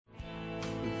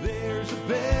a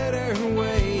better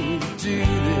way to do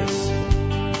this.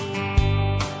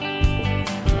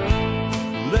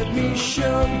 Let me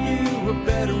show you a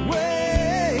better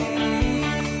way.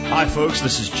 Hi, folks.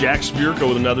 This is Jack Spirko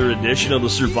with another edition of the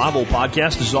Survival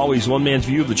Podcast. As always, one man's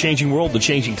view of the changing world, the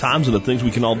changing times, and the things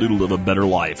we can all do to live a better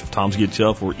life. If times get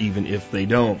tough, or even if they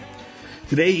don't.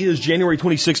 Today is January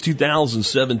 26,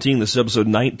 2017. This is episode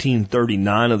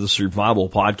 1939 of the Survival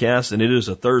Podcast, and it is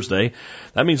a Thursday.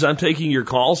 That means I'm taking your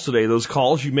calls today. Those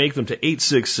calls, you make them to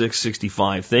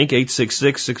 866-65-THINK,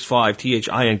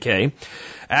 866-65-THINK.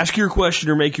 Ask your question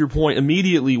or make your point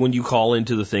immediately when you call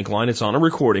into the Think line. It's on a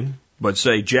recording, but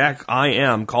say, Jack, I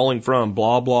am calling from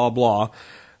blah, blah, blah.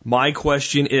 My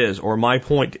question is, or my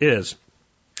point is.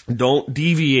 Don't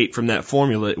deviate from that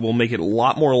formula. It will make it a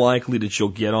lot more likely that you'll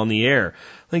get on the air.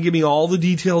 Then give me all the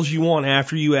details you want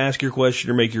after you ask your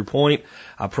question or make your point.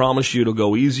 I promise you it'll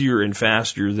go easier and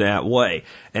faster that way.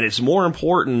 And it's more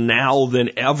important now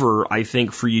than ever, I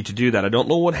think, for you to do that. I don't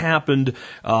know what happened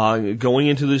going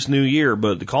into this new year,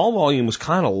 but the call volume was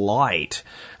kind of light.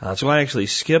 So I actually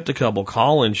skipped a couple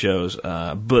call-in shows.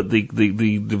 But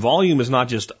the volume is not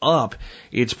just up.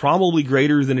 It's probably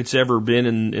greater than it's ever been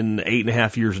in the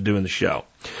 8.5 years of doing the show.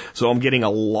 So I'm getting a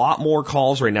lot more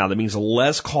calls right now. That means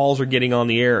less calls are getting on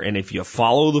the air. And if you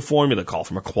follow the formula, call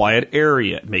from a quiet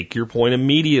area, make your point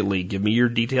immediately, give me your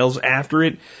details after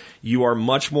it, you are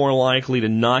much more likely to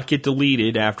not get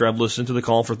deleted after I've listened to the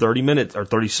call for 30 minutes or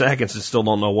 30 seconds and still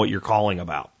don't know what you're calling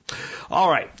about. All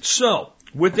right. So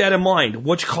with that in mind,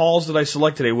 which calls did I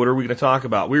select today? What are we going to talk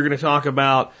about? We're going to talk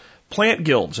about plant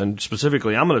guilds, and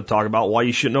specifically, I'm going to talk about why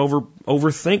you shouldn't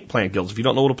overthink plant guilds. If you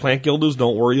don't know what a plant guild is,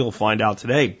 don't worry, you'll find out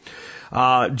today.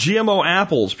 GMO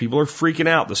apples, people are freaking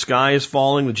out. The sky is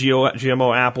falling. The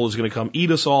GMO apple is going to come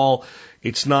eat us all.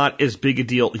 It's not as big a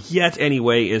deal yet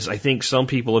anyway, as I think some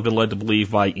people have been led to believe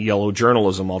by yellow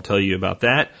journalism. I'll tell you about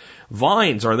that.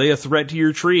 Vines, are they a threat to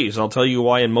your trees? I'll tell you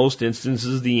why in most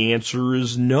instances the answer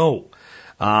is no.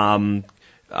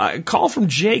 Call from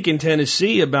Jake in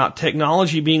Tennessee about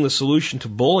technology being the solution to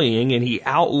bullying, and he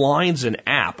outlines an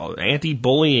app, an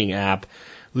anti-bullying app.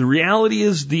 The reality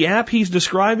is the app he's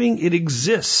describing, it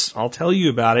exists. I'll tell you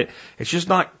about it. It's just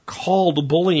not called a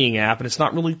bullying app, and it's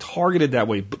not really targeted that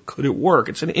way, but could it work?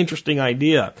 It's an interesting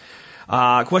idea.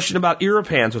 Question about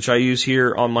irripans, which I use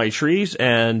here on my trees,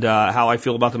 and how I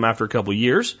feel about them after a couple of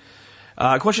years.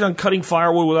 Question on cutting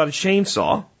firewood without a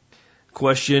chainsaw.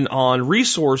 Question on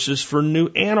resources for new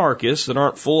anarchists that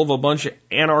aren't full of a bunch of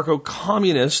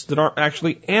anarcho-communists that aren't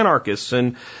actually anarchists,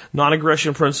 and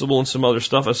non-aggression principle and some other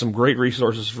stuff. Has some great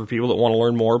resources for people that want to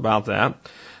learn more about that.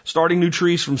 Starting new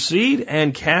trees from seed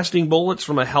and casting bullets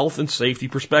from a health and safety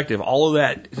perspective. All of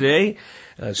that today.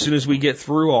 As soon as we get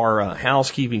through our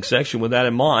housekeeping section with that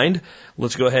in mind,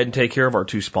 let's go ahead and take care of our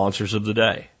two sponsors of the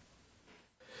day.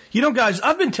 You know, guys,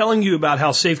 I've been telling you about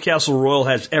how Safe Castle Royal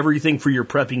has everything for your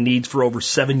prepping needs for over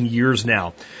 7 years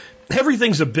now.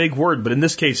 Everything's a big word, but in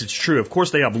this case, it's true. Of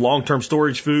course, they have long-term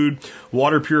storage food,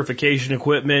 water purification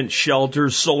equipment,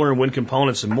 shelters, solar and wind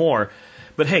components, and more.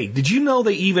 But hey, did you know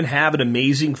they even have an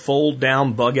amazing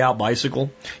fold-down bug-out bicycle?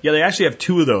 Yeah, they actually have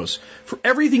 2 of those. For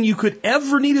everything you could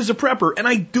ever need as a prepper, and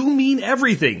I do mean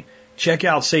everything. Check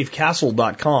out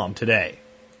safecastle.com today.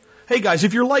 Hey guys,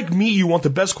 if you're like me, you want the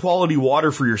best quality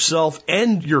water for yourself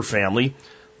and your family.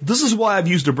 This is why I've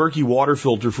used a Berkey water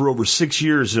filter for over 6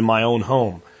 years in my own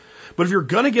home. But if you're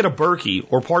going to get a Berkey,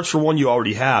 or parts for one you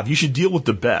already have, you should deal with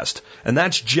the best. And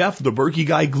that's Jeff, the Berkey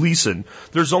guy Gleason.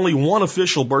 There's only one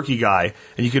official Berkey guy,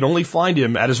 and you can only find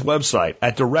him at his website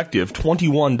at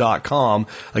directive21.com.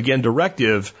 Again,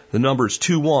 directive, the number's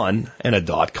 21 and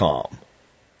a .com.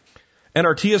 And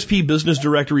our TSP Business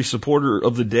Directory supporter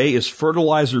of the day is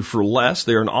Fertilizer for Less.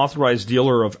 They are an authorized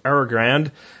dealer of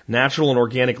Aragrand, natural and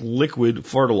organic liquid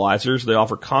fertilizers. They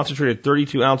offer concentrated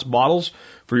 32-ounce bottles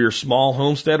for your small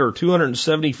homestead or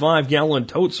 275-gallon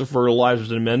totes of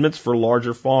fertilizers and amendments for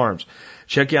larger farms.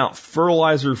 Check out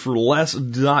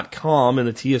fertilizerforless.com in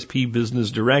the TSP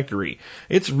Business Directory.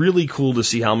 It's really cool to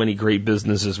see how many great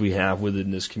businesses we have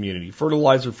within this community.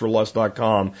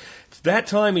 Fertilizerforless.com. It's that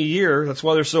time of year. That's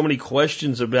why there's so many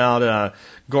questions about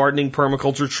gardening,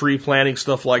 permaculture, tree planting,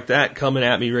 stuff like that coming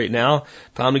at me right now.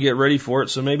 Time to get ready for it.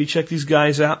 So maybe check these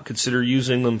guys out. Consider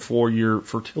using them for your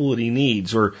fertility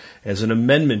needs or as an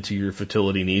amendment to your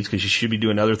fertility needs, because you should be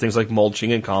doing other things like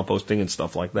mulching and composting and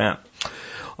stuff like that.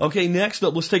 Okay, next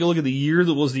up, let's take a look at the year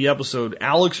that was the episode.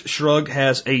 Alex Shrug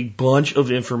has a bunch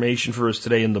of information for us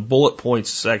today in the bullet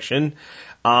points section.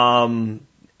 And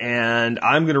and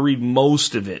I'm going to read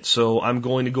most of it. So I'm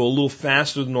going to go a little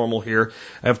faster than normal here.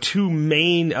 I have two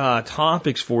main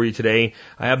topics for you today.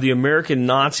 I have the American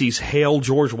Nazis Hail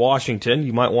George Washington.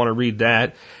 You might want to read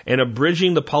that. And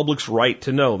Abridging the Public's Right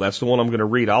to Know. That's the one I'm going to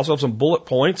read. I also have some bullet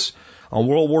points on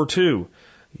World War II.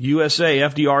 USA,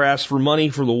 FDR asks for money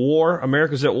for the war.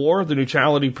 America's at war. The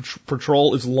Neutrality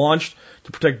Patrol is launched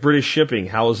to protect British shipping.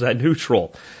 How is that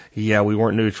neutral? Yeah, we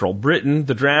weren't neutral. Britain,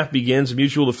 the draft begins. A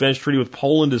mutual defense treaty with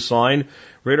Poland is signed.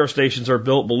 Radar stations are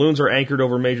built. Balloons are anchored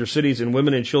over major cities, and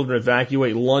women and children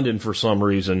evacuate London for some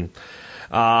reason.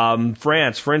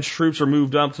 French troops are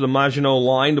moved up to the Maginot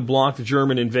Line to block the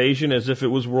German invasion as if it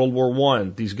was World War I.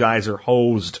 These guys are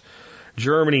hosed.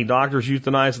 Germany, doctors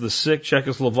euthanize the sick.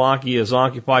 Czechoslovakia is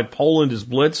occupied. Poland is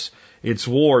blitz. It's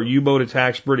war. U-boat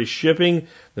attacks British shipping.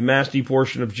 The mass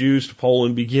deportation of Jews to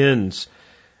Poland begins.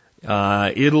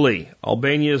 Italy,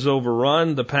 Albania is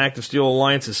overrun. The Pact of Steel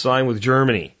Alliance is signed with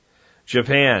Germany.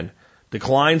 Japan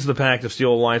declines the Pact of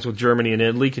Steel Alliance with Germany and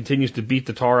Italy, continues to beat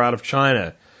the tar out of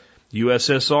China.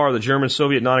 USSR, the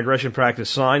German-Soviet non-aggression pact is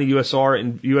signed. The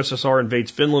USSR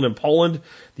invades Finland and Poland.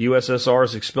 The USSR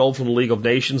is expelled from the League of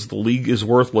Nations. The League is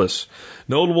worthless.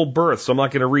 Notable births. I'm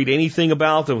not going to read anything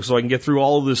about them so I can get through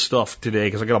all of this stuff today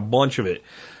because I got a bunch of it.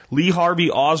 Lee Harvey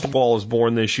Oswald is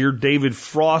born this year. David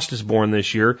Frost is born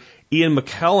this year. Ian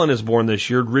McKellen is born this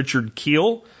year. Richard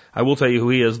Keel, I will tell you who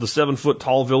he is, the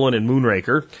 7-foot-tall villain in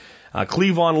Moonraker.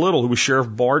 Cleavon Little, who was Sheriff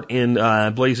Bart in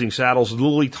Blazing Saddles.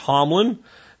 Lily Tomlin,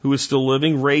 who is still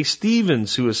living. Ray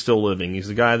Stevens, who is still living. He's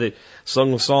the guy that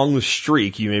sung the song The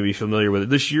Streak. You may be familiar with it.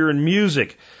 This year in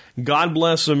music, God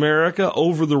Bless America,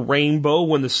 Over the Rainbow,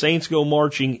 When the Saints Go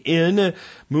Marching In,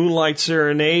 Moonlight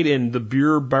Serenade, and The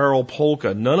Beer Barrel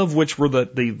Polka. None of which were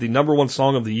the number one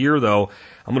song of the year, though.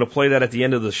 I'm going to play that at the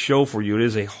end of the show for you. It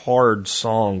is a hard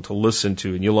song to listen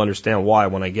to, and you'll understand why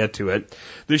when I get to it.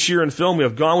 This year in film, we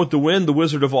have Gone with the Wind, The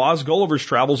Wizard of Oz, Gulliver's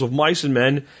Travels of Mice and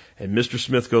Men, and Mr.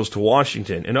 Smith Goes to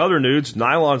Washington. In other news,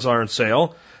 nylons are on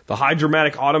sale. The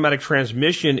Hydromatic automatic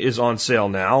transmission is on sale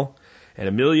now. And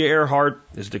Amelia Earhart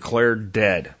is declared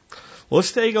dead.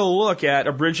 Let's take a look at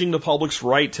Abridging the Public's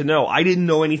Right to Know. I didn't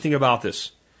know anything about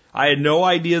this. I had no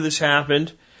idea this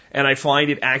happened, and I find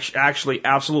it actually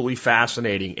absolutely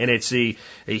fascinating. And it's a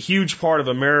huge part of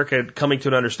America coming to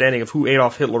an understanding of who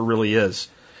Adolf Hitler really is.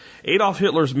 Adolf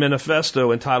Hitler's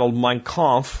manifesto entitled Mein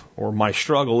Kampf, or My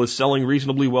Struggle, is selling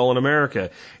reasonably well in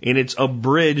America in its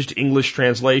abridged English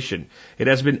translation. It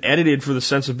has been edited for the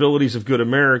sensibilities of good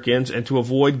Americans and to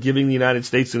avoid giving the United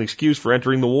States an excuse for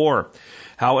entering the war.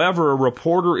 However, a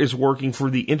reporter is working for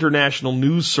the International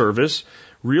News Service,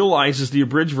 realizes the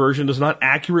abridged version does not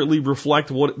accurately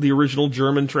reflect what the original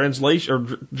German translation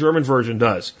or German version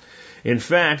does. In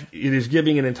fact, it is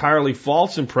giving an entirely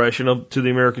false impression to the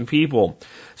American people.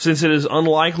 Since it is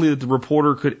unlikely that the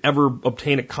reporter could ever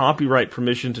obtain a copyright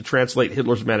permission to translate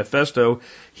Hitler's manifesto,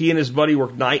 he and his buddy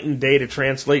worked night and day to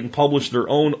translate and publish their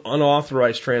own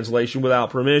unauthorized translation without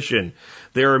permission.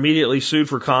 They are immediately sued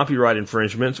for copyright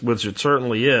infringement, which it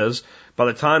certainly is. By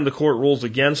the time the court rules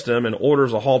against him and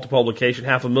orders a halt to publication,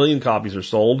 500,000 copies are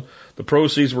sold. The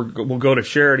proceeds will go to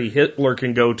charity. Hitler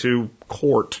can go to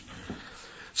court.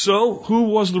 So, who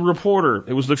was the reporter?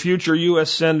 It was the future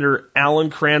U.S. Senator Alan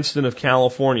Cranston of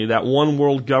California, that one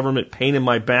world government pain in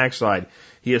my backside.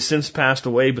 He has since passed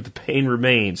away, but the pain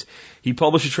remains. He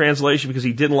published a translation because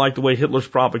he didn't like the way Hitler's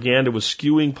propaganda was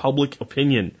skewing public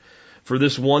opinion. For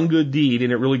this one good deed,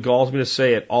 and it really galls me to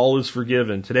say it, all is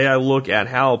forgiven. Today I look at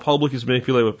how the public is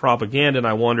manipulated with propaganda, and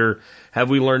I wonder, have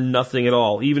we learned nothing at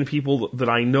all? Even people that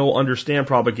I know understand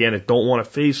propaganda don't want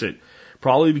to face it.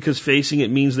 Probably because facing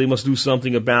it means they must do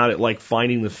something about it, like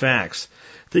finding the facts.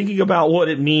 Thinking about what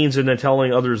it means and then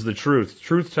telling others the truth.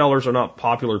 Truth tellers are not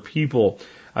popular people.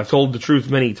 I've told the truth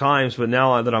many times, but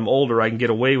now that I'm older, I can get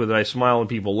away with it. I smile and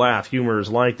people laugh. Humor is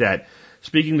like that.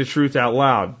 Speaking the truth out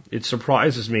loud, it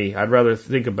surprises me. I'd rather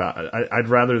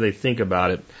they think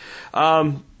about it.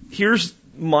 Here's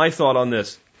my thought on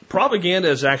this. Propaganda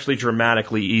is actually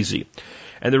dramatically easy.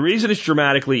 And the reason it's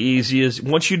dramatically easy is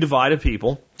once you divide a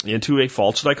people into a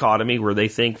false dichotomy where they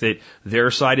think that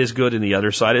their side is good and the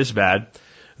other side is bad,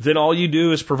 then all you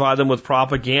do is provide them with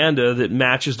propaganda that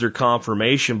matches their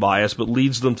confirmation bias but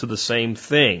leads them to the same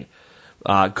thing,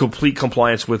 complete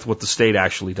compliance with what the state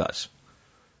actually does.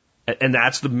 And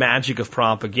that's the magic of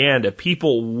propaganda.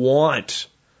 People want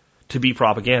to be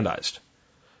propagandized.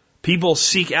 People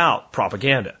seek out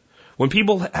propaganda. When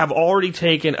people have already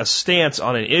taken a stance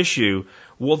on an issue,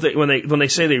 when they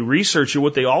say they research it,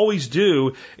 what they always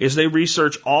do is they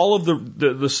research all of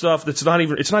the stuff it's not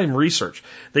even research.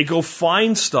 They go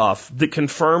find stuff that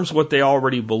confirms what they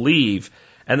already believe,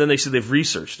 And then they say they've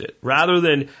researched it, rather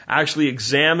than actually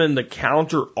examine the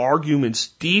counter arguments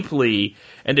deeply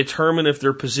and determine if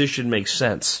their position makes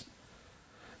sense.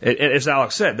 And as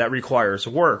Alex said, that requires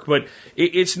work. But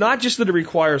it's not just that it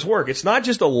requires work. It's not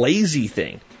just a lazy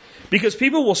thing. Because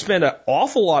people will spend an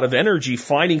awful lot of energy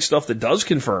finding stuff that does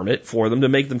confirm it for them to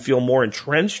make them feel more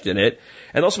entrenched in it.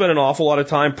 And they'll spend an awful lot of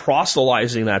time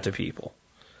proselytizing that to people.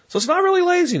 So it's not really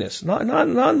laziness. Not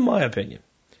in my opinion.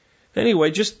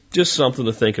 Anyway, just something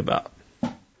to think about.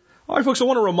 All right, folks, I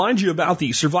want to remind you about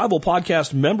the Survival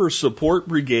Podcast Member Support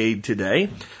Brigade today.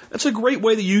 That's a great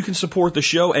way that you can support the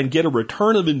show and get a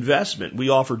return of investment. We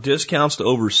offer discounts to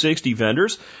over 60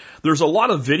 vendors. There's a lot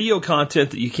of video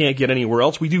content that you can't get anywhere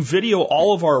else. We do video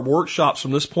all of our workshops from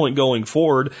this point going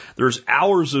forward. There's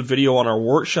hours of video on our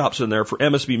workshops in there for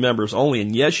MSB members only.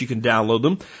 And yes, you can download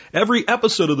them. Every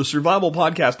episode of the Survival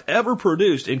Podcast ever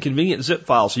produced in convenient zip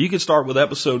files. So you can start with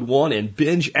episode 1 and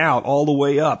binge out all the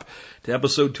way up to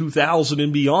episode 2000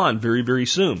 and beyond very, very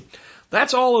soon.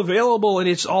 That's all available, and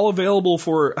it's all available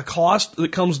for a cost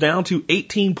that comes down to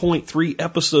 18.3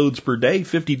 episodes per day,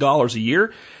 $50 a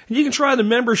year. And you can try the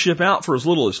membership out for as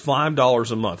little as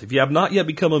 $5 a month. If you have not yet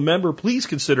become a member, please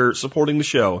consider supporting the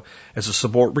show as a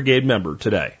Support Brigade member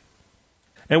today.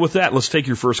 And with that, let's take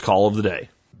your first call of the day.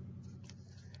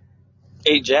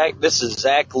 Hey, Jack, this is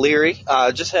Zach Leary.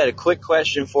 Just had a quick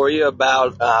question for you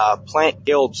about plant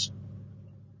guilds.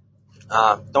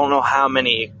 Don't know how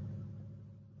many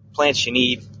plants you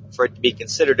need for it to be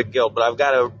considered a guild, but I've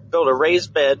got to build a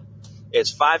raised bed. It's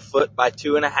 5 foot by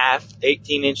 2.5,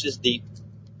 18 inches deep.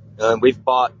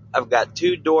 I've got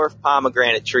 2 dwarf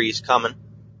pomegranate trees coming,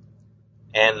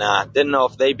 and didn't know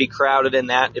if they'd be crowded in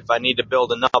that, if I need to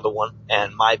build another one.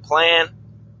 And my plan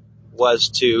was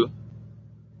to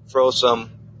throw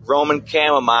some Roman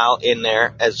chamomile in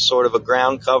there as sort of a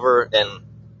ground cover, and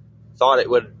thought it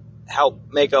would help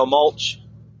make a mulch,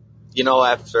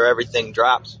 after everything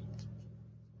drops.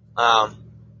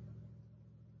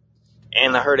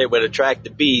 And I heard it would attract the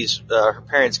bees. Her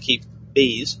parents keep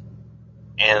bees,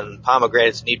 and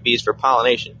pomegranates need bees for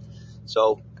pollination.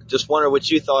 So just wonder what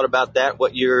you thought about that,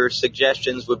 what your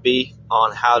suggestions would be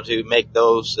on how to make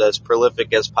those as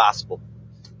prolific as possible.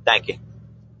 Thank you.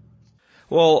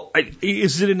 Well,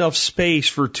 is it enough space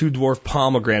for 2 dwarf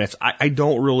pomegranates? I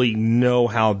don't really know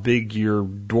how big your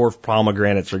dwarf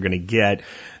pomegranates are going to get.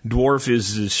 Dwarf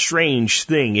is a strange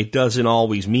thing. It doesn't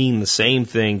always mean the same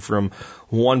thing from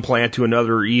one plant to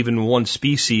another, or even one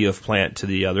species of plant to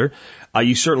the other.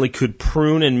 You certainly could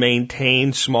prune and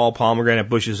maintain small pomegranate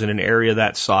bushes in an area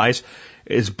that size.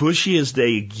 As bushy as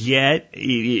they get,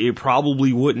 it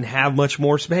probably wouldn't have much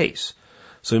more space.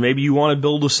 So maybe you want to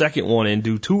build a second one and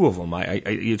do 2 of them.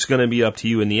 It's going to be up to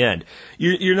you in the end.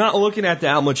 You're not looking at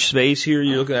that much space here.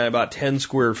 You're looking at about 10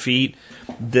 square feet.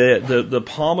 The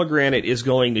pomegranate is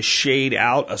going to shade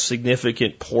out a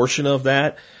significant portion of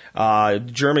that.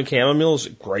 German chamomile is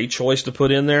a great choice to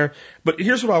put in there. But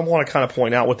here's what I want to kind of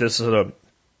point out with this as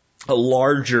a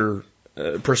larger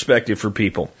perspective for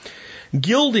people.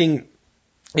 Gilding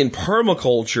in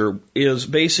permaculture is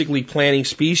basically planting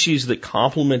species that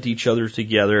complement each other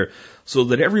together so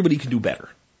that everybody can do better,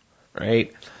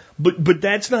 right? But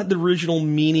that's not the original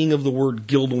meaning of the word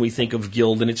gild when we think of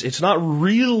gild, and it's not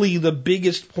really the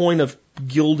biggest point of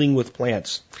gilding with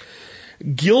plants.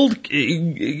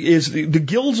 The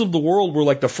guilds of the world were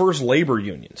like the first labor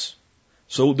unions.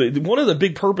 So one of the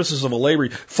big purposes of a labor,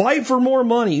 fight for more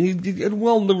money.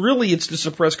 Well, really, it's to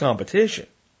suppress competition.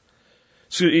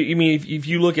 So, I mean, if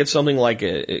you look at something like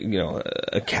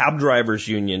a cab drivers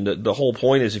union, the whole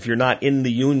point is if you're not in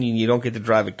the union, you don't get to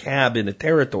drive a cab in the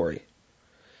territory.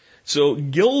 So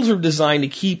guilds are designed to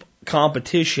keep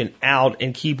competition out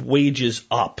and keep wages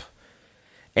up.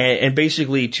 And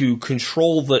basically to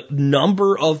control the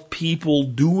number of people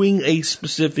doing a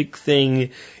specific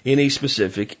thing in a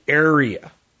specific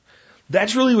area.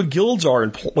 That's really what guilds are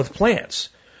with plants.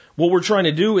 What we're trying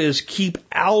to do is keep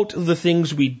out the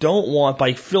things we don't want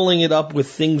by filling it up with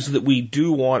things that we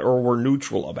do want or we're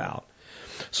neutral about.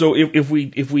 So if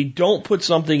we don't put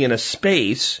something in a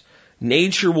space,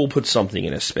 nature will put something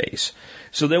in a space.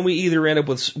 So then we either end up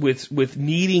with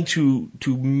needing to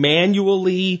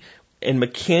manually and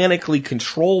mechanically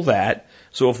control that.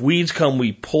 So if weeds come,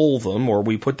 we pull them, or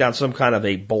we put down some kind of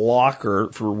a blocker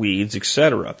for weeds,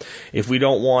 etc. If we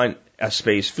don't want a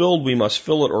space filled, we must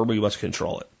fill it or we must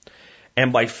control it.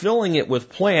 And by filling it with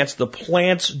plants, the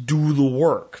plants do the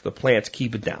work. The plants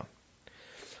keep it down.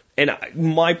 And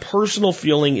my personal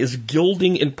feeling is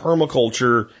gilding in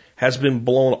permaculture has been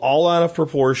blown all out of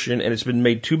proportion, and it's been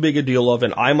made too big a deal of,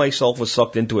 and I myself was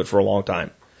sucked into it for a long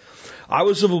time. I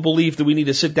was of a belief that we need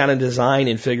to sit down and design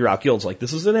and figure out guilds. Like,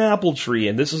 this is an apple tree,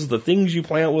 and this is the things you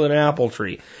plant with an apple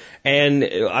tree. And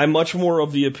I'm much more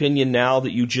of the opinion now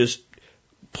that you just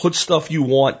put stuff you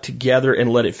want together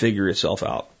and let it figure itself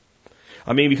out.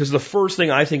 I mean, because the first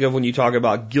thing I think of when you talk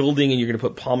about gilding and you're going to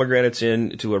put pomegranates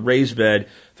into a raised bed,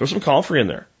 throw some comfrey in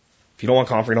there. If you don't want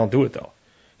comfrey, don't do it, though.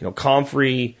 You know,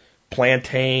 comfrey,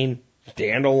 plantain,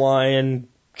 dandelion,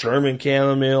 German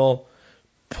chamomile,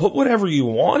 put whatever you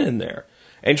want in there.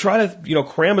 And try to, you know,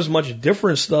 cram as much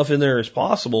different stuff in there as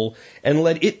possible and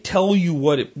let it tell you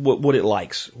what it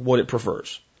likes, what it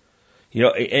prefers. You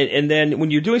know, and then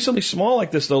when you're doing something small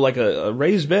like this, though, like a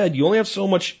raised bed, you only have so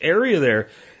much area there.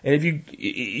 And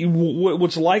if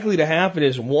what's likely to happen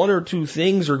is one or two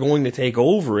things are going to take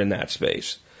over in that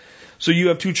space. So you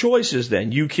have two choices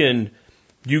then. You can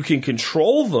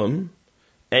control them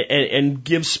and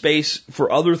give space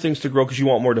for other things to grow because you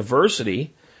want more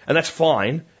diversity, and that's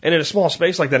fine. And in a small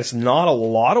space like that, it's not a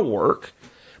lot of work,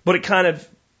 but it kind of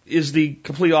is the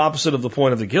complete opposite of the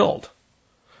point of the guild.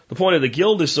 The point of the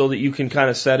guild is so that you can kind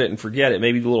of set it and forget it.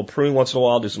 Maybe do a little pruning once in a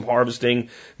while, do some harvesting.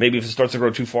 Maybe if it starts to grow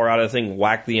too far out of the thing,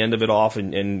 whack the end of it off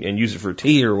and use it for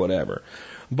tea or whatever.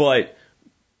 But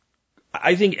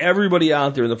I think everybody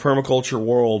out there in the permaculture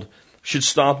world should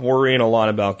stop worrying a lot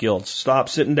about guilds. Stop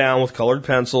sitting down with colored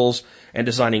pencils and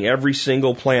designing every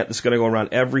single plant that's going to go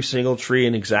around every single tree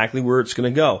and exactly where it's going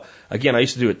to go. Again, I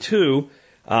used to do it too.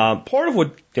 Part of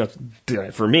what, you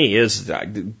know, for me is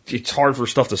it's hard for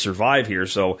stuff to survive here,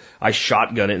 so I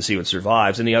shotgun it and see what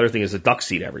survives. And the other thing is the duck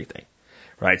seed everything,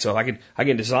 right? So I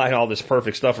can design all this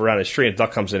perfect stuff around this tree, and a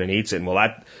duck comes in and eats it. And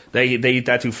well, they eat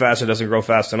that too fast, it doesn't grow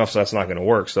fast enough, so that's not going to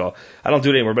work. So I don't do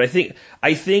it anymore. But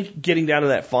I think getting down to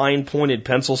that fine pointed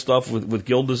pencil stuff with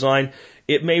guild design,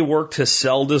 it may work to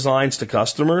sell designs to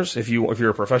customers if you're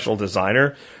a professional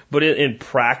designer, but in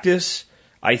practice,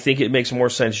 I think it makes more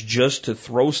sense just to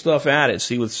throw stuff at it,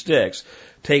 see what sticks.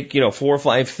 Take, 4 or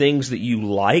 5 things that you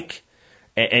like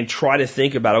and try to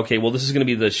think about, okay, well, this is going to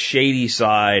be the shady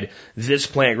side. This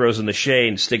plant grows in the shade,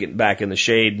 and stick it back in the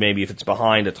shade. Maybe if it's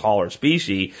behind a taller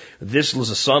species. This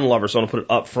was a sun lover, so I'm going to put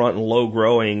it up front and low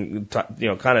growing,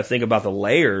 kind of think about the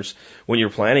layers when you're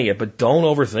planting it, but don't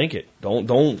overthink it.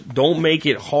 Don't make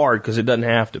it hard because it doesn't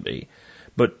have to be.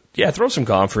 But yeah, throw some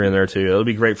comfrey in there too. It'll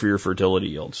be great for your fertility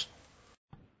yields.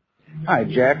 Hi,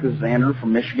 Jack. This is Andrew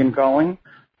from Michigan calling.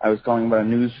 I was calling about a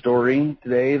news story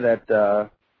today that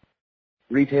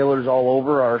retailers all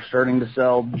over are starting to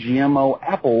sell GMO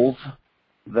apples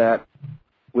that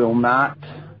will not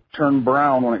turn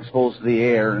brown when exposed to the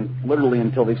air, literally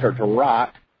until they start to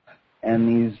rot. And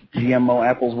these GMO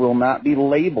apples will not be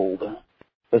labeled.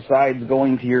 Besides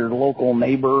going to your local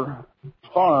neighbor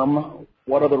farm,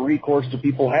 what other recourse do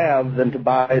people have than to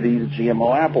buy these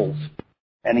GMO apples?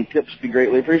 Any tips would be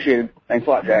greatly appreciated. Thanks a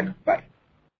lot, Jack. Bye.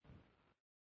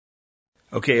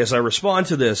 Okay, as I respond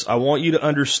to this, I want you to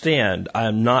understand I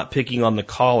am not picking on the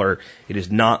caller. It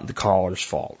is not the caller's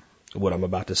fault, what I'm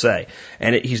about to say.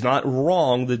 And he's not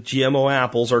wrong that GMO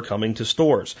apples are coming to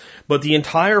stores. But the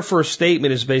entire first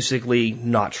statement is basically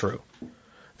not true.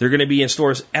 They're going to be in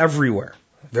stores everywhere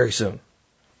very soon.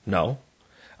 No.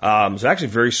 There's actually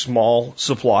a very small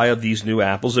supply of these new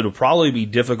apples. It'll probably be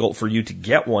difficult for you to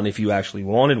get one if you actually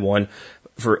wanted one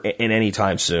in any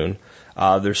time soon.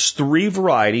 There's 3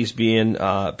 varieties being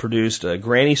produced: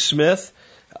 Granny Smith,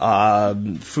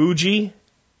 Fuji,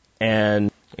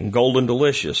 and Golden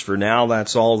Delicious. For now,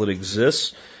 that's all that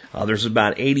exists. There's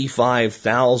about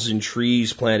 85,000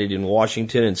 trees planted in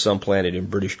Washington and some planted in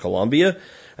British Columbia.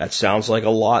 That sounds like a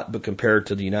lot, but compared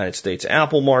to the United States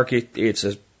apple market, it's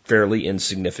a fairly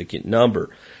insignificant number.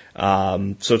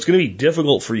 So it's going to be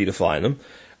difficult for you to find them.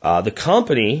 The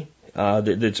company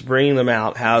that's bringing them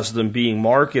out has them being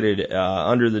marketed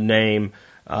under the name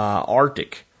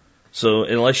Arctic. So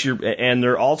and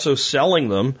they're also selling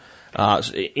them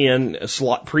in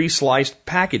pre-sliced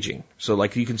packaging. So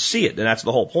like you can see it, and that's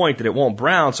the whole point, that it won't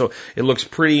brown, so it looks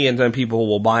pretty, and then people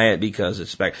will buy it because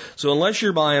it's spec. So unless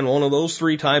you're buying one of those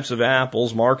 3 types of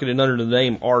apples marketed under the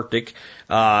name Arctic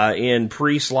in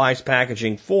pre-sliced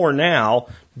packaging, for now,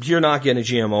 you're not getting a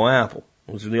GMO apple.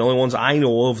 Those are the only ones I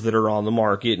know of that are on the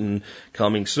market and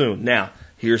coming soon. Now,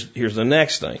 here's the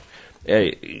next thing.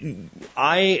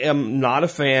 I am not a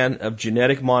fan of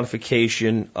genetic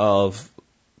modification of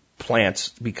plants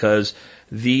because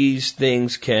these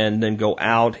things can then go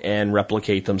out and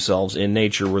replicate themselves in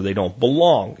nature where they don't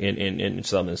belong in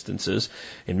some instances,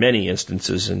 in many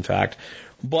instances, in fact.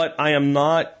 But I am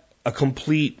not a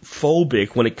complete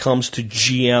phobic when it comes to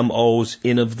GMOs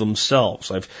in of themselves.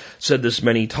 I've said this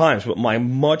many times, but my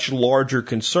much larger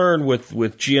concern with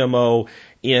GMO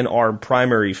in our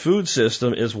primary food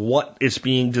system is what it's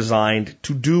being designed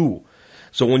to do.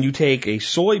 So when you take a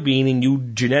soybean and you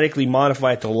genetically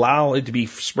modify it to allow it to be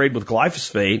sprayed with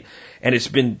glyphosate, and it's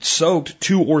been soaked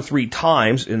 2 or 3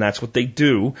 times, and that's what they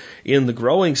do in the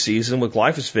growing season with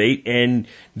glyphosate, and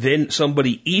then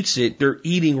somebody eats it, they're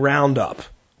eating Roundup.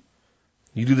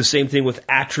 You do the same thing with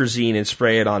atrazine and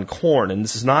spray it on corn, and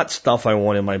this is not stuff I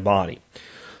want in my body.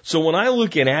 So when I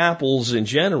look at apples in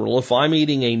general, if I'm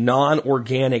eating a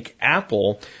non-organic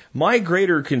apple, my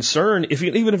greater concern,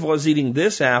 even if I was eating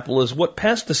this apple, is what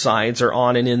pesticides are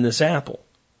on and in this apple.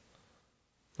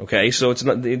 Okay, so it's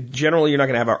not, generally you're not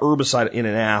going to have an herbicide in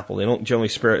an apple. They don't generally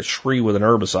spray a tree with an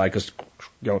herbicide because,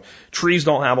 trees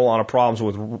don't have a lot of problems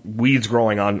with weeds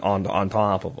growing on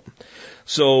top of them.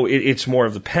 So it's more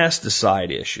of the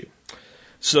pesticide issue.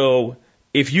 So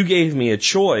if you gave me a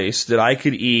choice that I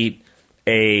could eat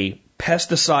a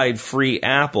pesticide-free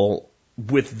apple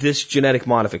with this genetic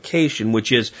modification,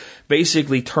 which is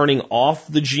basically turning off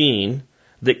the gene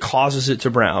that causes it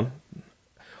to brown,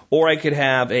 or I could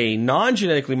have a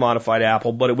non-genetically modified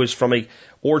apple, but it was from a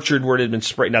orchard where it had been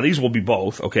sprayed. Now, these will be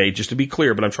both, okay, just to be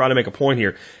clear, but I'm trying to make a point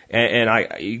here.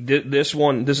 This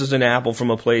is an apple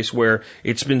from a place where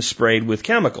it's been sprayed with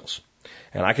chemicals.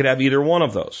 And I could have either one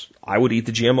of those. I would eat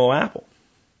the GMO apple.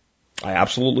 I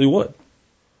absolutely would.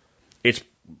 It's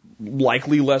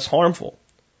likely less harmful.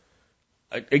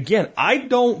 Again, I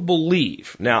don't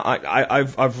believe, now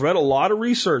I've read a lot of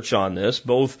research on this,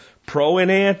 both pro and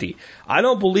anti. I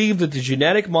don't believe that the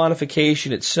genetic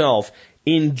modification itself,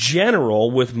 in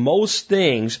general, with most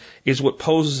things, is what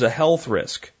poses a health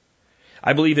risk.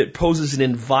 I believe it poses an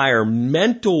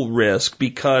environmental risk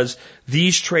because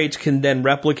these traits can then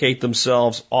replicate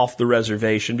themselves off the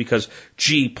reservation because,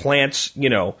 plants,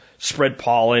 spread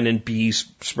pollen and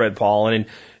bees spread pollen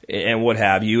and what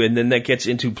have you, and then that gets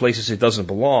into places it doesn't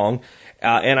belong.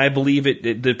 And I believe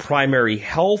the primary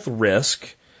health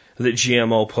risk that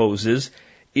GMO poses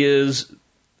is,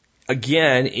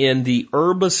 again, in the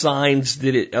herbicides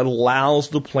that it allows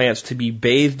the plants to be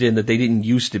bathed in that they didn't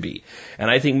used to be. And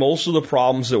I think most of the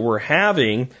problems that we're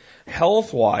having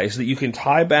health-wise that you can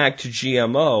tie back to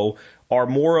GMO are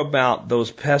more about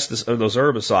those those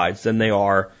herbicides than they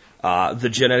are the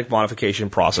genetic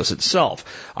modification process itself.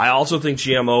 I also think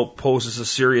GMO poses a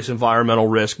serious environmental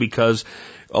risk because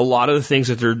a lot of the things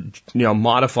that they're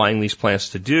modifying these plants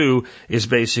to do is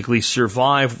basically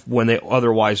survive when they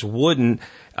otherwise wouldn't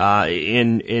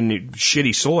in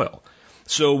shitty soil.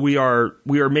 So we are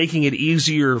making it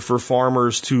easier for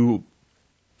farmers to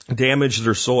damage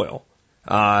their soil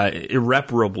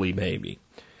irreparably, maybe,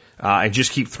 and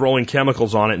just keep throwing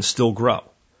chemicals on it and still grow.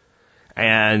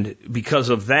 And because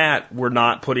of that, we're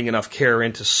not putting enough care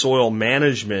into soil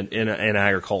management in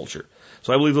agriculture.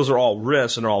 So I believe those are all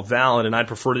risks and they're all valid, and I'd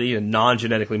prefer to eat a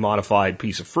non-genetically modified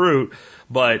piece of fruit.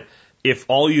 But if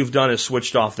all you've done is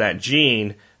switched off that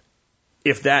gene,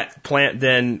 if that plant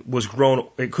then was grown,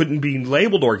 it couldn't be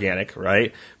labeled organic,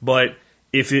 right? But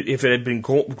if it had been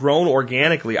grown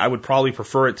organically, I would probably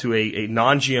prefer it to a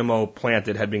non-GMO plant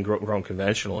that had been grown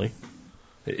conventionally.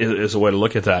 Is a way to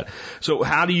look at that. So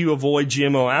how do you avoid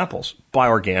GMO apples? Buy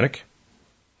organic.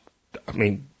 I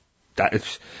mean,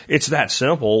 it's that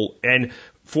simple. And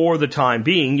for the time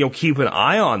being, keep an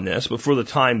eye on this. But for the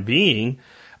time being,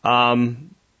 you're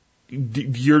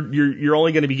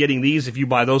only going to be getting these if you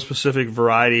buy those specific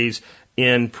varieties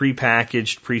in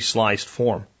prepackaged, pre-sliced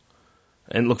form.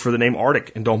 And look for the name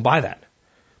Arctic and don't buy that.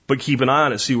 But keep an eye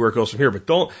on it, see where it goes from here. But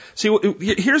don't see.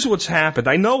 Here's what's happened.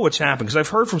 I know what's happened because I've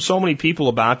heard from so many people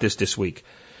about this week,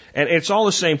 and it's all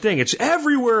the same thing. It's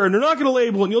everywhere, and they're not going to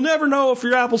label it. And you'll never know if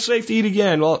your apple's safe to eat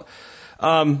again. Well,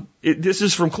 this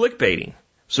is from clickbaiting.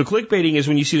 So clickbaiting is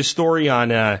when you see the story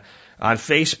on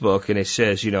Facebook and it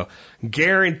says,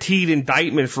 guaranteed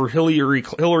indictment for Hillary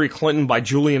Clinton by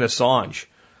Julian Assange,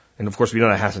 and of course we know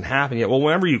that hasn't happened yet. Well,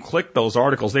 whenever you click those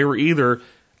articles, they were either,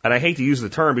 and I hate to use the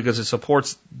term because it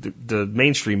supports the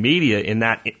mainstream media in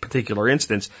that particular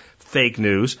instance, fake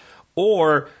news,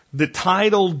 or the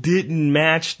title didn't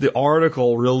match the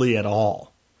article really at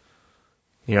all.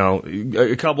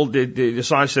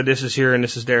 Assange said this is here and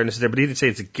this is there and this is there, but he didn't say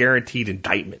it's a guaranteed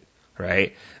indictment,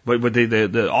 right? But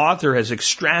the author has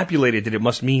extrapolated that it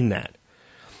must mean that.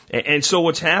 And so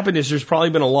what's happened is there's probably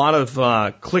been a lot of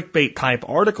clickbait type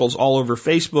articles all over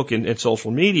Facebook and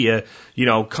social media,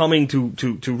 coming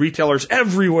to retailers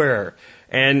everywhere.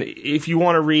 And if you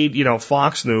want to read,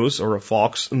 Fox News or a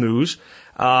Fox News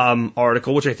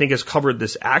article, which I think has covered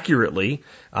this accurately,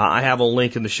 I have a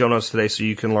link in the show notes today so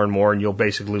you can learn more and you'll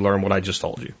basically learn what I just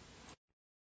told you.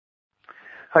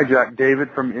 Hi, Jack. David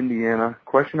from Indiana.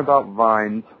 Question about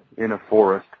vines in a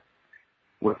forest.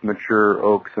 with mature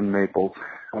oaks and maples.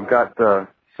 I've got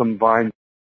some vines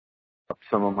up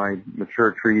some of my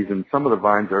mature trees, and some of the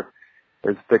vines are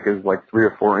as thick as like 3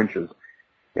 or 4 inches.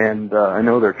 And I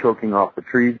know they're choking off the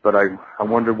trees, but I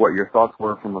wondered what your thoughts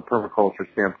were from a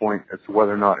permaculture standpoint as to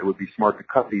whether or not it would be smart to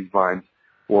cut these vines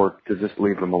or to just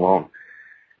leave them alone.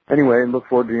 Anyway, look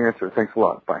forward to your answer. Thanks a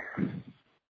lot. Bye.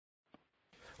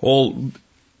 Well,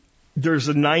 there's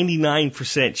a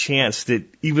 99% chance that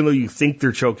even though you think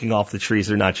they're choking off the trees,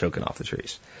 they're not choking off the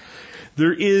trees.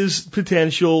 There is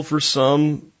potential for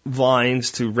some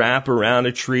vines to wrap around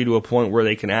a tree to a point where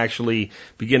they can actually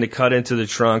begin to cut into the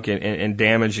trunk and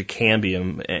damage a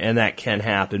cambium, and that can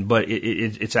happen, but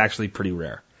it's actually pretty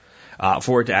rare.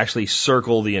 For it to actually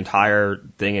circle the entire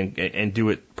thing and do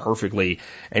it perfectly.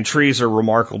 And trees are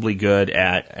remarkably good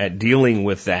at dealing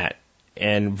with that.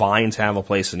 And vines have a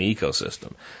place in the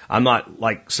ecosystem. I'm not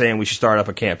like saying we should start up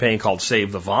a campaign called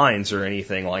Save the Vines or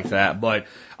anything like that, but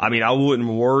I mean, I wouldn't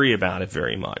worry about it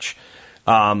very much,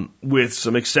 with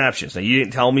some exceptions. Now, you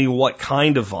didn't tell me what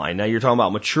kind of vine. Now, you're talking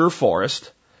about mature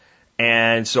forest,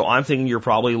 and so I'm thinking you're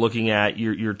probably looking at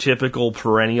your typical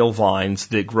perennial vines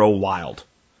that grow wild.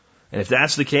 And if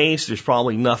that's the case, there's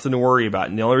probably nothing to worry about.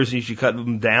 And the only reason you should cut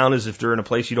them down is if they're in a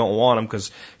place you don't want them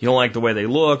because you don't like the way they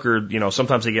look, or, you know,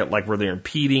 sometimes they get like where they're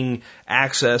impeding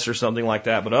access or something like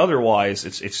that. But otherwise,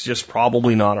 it's just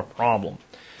probably not a problem.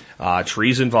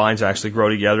 Trees and vines actually grow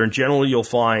together, and generally you'll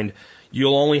find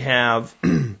you'll only have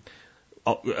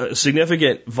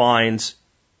significant vines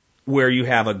where you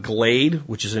have a glade,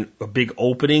 which is a big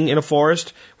opening in a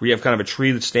forest, where you have kind of a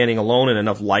tree that's standing alone and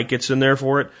enough light gets in there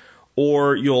for it.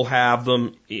 Or you'll have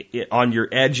them on your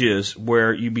edges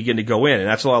where you begin to go in. And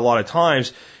that's why a lot of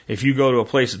times, if you go to a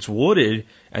place that's wooded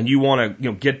and you want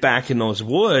to, get back in those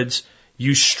woods,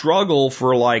 you struggle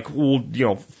for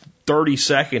 30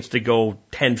 seconds to go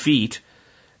 10 feet,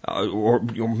 or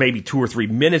maybe 2 or 3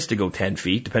 minutes to go 10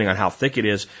 feet, depending on how thick it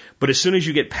is. But as soon as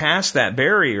you get past that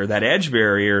barrier, that edge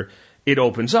barrier, it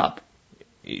opens up.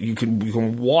 You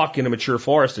can walk in a mature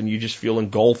forest and you just feel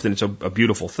engulfed, and it's a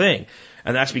beautiful thing.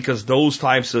 And that's because those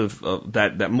types of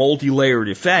that multi-layered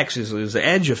effects is the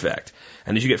edge effect.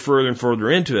 And as you get further and further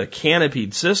into a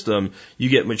canopied system, you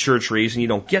get mature trees and you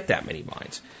don't get that many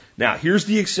vines. Now, here's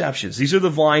the exceptions. These are the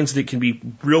vines that can be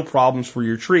real problems for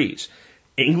your trees.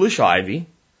 English ivy,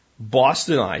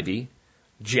 Boston ivy,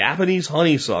 Japanese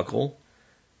honeysuckle,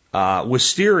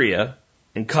 wisteria,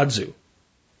 and kudzu.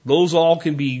 Those all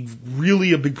can be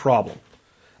really a big problem.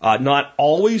 Not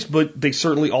always, but they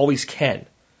certainly always can.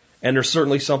 And there's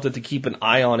certainly something to keep an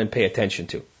eye on and pay attention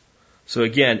to. So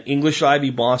again, English ivy,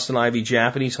 Boston ivy,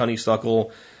 Japanese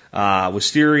honeysuckle,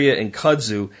 wisteria, and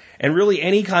kudzu, and really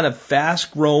any kind of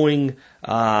fast-growing,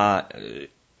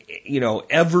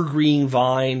 evergreen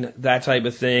vine, that type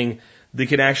of thing, that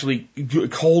can actually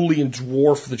totally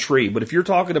dwarf the tree. But if you're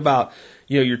talking about,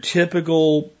 your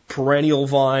typical perennial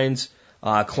vines,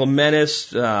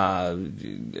 clematis,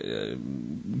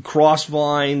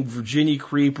 crossvine, Virginia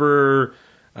creeper,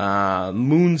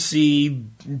 moonseed,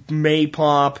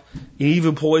 maypop,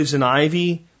 even poison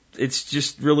ivy, it's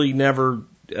just really never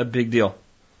a big deal.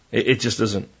 It just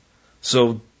isn't.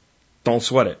 So don't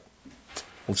sweat it.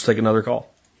 Let's take another call.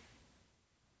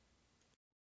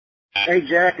 Hey,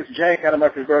 Jack, it's Jake out of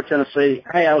Murfreesboro, Tennessee.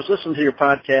 Hey, I was listening to your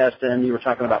podcast, and you were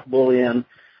talking about bullying.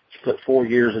 You put 4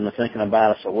 years into thinking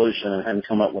about a solution and hadn't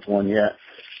come up with one yet.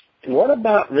 What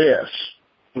about this?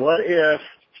 What if,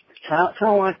 kind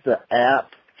of like the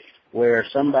app where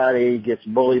somebody gets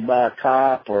bullied by a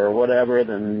cop or whatever,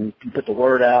 then you put the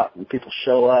word out and people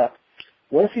show up.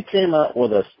 What if you came up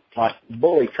with like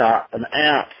Bully Cop, an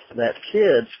app that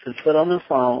kids could put on their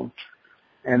phone,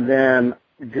 and then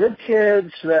good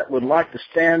kids that would like to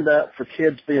stand up for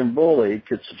kids being bullied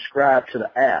could subscribe to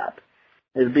the app.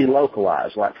 It'd be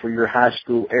localized, like for your high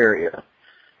school area.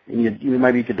 And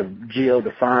maybe you could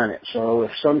geo-define it. So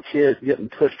if some kid's getting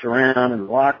pushed around in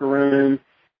the locker room,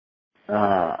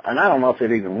 and I don't know if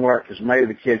it even worked because maybe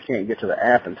the kid can't get to the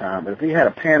app in time, but if he had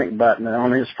a panic button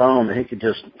on his phone that he could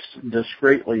just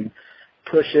discreetly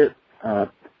push it,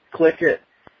 click it,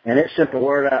 and it sent the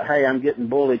word out, hey, I'm getting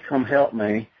bullied, come help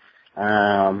me.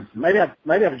 Maybe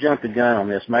I've jumped the gun on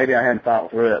this. Maybe I hadn't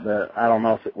thought through it, but I don't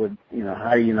know if it would,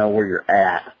 how do you know where you're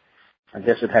at? I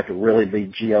guess it'd have to really be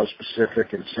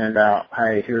geo-specific and send out,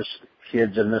 hey, here's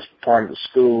kids in this part of the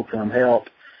school, come help.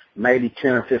 Maybe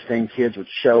 10 or 15 kids would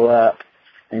show up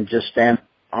and just stand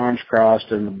arms crossed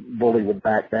and the bully would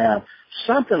back down.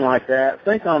 Something like that.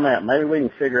 Think on that. Maybe we can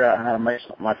figure out how to make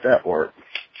something like that work.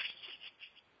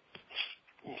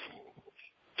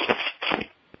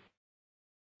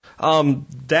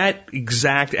 That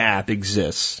exact app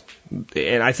exists.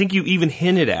 And I think you even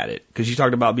hinted at it because you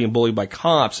talked about being bullied by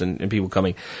cops and people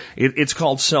coming. It's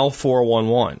called Cell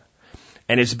 411.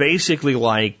 And it's basically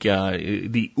like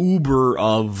the Uber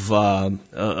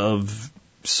of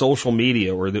social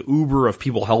media, or the Uber of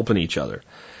people helping each other.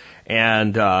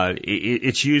 And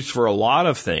it's used for a lot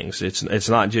of things. It's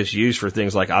not just used for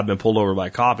things like I've been pulled over by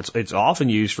a cop. It's often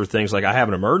used for things like I have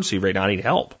an emergency right now, I need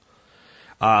help.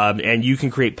 And you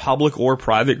can create public or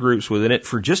private groups within it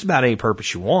for just about any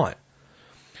purpose you want.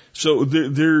 So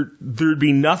there'd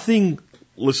be nothing,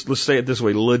 let's say it this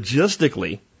way,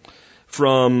 logistically,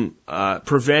 from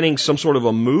preventing some sort of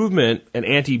a movement, an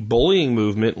anti-bullying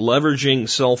movement, leveraging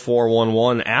Cell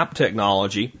 411 app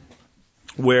technology,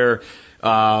 where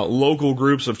local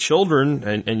groups of children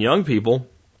and young people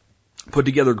put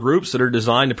together groups that are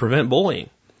designed to prevent bullying.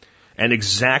 And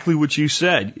exactly what you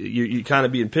said, you kind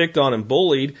of being picked on and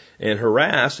bullied and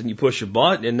harassed, and you push a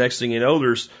button, and next thing you know,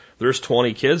 there's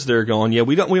 20 kids there going, yeah,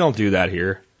 we don't do that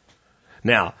here.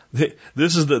 Now,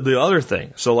 this is the other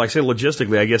thing. So, like I say,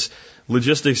 logistically, I guess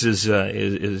logistics is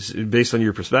based on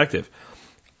your perspective.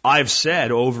 I've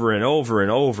said over and over and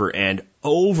over and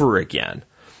over again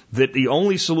that the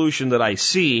only solution that I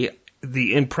see,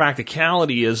 the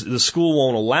impracticality, is the school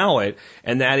won't allow it,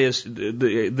 and that is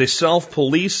the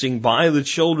self-policing by the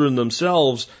children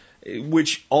themselves,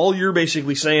 which all you're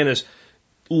basically saying is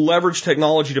leverage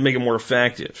technology to make it more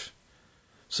effective.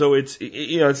 So it's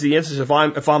the instance if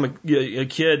I'm a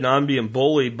kid and I'm being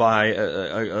bullied by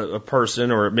a person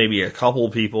or maybe a couple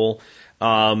of people,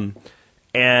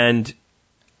 and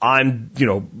I'm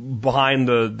behind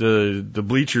the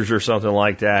bleachers or something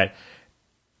like that,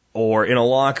 or in a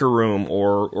locker room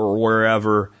or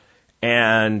wherever,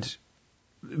 and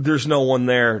there's no one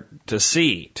there to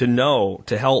see, to know,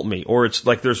 to help me. Or it's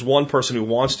like there's one person who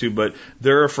wants to, but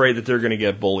they're afraid that they're going to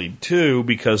get bullied too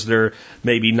because they're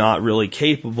maybe not really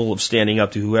capable of standing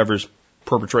up to whoever's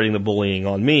perpetrating the bullying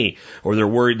on me. Or they're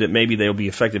worried that maybe they'll be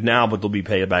effective now, but they'll be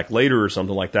paid back later or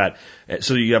something like that.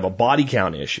 So you have a body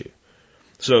count issue.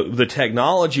 So the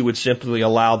technology would simply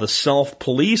allow the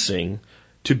self-policing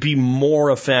to be more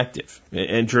effective,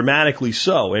 and dramatically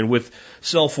so. And with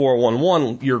Cell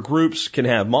 411, your groups can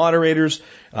have moderators.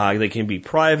 They can be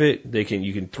private.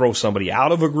 You can throw somebody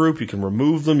out of a group. You can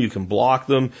remove them. You can block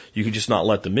them. You can just not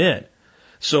let them in.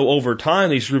 So over time,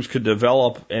 these groups could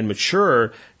develop and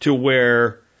mature to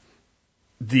where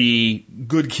the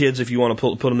good kids, if you want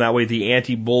to put them that way, the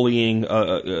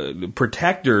anti-bullying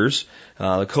protectors,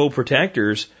 the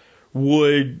co-protectors,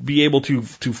 would be able to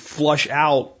flush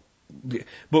out.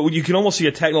 But you can almost see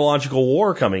a technological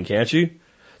war coming, can't you?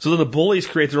 So then the bullies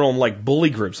create their own like bully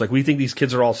groups. Like we think these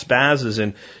kids are all spazzes,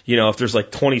 and if there's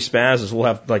like 20 spazzes, we'll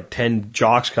have like 10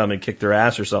 jocks come and kick their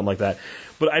ass or something like that.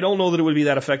 But I don't know that it would be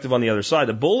that effective on the other side.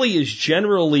 The bully is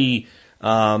generally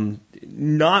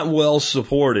not well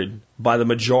supported by the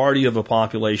majority of the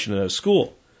population in a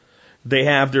school. They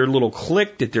have their little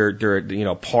clique that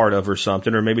they're part of or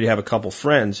something, or maybe they have a couple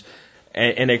friends.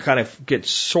 And they kind of get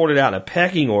sorted out in a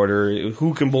pecking order,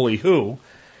 who can bully who.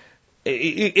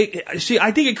 See,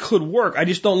 I think it could work. I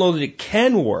just don't know that it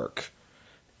can work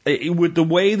with the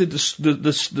way that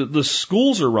the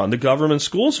schools are run, the government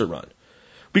schools are run.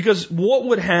 Because what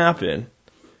would happen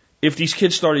if these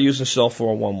kids started using Cell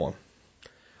 411?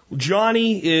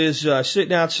 Johnny is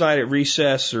sitting outside at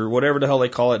recess or whatever the hell they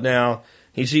call it now.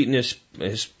 He's eating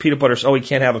his peanut butter. Oh, he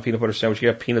can't have a peanut butter sandwich. You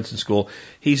have peanuts in school.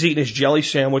 He's eating his jelly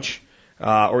sandwich.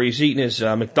 Or he's eating his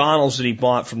McDonald's that he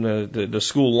bought from the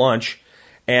school lunch,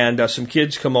 and some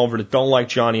kids come over that don't like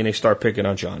Johnny, and they start picking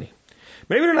on Johnny.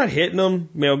 Maybe they're not hitting him,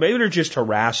 maybe they're just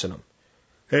harassing him.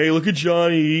 Hey, look at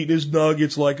Johnny eating his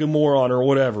nuggets like a moron or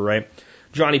whatever, right?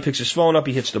 Johnny picks his phone up,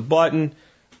 he hits the button,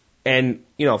 and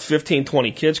 15,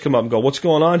 20 kids come up and go, "What's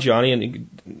going on, Johnny?" And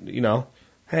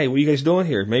hey, what are you guys doing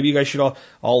here? Maybe you guys should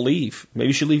all leave. Maybe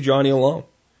you should leave Johnny alone.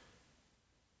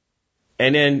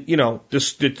 And then,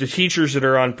 the teachers that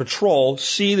are on patrol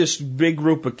see this big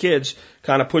group of kids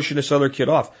kind of pushing this other kid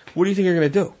off. What do you think they're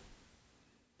going to do?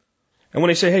 And when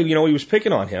they say, hey, he was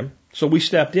picking on him, so we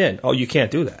stepped in. Oh, you can't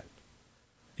do that.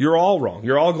 You're all wrong.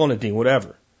 You're all going to dean,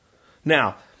 whatever.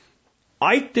 Now,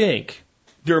 I think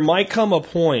there might come a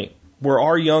point where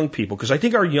our young people, because I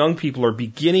think our young people are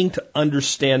beginning to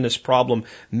understand this problem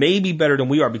maybe better than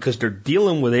we are because they're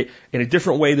dealing with it in a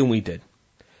different way than we did.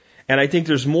 And I think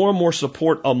there's more and more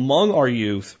support among our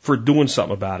youth for doing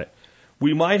something about it.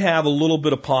 We might have a little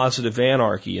bit of positive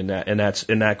anarchy in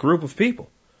that group of people.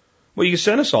 Well, you can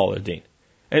send us all to the dean.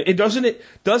 And doesn't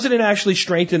it actually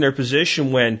strengthen their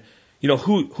position when,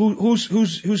 who's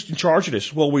in charge of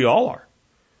this? Well, we all are.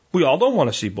 We all don't want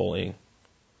to see bullying.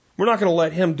 We're not going to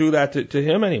let him do that to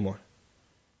him anymore.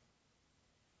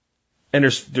 And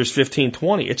there's 15,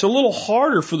 20. It's a little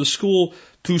harder for the school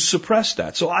to suppress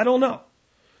that. So I don't know.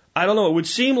 It would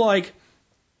seem like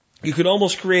you could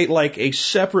almost create like a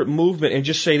separate movement and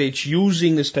just say that it's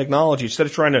using this technology instead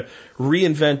of trying to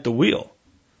reinvent the wheel.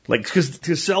 Like,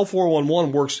 because Cell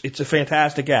 411 works, it's a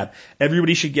fantastic app.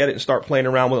 Everybody should get it and start playing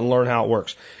around with it and learn how it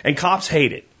works. And cops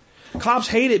hate it. Cops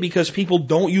hate it because people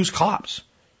don't use cops.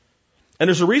 And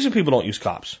there's a reason people don't use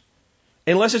cops.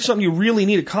 Unless it's something you really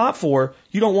need a cop for,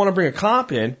 you don't want to bring a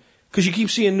cop in because you keep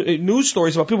seeing news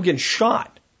stories about people getting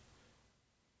shot.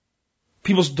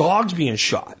 People's dogs being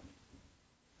shot.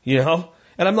 You know?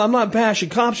 And I'm not bashing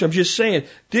cops. I'm just saying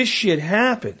this shit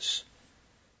happens.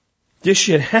 This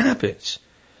shit happens.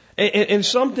 And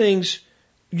some things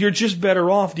you're just better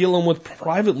off dealing with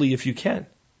privately if you can.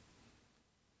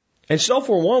 And Cell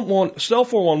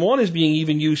 411 is being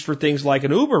even used for things like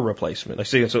an Uber replacement. Like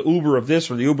say it's an Uber of this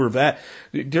or the Uber of that.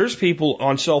 There's people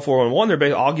on Cell 411, they're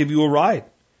basically, I'll give you a ride.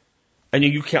 And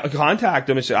you contact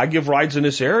them and say, I give rides in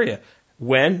this area.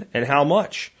 When and how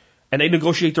much? And they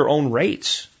negotiate their own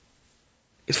rates.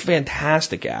 It's a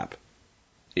fantastic app.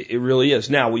 It really is.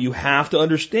 Now, what you have to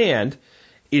understand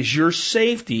is your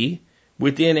safety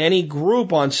within any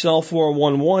group on Cell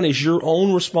 411 is your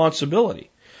own responsibility.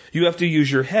 You have to use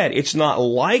your head. It's not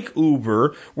like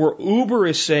Uber, where Uber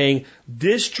is saying,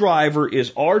 this driver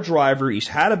is our driver, he's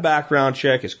had a background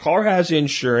check, his car has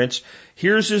insurance,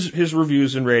 here's his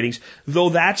reviews and ratings, though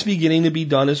that's beginning to be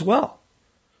done as well.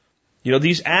 You know,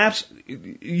 these apps,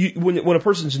 when a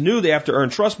person's new, they have to earn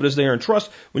trust, but as they earn trust,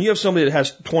 when you have somebody that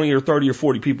has 20 or 30 or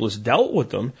 40 people that's dealt with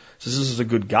them, says this is a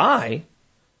good guy,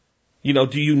 you know,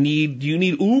 do you need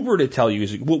Uber to tell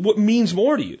you, what means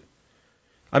more to you?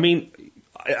 I mean,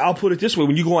 I'll put it this way.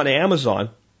 When you go on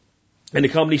Amazon and the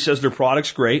company says their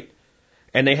product's great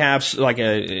and they have like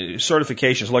a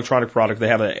certifications, electronic product, they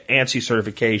have an ANSI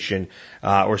certification,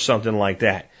 or something like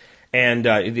that. And,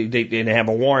 they have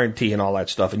a warranty and all that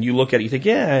stuff. And you look at it, you think,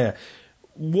 yeah,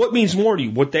 what means more to you?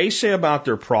 What they say about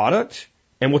their product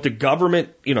and what the government,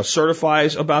 you know,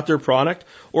 certifies about their product?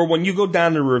 Or when you go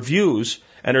down to reviews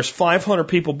and there's 500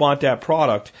 people bought that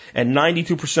product and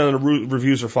 92% of the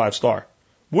reviews are 5-star.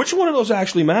 Which one of those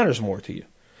actually matters more to you?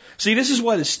 See, this is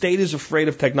why the state is afraid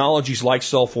of technologies like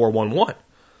Cell 411.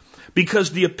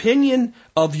 Because the opinion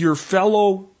of your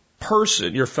fellow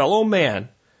person, your fellow man,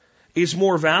 is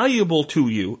more valuable to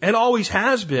you, and always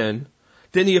has been,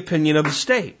 than the opinion of the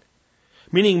state.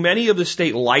 Meaning many of the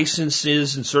state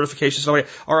licenses and certifications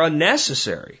are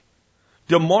unnecessary.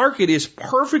 The market is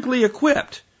perfectly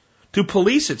equipped to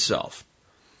police itself.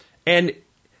 And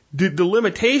the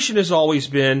limitation has always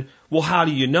been, well, how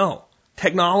do you know?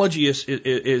 Technology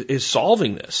is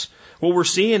solving this. What we're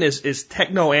seeing is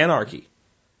techno-anarchy.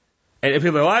 And if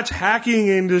people are, well, that's hacking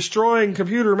and destroying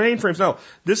computer mainframes. No,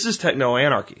 this is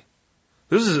techno-anarchy.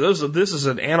 This is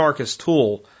an anarchist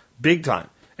tool, big time.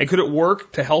 And could it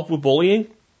work to help with bullying?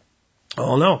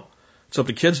 Oh, no. It's up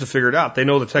to kids to figure it out. They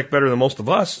know the tech better than most of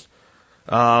us.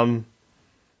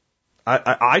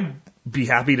 I'd be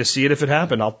happy to see it if it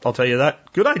happened. I'll tell you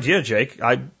that. Good idea, Jake.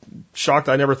 I'm shocked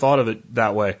I never thought of it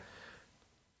that way.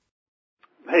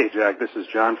 Hey, Jack. This is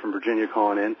John from Virginia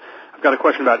calling in. I've got a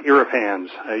question about irripans.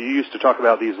 You used to talk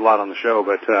about these a lot on the show,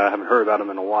 but I haven't heard about them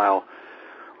in a while.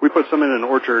 We put some in an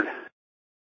orchard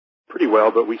pretty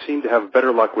well, but we seem to have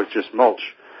better luck with just mulch.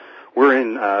 We're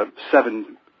in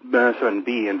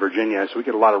 7B in Virginia, so we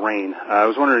get a lot of rain. I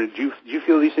was wondering, do you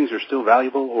feel these things are still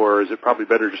valuable, or is it probably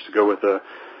better just to go with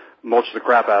mulch the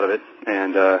crap out of it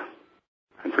and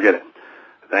forget it?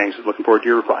 Thanks. Looking forward to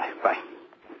your reply. Bye.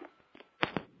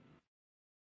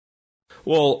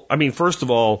 Well, I mean, first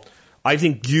of all, I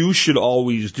think you should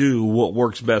always do what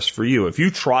works best for you. If you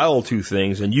trial two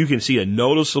things and you can see a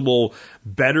noticeable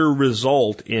better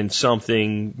result in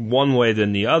something one way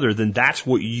than the other, then that's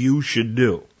what you should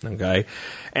do. Okay?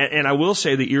 And I will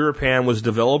say the irripan was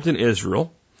developed in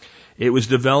Israel. It was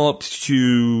developed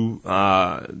to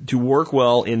work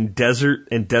well in desert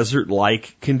and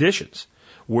desert-like conditions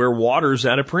where water's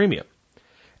at a premium.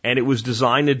 And it was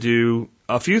designed to do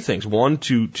a few things. One,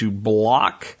 to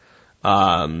block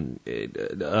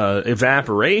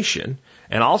evaporation,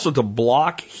 and also to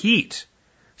block heat,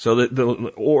 so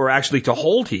that or actually to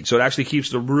hold heat, so it actually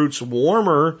keeps the roots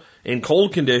warmer in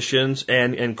cold conditions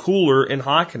and cooler in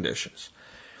hot conditions.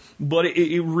 But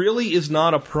it really is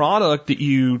not a product that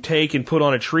you take and put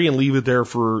on a tree and leave it there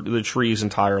for the tree's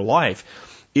entire life.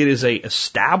 It is a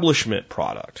establishment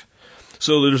product.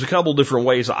 So there's a couple different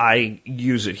ways I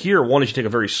use it here. One is you take a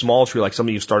very small tree, like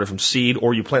something you started from seed,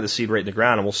 or you plant the seed right in the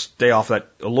ground, and we'll stay off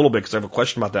that a little bit because I have a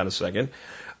question about that in a second.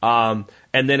 And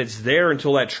then it's there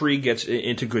until that tree gets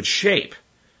into good shape.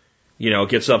 It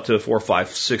gets up to 4, 5,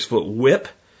 6 foot whip,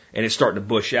 and it's starting to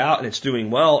bush out, and it's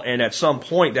doing well. And at some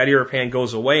point, that ear-pan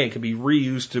goes away and can be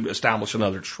reused to establish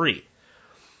another tree.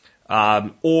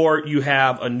 Or you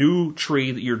have a new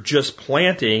tree that you're just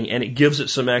planting, and it gives it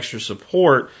some extra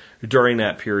support during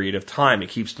that period of time. It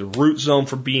keeps the root zone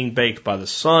from being baked by the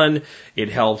sun. It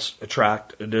helps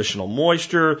attract additional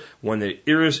moisture. When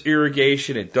there is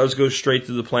irrigation, it does go straight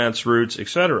to the plant's roots,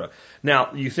 etc.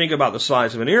 Now, you think about the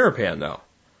size of an ear-pan, though.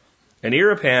 An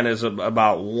ear-pan is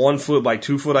about 1 foot by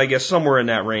 2 foot, I guess, somewhere in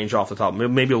that range off the top,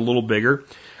 maybe a little bigger.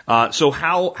 So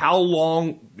how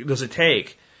long does it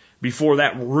take before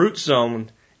that root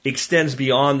zone extends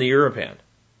beyond the ear-pan?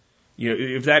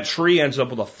 If that tree ends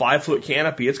up with a 5 foot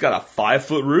canopy, it's got a 5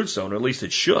 foot root zone, or at least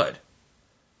it should.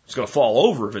 It's going to fall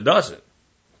over if it doesn't.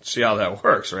 See how that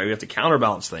works, right? We have to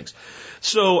counterbalance things.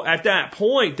 So at that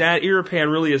point, that ear-pan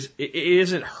really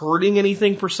isn't hurting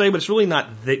anything per se, but it's really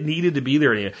not needed to be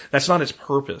there anymore. That's not its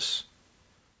purpose.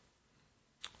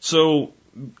 So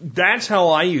that's how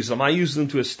I use them. I use them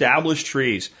to establish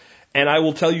trees, and I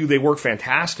will tell you they work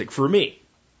fantastic for me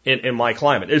in my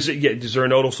climate. Is there a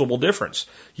noticeable difference?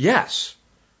 Yes.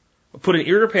 Put an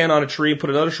ear-pan on a tree and put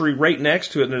another tree right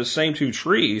next to it, and they're the same two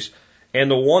trees,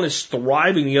 and the one is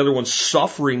thriving, the other one's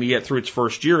suffering to get through its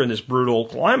first year in this brutal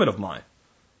climate of mine.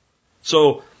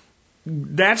 So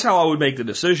that's how I would make the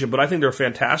decision, but I think they're a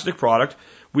fantastic product.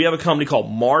 We have a company called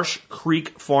Marsh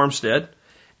Creek Farmstead,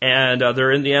 and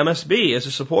they're in the MSB as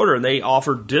a supporter, and they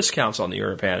offer discounts on the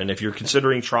ear-pan. And if you're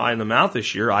considering trying them out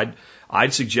this year,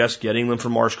 I'd suggest getting them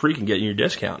from Marsh Creek and getting your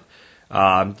discount.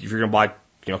 If you're going to buy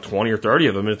 20 or 30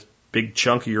 of them, it's a big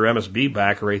chunk of your MSB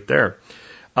back right there.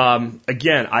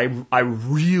 Again, I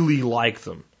really like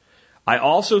them. I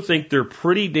also think they're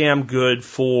pretty damn good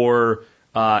for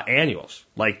annuals,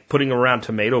 like putting them around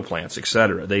tomato plants,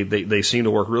 etc. They seem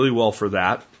to work really well for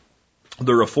that.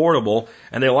 They're affordable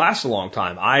and they last a long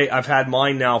time. I've had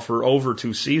mine now for over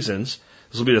 2 seasons.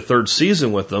 This will be the 3rd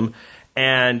season with them,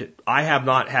 and I have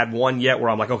not had one yet where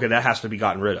I'm like, okay, that has to be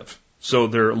gotten rid of. So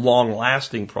they're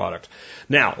long-lasting product.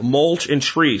 Now, mulch and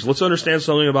trees. Let's understand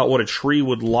something about what a tree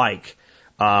would like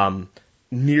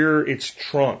near its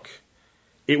trunk.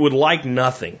 It would like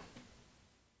nothing.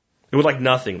 It would like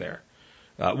nothing there.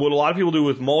 What a lot of people do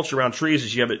with mulch around trees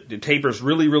is it tapers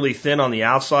really, really thin on the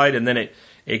outside, and then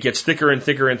it gets thicker and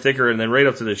thicker and thicker, and then right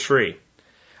up to the tree.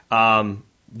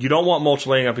 You don't want mulch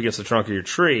laying up against the trunk of your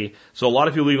tree, so a lot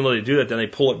of people, even though they do that, then they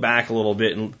pull it back a little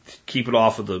bit and keep it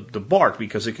off of the bark,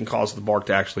 because it can cause the bark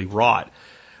to actually rot.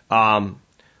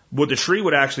 What the tree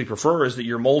would actually prefer is that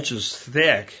your mulch is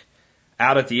thick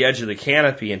out at the edge of the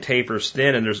canopy and tapers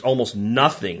thin, and there's almost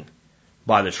nothing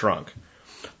by the trunk.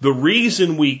 The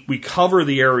reason we cover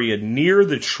the area near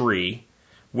the tree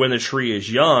when the tree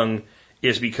is young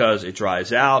is because it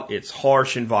dries out, it's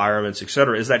harsh environments,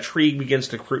 etc. As that tree begins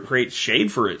to create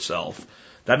shade for itself,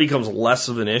 that becomes less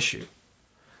of an issue.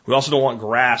 We also don't want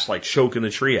grass like choking the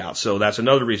tree out, so that's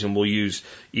another reason we'll use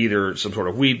either some sort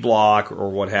of weed block or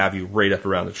what have you right up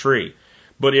around the tree.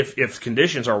 But if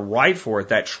conditions are right for it,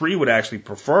 that tree would actually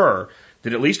prefer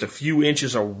that at least a few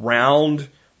inches around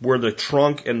where the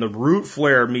trunk and the root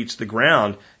flare meets the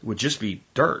ground would just be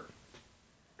dirt.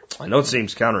 I know it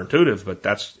seems counterintuitive, but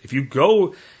if you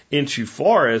go into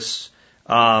forests,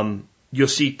 you'll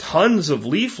see tons of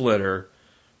leaf litter,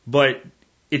 but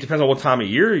it depends on what time of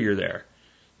year you're there.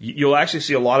 You'll actually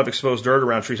see a lot of exposed dirt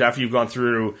around trees after you've gone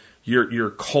through your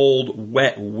cold,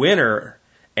 wet winter,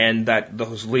 and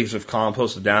those leaves have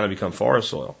composted down and become forest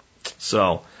soil.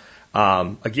 So,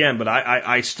 again, but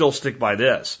I still stick by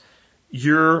this.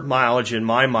 Your mileage and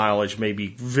my mileage may be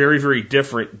very, very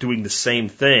different doing the same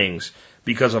things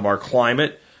because of our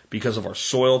climate, because of our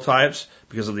soil types,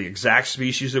 because of the exact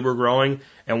species that we're growing.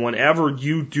 And whenever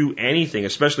you do anything,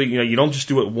 especially, you don't just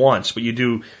do it once, but you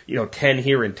do, 10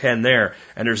 here and 10 there,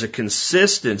 and there's a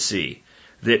consistency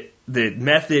that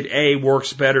method A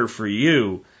works better for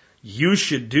you, you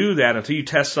should do that until you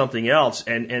test something else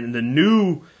and the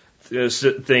new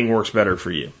thing works better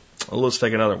for you. Well, let's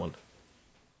take another one.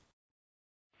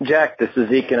 Jack, this is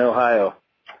Zeke in Ohio.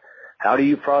 How do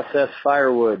you process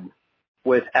firewood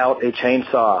without a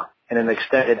chainsaw in an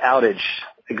extended outage?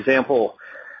 Example,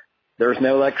 there's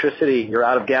no electricity, you're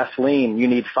out of gasoline, you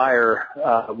need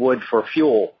wood for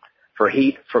fuel, for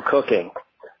heat, for cooking.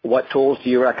 What tools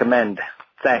do you recommend?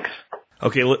 Thanks.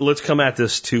 Okay, let's come at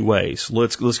this 2 ways.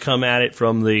 Let's come at it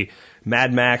from the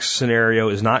Mad Max scenario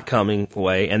is not coming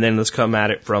way, and then let's come at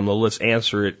it from the let's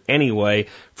answer it anyway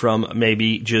from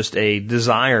maybe just a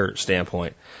desire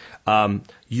standpoint.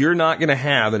 You're not going to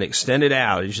have an extended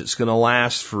outage that's going to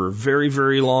last for a very,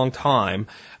 very long time,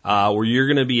 where you're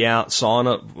going to be out sawing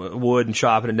up wood and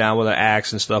chopping it down with an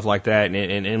axe and stuff like that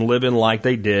and living like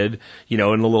they did, in the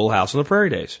little house on the prairie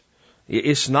days.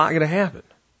 It's not going to happen.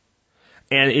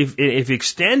 And if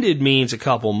extended means a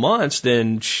couple months,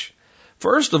 then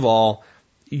first of all,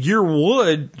 your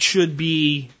wood should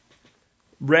be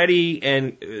ready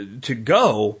and to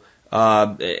go.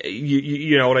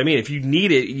 You know what I mean? If you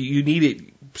need it, you need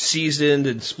it seasoned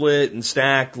and split and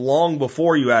stacked long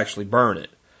before you actually burn it.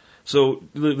 So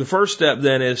the first step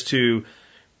then is to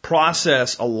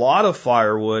process a lot of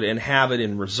firewood and have it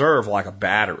in reserve like a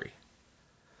battery.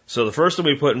 So the first thing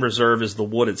we put in reserve is the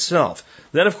wood itself.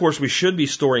 Then, of course, we should be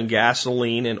storing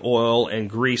gasoline and oil and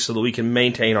grease so that we can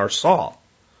maintain our saw.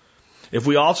 If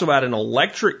we also add an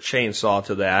electric chainsaw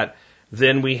to that,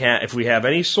 then if we have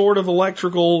any sort of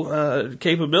electrical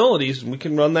capabilities, we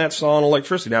can run that saw on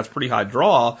electricity. Now, it's pretty high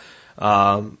draw,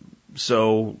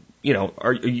 so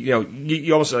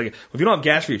you almost like if you don't have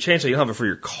gas for your chainsaw, you don't have it for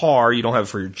your car, you don't have it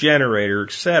for your generator,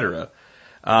 etc.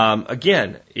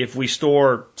 Again, if we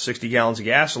store 60 gallons of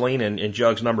gasoline in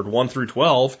jugs numbered 1 through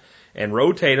 12 and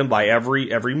rotate them by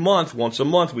every month, once a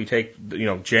month, we take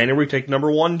January we take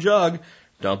number 1 jug.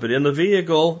 Dump it in the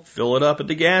vehicle, fill it up at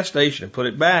the gas station, and put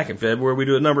it back. In February, we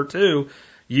do it number 2.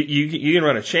 You can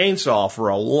run a chainsaw for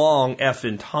a long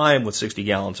effing time with 60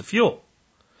 gallons of fuel.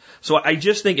 So I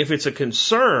just think if it's a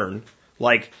concern,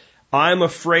 like I'm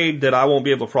afraid that I won't be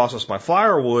able to process my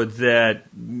firewood, that,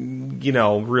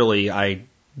 really I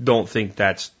don't think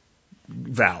that's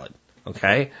valid.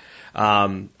 Okay?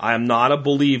 I'm not a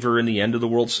believer in the end of the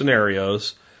world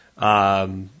scenarios.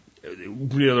 There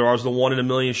was the 1 in a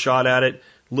million shot at it.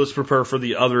 Let's prepare for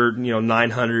the other,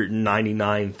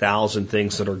 999,000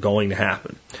 things that are going to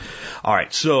happen. All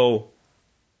right. So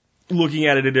looking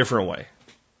at it a different way,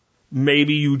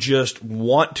 maybe you just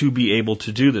want to be able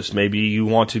to do this. Maybe you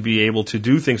want to be able to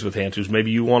do things with hand tools.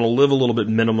 Maybe you want to live a little bit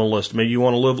minimalist. Maybe you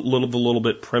want to live a little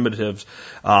bit primitive,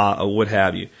 what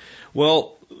have you.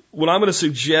 Well, what I'm going to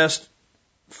suggest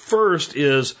first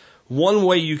is one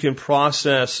way you can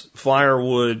process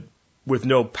firewood with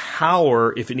no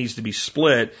power if it needs to be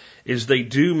split is they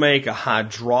do make a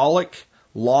hydraulic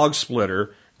log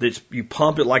splitter that you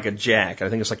pump it like a jack. I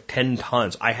think it's like 10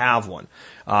 tons. I have one.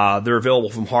 They're available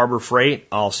from Harbor Freight.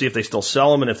 I'll see if they still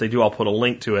sell them, and if they do, I'll put a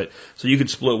link to it. So you could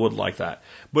split wood like that.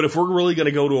 But if we're really going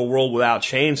to go to a world without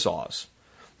chainsaws,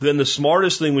 then the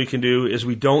smartest thing we can do is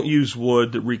we don't use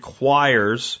wood that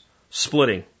requires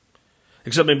splitting,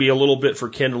 except maybe a little bit for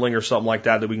kindling or something like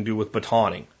that we can do with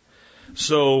batoning.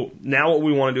 So now what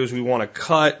we want to do is we want to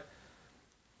cut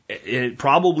it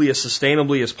probably as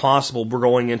sustainably as possible. We're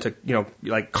going into,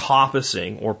 like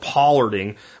coppicing or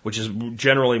pollarding, which is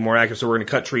generally more accurate. So we're going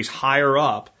to cut trees higher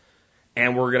up,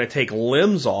 and we're going to take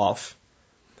limbs off,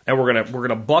 and we're going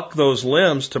to buck those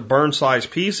limbs to burn size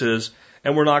pieces,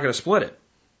 and we're not going to split it.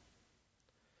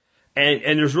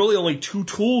 And there's really only 2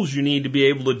 tools you need to be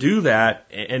able to do that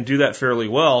and do that fairly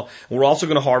well. We're also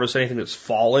going to harvest anything that's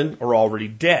fallen or already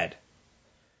dead.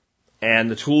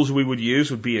 And the tools we would use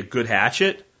would be a good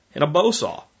hatchet and a bow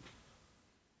saw.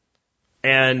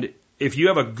 And if you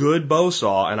have a good bow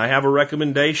saw, and I have a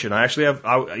recommendation, I actually have,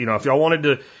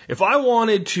 if I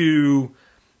wanted to,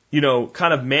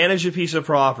 kind of manage a piece of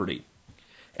property,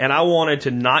 and I wanted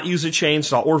to not use a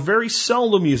chainsaw or very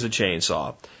seldom use a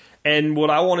chainsaw, and what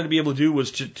I wanted to be able to do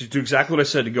was to do exactly what I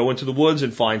said, to go into the woods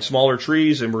and find smaller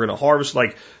trees, and we're going to harvest,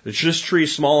 like, this tree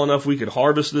small enough we could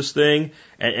harvest this thing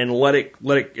and let it,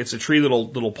 it's a tree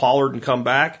that'll pollard and come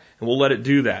back, and we'll let it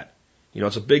do that.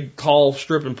 It's a big, tall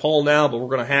strip and pole now, but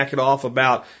we're going to hack it off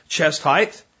about chest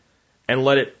height and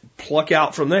let it pluck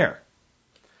out from there.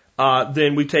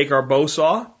 Then we take our bow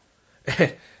saw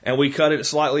and we cut it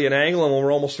slightly at an angle, and when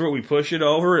we're almost through it, we push it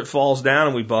over, it falls down,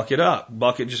 and we buck it up.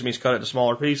 Buck it just means cut it to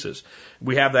smaller pieces.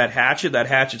 We have that hatchet. That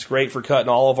hatchet's great for cutting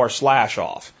all of our slash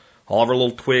off, all of our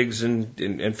little twigs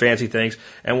and fancy things.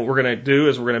 And what we're going to do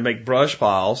is we're going to make brush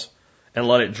piles and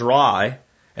let it dry,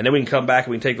 and then we can come back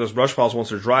and we can take those brush piles once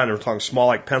they're dry, and we're talking small,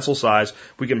 like pencil size.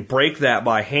 We can break that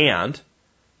by hand,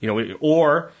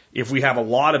 or if we have a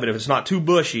lot of it, if it's not too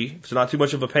bushy, if it's not too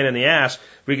much of a pain in the ass,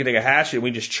 we can take a hatchet and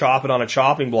we just chop it on a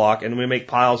chopping block, and we make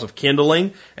piles of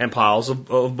kindling and piles of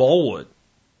bolewood.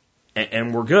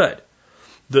 And we're good.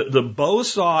 The bow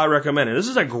saw I recommend, and this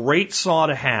is a great saw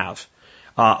to have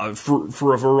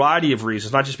for a variety of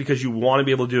reasons, not just because you want to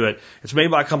be able to do it. It's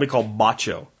made by a company called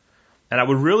Bacho. And I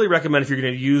would really recommend, if you're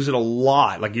going to use it a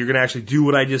lot, like you're going to actually do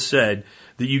what I just said,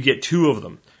 that you get 2 of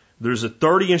them. There's a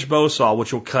 30-inch bow saw,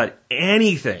 which will cut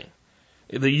anything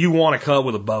that you want to cut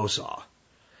with a bow saw.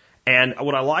 And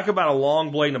what I like about a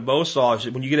long blade and a bow saw is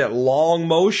that when you get that long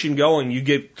motion going, you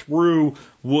get through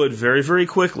wood very, very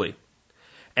quickly.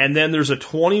 And then there's a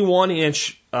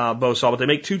 21-inch bow saw, but they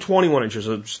make two 21 inches,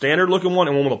 a standard-looking one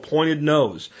and one with a pointed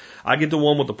nose. I get the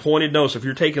one with the pointed nose. So if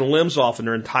you're taking limbs off and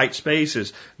they're in tight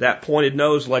spaces, that pointed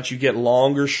nose lets you get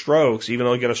longer strokes, even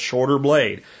though you get a shorter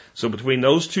blade. So between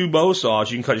those two bow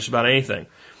saws, you can cut just about anything.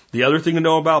 The other thing to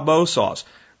know about bow saws,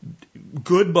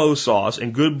 good bow saws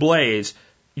and good blades,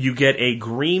 you get a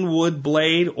green wood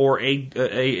blade or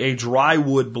a dry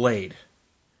wood blade.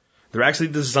 They're actually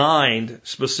designed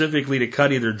specifically to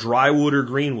cut either dry wood or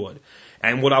green wood.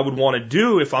 And what I would want to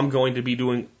do if I'm going to be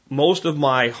doing most of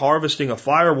my harvesting of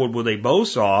firewood with a bow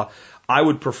saw, I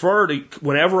would prefer to,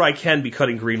 whenever I can, be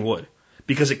cutting green wood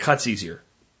because it cuts easier.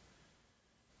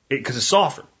 Because it's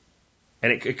softer.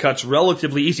 And it cuts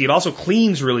relatively easy. It also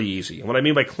cleans really easy. And what I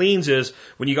mean by cleans is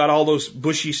when you got all those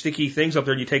bushy, sticky things up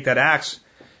there and you take that axe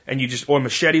and you just, or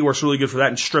machete works really good for that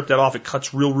and strip that off, it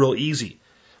cuts real, real easy.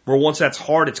 Where once that's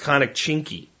hard, it's kind of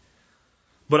chinky.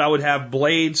 But I would have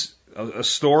blades, a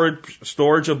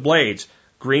storage of blades,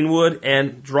 green wood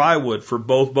and dry wood for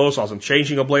both bow saws. And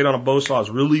changing a blade on a bow saw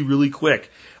is really, really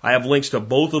quick. I have links to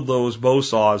both of those bow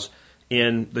saws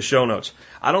in the show notes.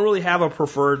 I don't really have a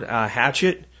preferred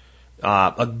hatchet.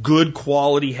 A good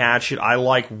quality hatchet. I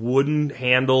like wooden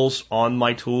handles on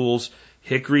my tools,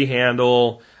 hickory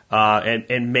handle,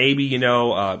 and maybe,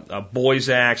 a boy's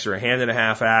axe or a hand and a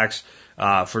half axe,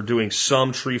 for doing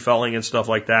some tree felling and stuff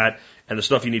like that. And the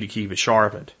stuff you need to keep it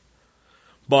sharpened.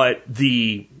 But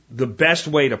the best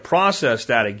way to process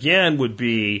that again would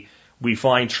be we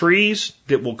find trees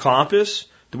that will compass,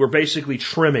 that we're basically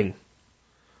trimming.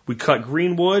 We cut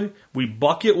green wood, we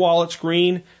buck it while it's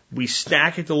green, we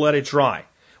stack it to let it dry.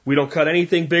 We don't cut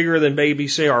anything bigger than maybe,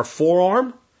 say, our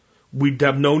forearm. We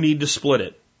have no need to split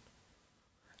it.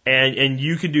 And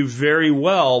you can do very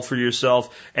well for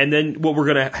yourself. And then what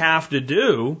we're going to have to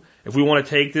do, if we want to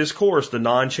take this course, the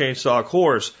non-chainsaw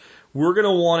course, we're going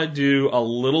to want to do a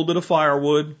little bit of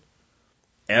firewood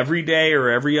every day or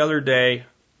every other day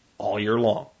all year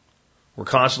long. We're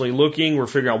constantly looking, we're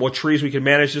figuring out what trees we can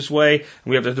manage this way, and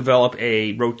we have to develop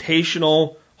a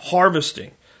rotational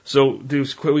harvesting. So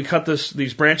we cut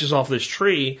these branches off this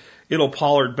tree, it'll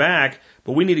pollard back,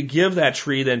 but we need to give that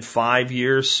tree then 5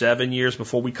 years, 7 years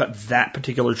before we cut that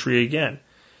particular tree again.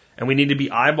 And we need to be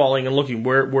eyeballing and looking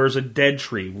where's a dead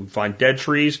tree. We find dead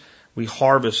trees, we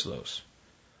harvest those.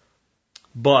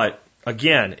 But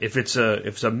again, if it's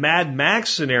a Mad Max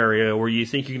scenario where you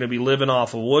think you're going to be living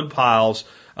off of wood piles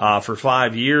for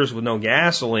 5 years with no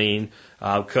gasoline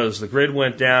because the grid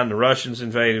went down, the Russians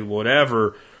invaded,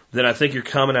 whatever, then I think you're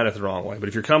coming at it the wrong way. But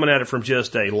if you're coming at it from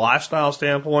just a lifestyle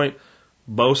standpoint,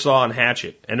 bow saw and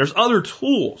hatchet. And there's other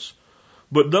tools,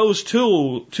 but those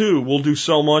two will do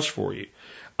so much for you.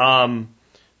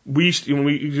 We used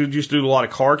to do a lot of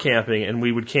car camping, and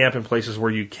we would camp in places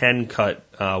where you can cut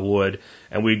wood,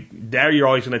 and you're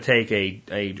always going to take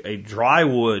a dry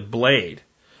wood blade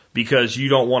because you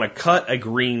don't want to cut a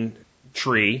green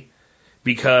tree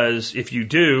because if you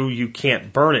do, you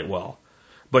can't burn it well.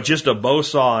 But just a bow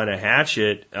saw and a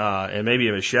hatchet and maybe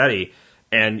a machete,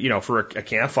 and for a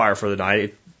campfire for the night,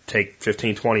 it take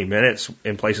 15, 20 minutes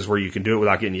in places where you can do it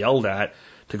without getting yelled at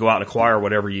to go out and acquire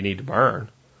whatever you need to burn.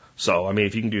 So, I mean,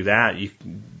 if you can do that,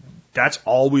 that's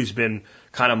always been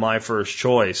kind of my first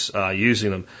choice,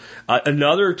 using them.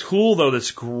 Another tool, though,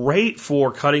 that's great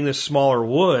for cutting this smaller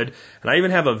wood, and I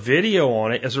even have a video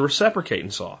on it, is a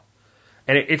reciprocating saw.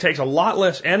 And it takes a lot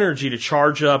less energy to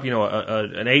charge up, an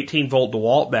 18-volt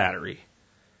DeWalt battery,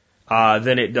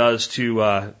 than it does to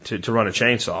run a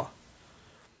chainsaw.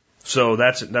 So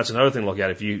that's another thing to look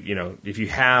at. If you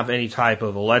have any type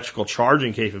of electrical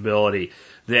charging capability,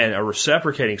 then a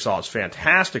reciprocating saw is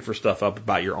fantastic for stuff up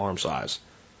about your arm size.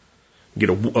 Get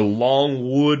a long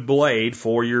wood blade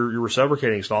for your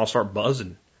reciprocating saw, start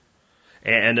buzzing.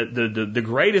 And the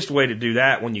greatest way to do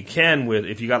that when you can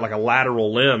if you got like a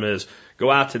lateral limb is go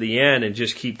out to the end and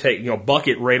just keep taking, buck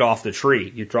it right off the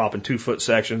tree. You're dropping 2-foot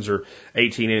sections or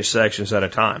 18-inch sections at a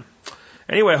time.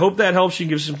 Anyway, I hope that helps you,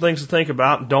 give some things to think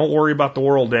about. Don't worry about the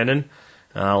world ending.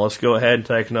 Let's go ahead and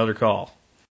take another call.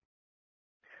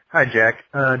 Hi, Jack.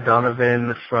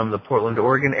 Donovan from the Portland,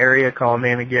 Oregon area calling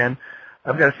in again.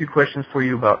 I've got a few questions for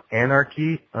you about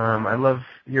anarchy. I love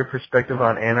your perspective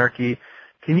on anarchy.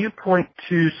 Can you point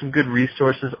to some good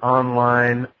resources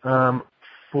online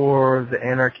for the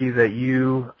anarchy that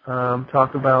you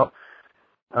talk about?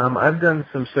 I've done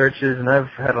some searches, and I've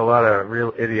had a lot of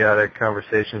real idiotic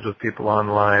conversations with people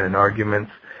online and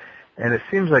arguments, and it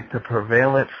seems like the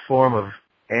prevalent form of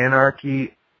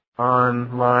anarchy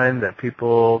online that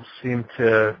people seem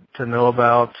to know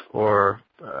about or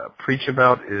preach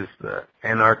about is the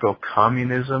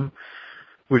anarcho-communism,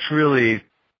 which really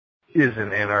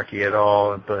isn't anarchy at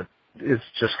all, but it's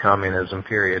just communism,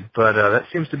 period. But that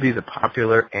seems to be the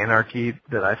popular anarchy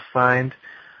that I find.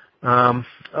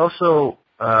 Also,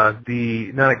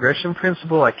 the non-aggression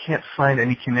principle, I can't find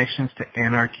any connections to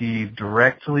anarchy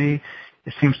directly.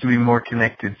 It seems to be more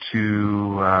connected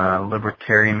to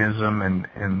libertarianism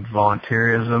and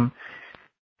voluntarism.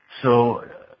 So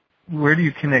where do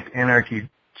you connect anarchy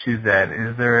to that?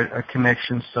 Is there a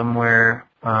connection somewhere?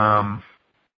 I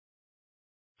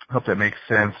hope that makes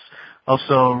sense.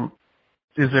 Also,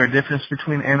 is there a difference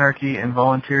between anarchy and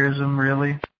voluntarism,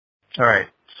 really? All right.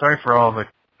 Sorry for all the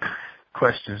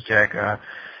questions, Jack.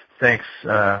 Thanks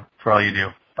for all you do.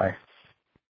 Bye.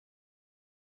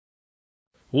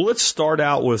 Well, let's start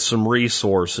out with some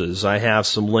resources. I have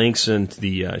some links in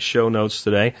the show notes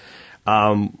today.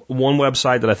 One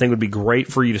website that I think would be great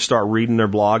for you to start reading their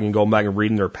blog and going back and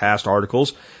reading their past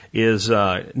articles is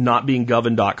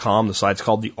notbeinggoverned.com. The site's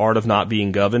called The Art of Not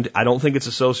Being Governed. I don't think it's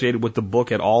associated with the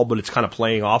book at all, but it's kind of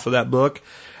playing off of that book,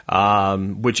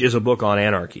 which is a book on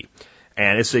anarchy.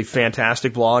 And it's a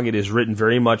fantastic blog. It is written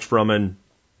very much from an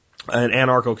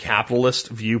anarcho-capitalist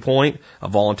viewpoint, a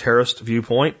voluntarist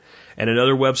viewpoint. And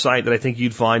another website that I think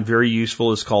you'd find very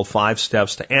useful is called 5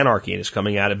 Steps to Anarchy, and it's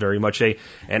coming at it very much an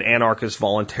anarchist,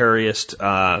 voluntarist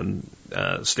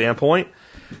standpoint.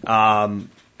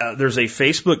 There's a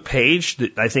Facebook page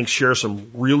that I think shares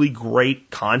some really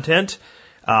great content,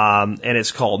 and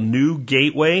it's called New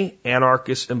Gateway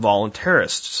Anarchists and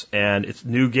Voluntarists. And it's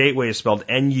New Gateway is spelled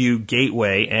N-U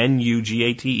Gateway,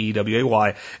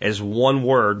 N-U-G-A-T-E-W-A-Y, as one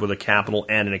word with a capital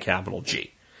N and a capital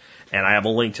G. And I have a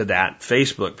link to that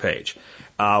Facebook page.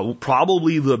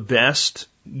 Probably the best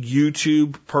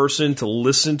YouTube person to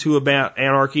listen to about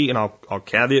anarchy, and I'll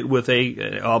caveat with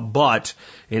a but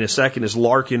in a second, is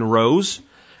Larkin Rose.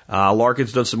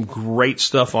 Larkin's done some great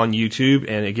stuff on YouTube,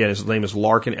 and again, his name is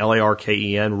Larkin,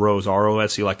 L-A-R-K-E-N, Rose,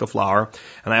 R-O-S-E, like the flower,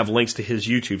 and I have links to his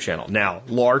YouTube channel. Now,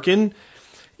 Larkin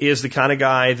is the kind of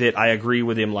guy that I agree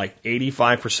with him like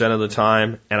 85% of the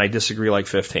time, and I disagree like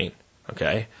 15%,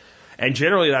 okay? And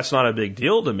generally that's not a big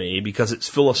deal to me because it's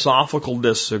philosophical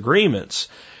disagreements.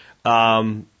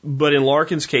 But in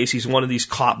Larkin's case, he's one of these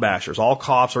cop bashers. All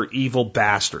cops are evil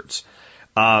bastards.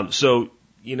 So,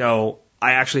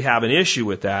 I actually have an issue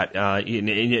with that.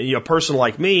 A person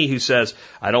like me who says,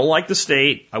 I don't like the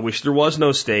state, I wish there was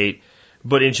no state,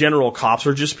 but in general, cops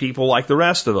are just people like the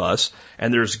rest of us.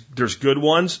 And there's good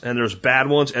ones, and there's bad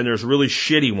ones, and there's really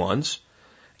shitty ones.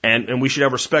 And we should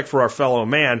have respect for our fellow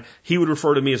man. He would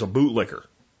refer to me as a bootlicker.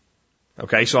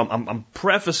 Okay, so I'm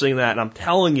prefacing that, and I'm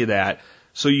telling you that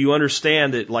so you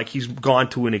understand that, like, he's gone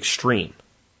to an extreme.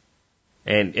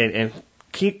 And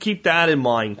keep that in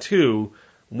mind too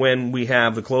when we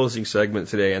have the closing segment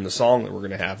today and the song that we're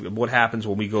going to have. What happens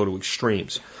when we go to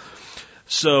extremes?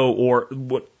 So, or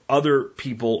what other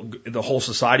people, the whole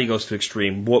society goes to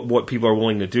extreme. What people are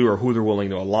willing to do or who they're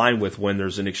willing to align with when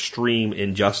there's an extreme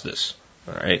injustice.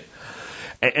 All right.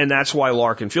 And that's why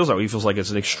Larkin feels that way. He feels like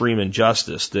it's an extreme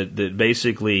injustice that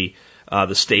basically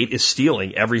the state is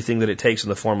stealing everything that it takes in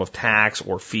the form of tax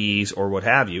or fees or what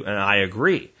have you. And I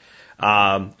agree.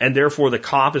 And therefore the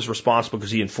cop is responsible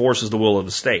because he enforces the will of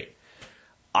the state.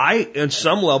 I, in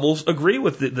some levels, agree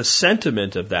with the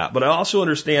sentiment of that. But I also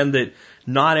understand that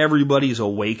not everybody is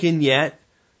awakened yet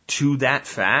to that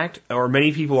fact, or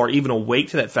many people are even awake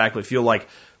to that fact but feel like,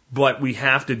 but we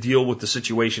have to deal with the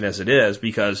situation as it is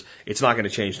because it's not going to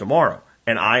change tomorrow.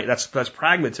 And that's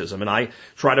pragmatism, and I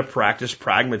try to practice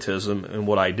pragmatism in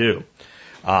what I do.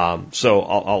 So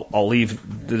I'll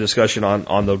leave the discussion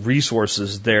on the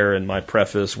resources there in my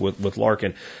preface with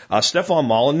Larkin. Stefan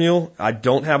Molyneux, I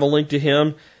don't have a link to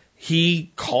him.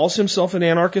 He calls himself an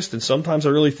anarchist, and sometimes I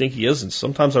really think he is, and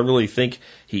sometimes I really think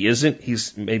he isn't.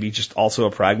 He's maybe just also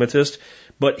a pragmatist.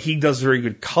 But he does very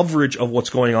good coverage of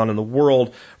what's going on in the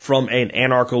world from an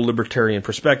anarcho-libertarian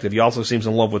perspective. He also seems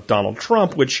in love with Donald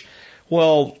Trump, which,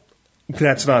 well,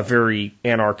 that's not very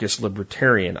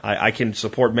anarchist-libertarian. I can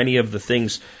support many of the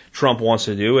things Trump wants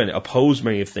to do and oppose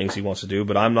many of the things he wants to do,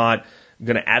 but I'm not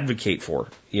going to advocate for.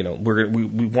 We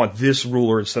want this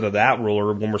ruler instead of that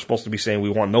ruler when we're supposed to be saying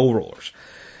we want no rulers.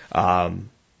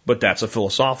 But that's a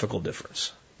philosophical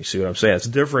difference. You see what I'm saying? It's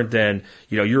different than,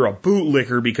 you're a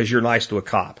bootlicker because you're nice to a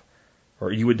cop.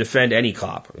 Or you would defend any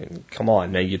cop. I mean, come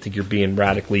on, man, you think you're being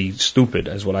radically stupid,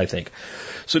 is what I think.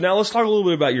 So now let's talk a little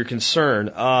bit about your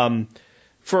concern.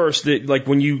 First, that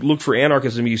when you look for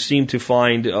anarchism, you seem to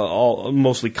find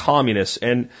mostly communists.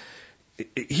 And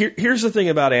here's the thing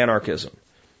about anarchism.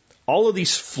 all of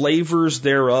these flavors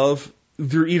thereof,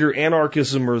 they're either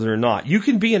anarchism or they're not. You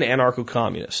can be an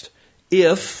anarcho-communist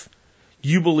if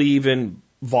you believe in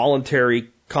voluntary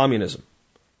communism.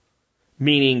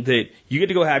 Meaning that you get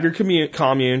to go have your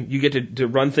commune, you get to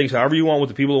run things however you want with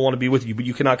the people who want to be with you, but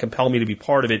you cannot compel me to be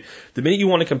part of it. The minute you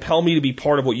want to compel me to be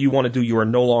part of what you want to do, you are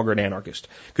no longer an anarchist,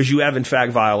 because you have in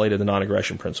fact violated the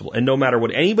non-aggression principle. And no matter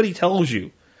what anybody tells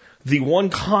you, the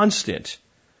one constant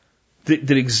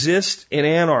that exists in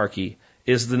anarchy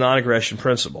is the non-aggression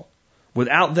principle.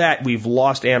 Without that, we've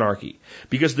lost anarchy.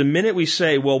 Because the minute we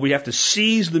say, well, we have to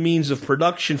seize the means of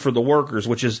production for the workers,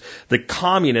 which is the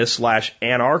communist /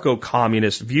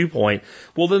 anarcho-communist viewpoint,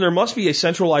 well, then there must be a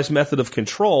centralized method of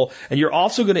control, and you're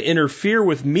also going to interfere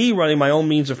with me running my own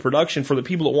means of production for the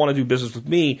people that want to do business with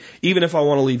me, even if I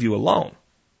want to leave you alone.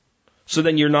 So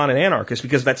then you're not an anarchist,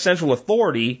 because that central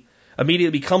authority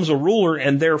immediately becomes a ruler,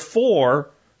 and therefore,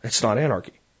 it's not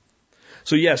anarchy.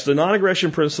 So yes, the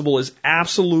non-aggression principle is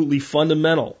absolutely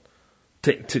fundamental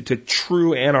to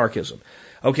true anarchism.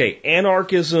 Okay,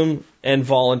 anarchism and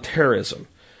voluntarism.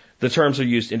 The terms are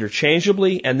used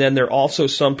interchangeably, and then there are also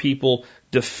some people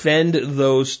defend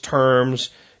those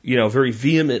terms, very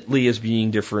vehemently as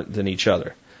being different than each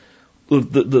other.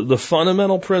 The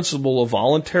fundamental principle of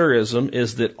voluntarism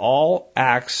is that all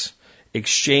acts,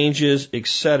 exchanges,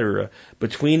 etc.,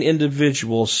 between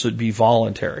individuals should be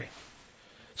voluntary.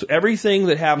 So everything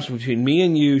that happens between me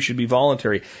and you should be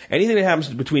voluntary. Anything that happens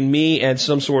between me and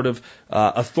some sort of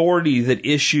authority that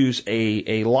issues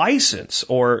a license,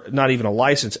 or not even a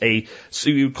license, so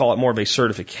you would call it more of a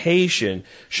certification,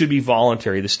 should be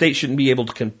voluntary. The state shouldn't be able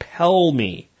to compel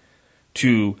me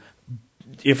to,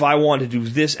 if I want to do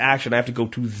this action, I have to go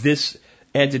to this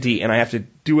entity and I have to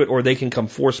do it, or they can come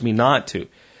force me not to,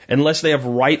 unless they have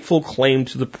rightful claim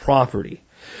to the property.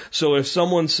 So if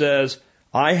someone says,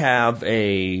 I have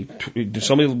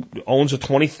somebody owns a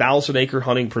 20,000 acre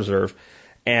hunting preserve,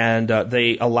 and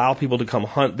they allow people to come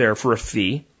hunt there for a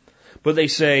fee, but they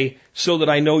say, so that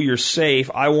I know you're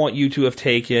safe, I want you to have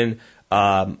taken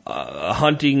a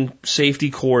hunting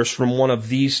safety course from one of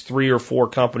these 3 or 4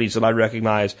 companies that I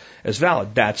recognize as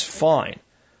valid. That's fine.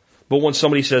 But when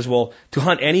somebody says, well, to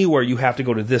hunt anywhere you have to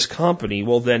go to this company,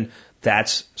 well then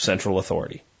that's central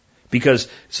authority. Because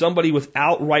somebody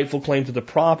without rightful claim to the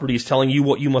property is telling you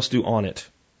what you must do on it.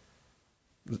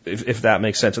 If that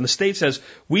makes sense. And the state says,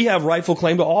 we have rightful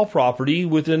claim to all property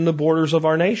within the borders of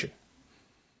our nation,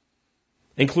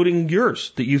 including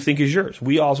yours, that you think is yours.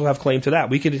 We also have claim to that.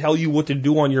 We can tell you what to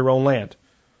do on your own land.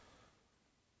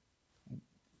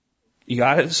 You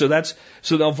got it? So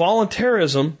now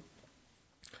voluntarism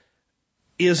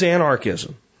is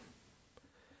anarchism.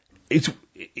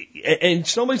 And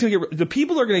somebody's going to the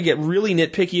people are going to get really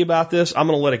nitpicky about this. I'm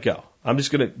going to let it go. I'm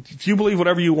just going to, if you believe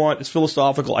whatever you want, it's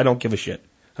philosophical. I don't give a shit.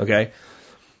 Okay.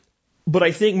 But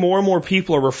I think more and more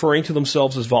people are referring to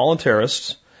themselves as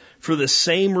voluntarists for the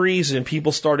same reason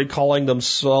people started calling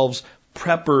themselves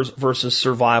preppers versus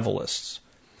survivalists.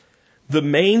 The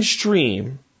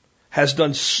mainstream has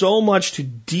done so much to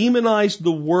demonize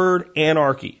the word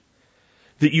anarchy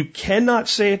that you cannot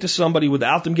say it to somebody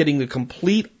without them getting the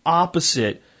complete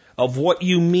opposite of what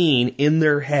you mean in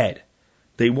their head.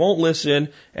 They won't listen,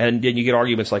 and then you get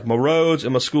arguments like my roads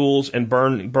and my schools and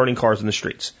burning cars in the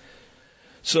streets.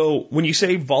 So when you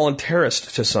say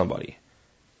voluntarist to somebody,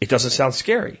 it doesn't sound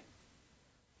scary.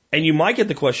 And you might get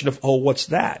the question of, oh, what's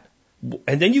that?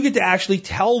 And then you get to actually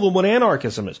tell them what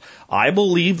anarchism is. I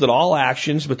believe that all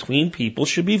actions between people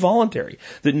should be voluntary,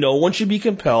 that no one should be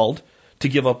compelled to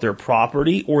give up their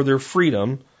property or their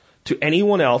freedom to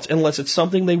anyone else unless it's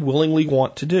something they willingly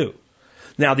want to do.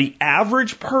 Now, the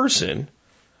average person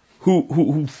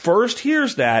who first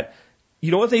hears that,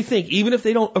 you know what they think? Even if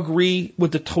they don't agree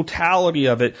with the totality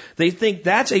of it, they think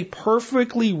that's a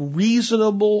perfectly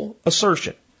reasonable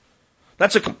assertion.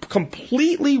 That's a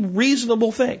completely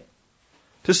reasonable thing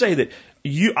to say, that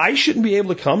I shouldn't be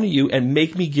able to come to you and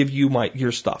make me give you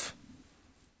your stuff.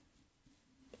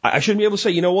 I shouldn't be able to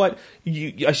say, you know what,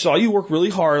 I saw you work really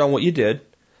hard on what you did,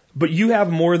 but you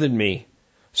have more than me.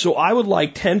 So I would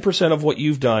like 10% of what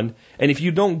you've done, and if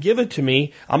you don't give it to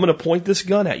me, I'm going to point this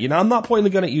gun at you. Now, I'm not pointing the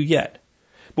gun at you yet,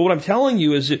 but what I'm telling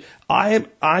you is that I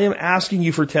am asking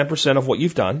you for 10% of what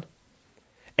you've done,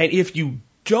 and if you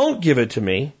don't give it to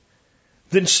me,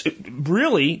 then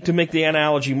really, to make the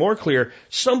analogy more clear,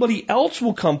 somebody else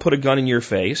will come put a gun in your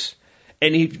face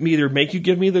and either make you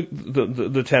give me the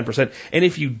 10%, and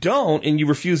if you don't, and you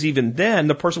refuse even then,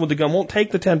 the person with the gun won't take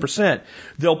the 10%.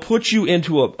 They'll put you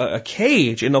into a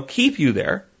cage, and they'll keep you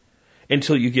there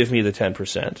until you give me the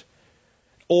 10%.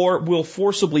 or we'll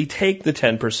forcibly take the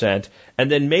 10%,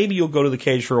 and then maybe you'll go to the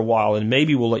cage for a while, and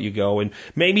maybe we'll let you go, and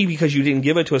maybe because you didn't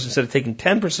give it to us, instead of taking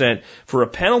 10% for a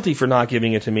penalty for not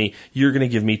giving it to me, you're going to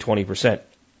give me 20%.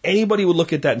 Anybody would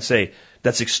look at that and say,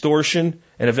 that's extortion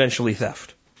and eventually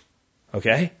theft.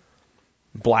 Okay?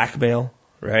 Blackmail,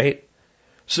 right?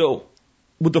 So,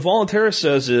 what the voluntarist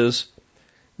says is,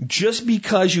 just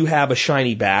because you have a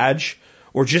shiny badge,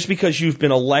 or just because you've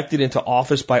been elected into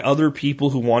office by other people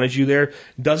who wanted you there,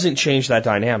 doesn't change that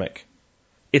dynamic.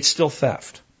 It's still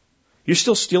theft. You're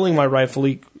still stealing my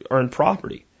rightfully earned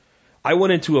property. I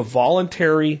went into a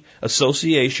voluntary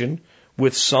association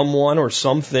with someone or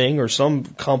something or some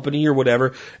company or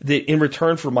whatever that in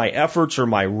return for my efforts or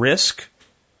my risk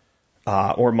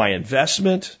or my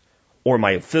investment or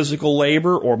my physical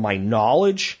labor or my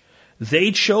knowledge,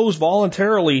 they chose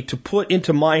voluntarily to put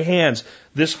into my hands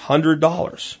this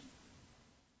 $100.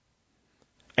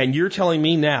 And you're telling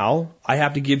me now I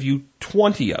have to give you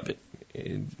 20 of it,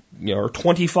 or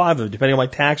 25 of it, depending on my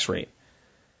tax rate.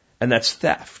 And that's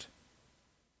theft.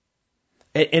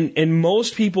 And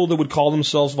most people that would call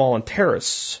themselves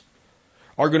voluntarists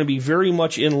are going to be very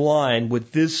much in line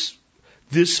with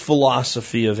this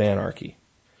philosophy of anarchy.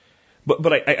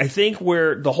 But I think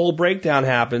where the whole breakdown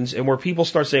happens and where people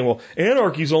start saying, well,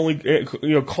 anarchy is only,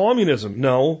 communism.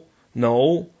 No,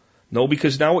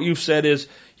 because now what you've said is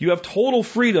you have total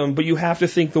freedom, but you have to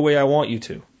think the way I want you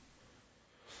to.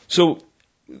 So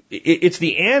it's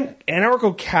the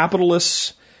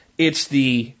anarcho-capitalists, it's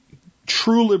the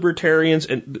true libertarians,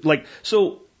 and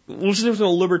so what's the difference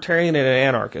between a libertarian and an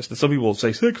anarchist? And some people will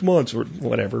say 6 months or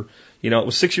whatever. It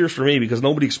was 6 years for me because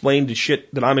nobody explained the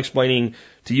shit that I'm explaining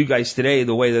to you guys today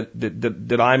the way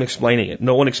that I'm explaining it.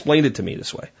 No one explained it to me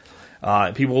this way.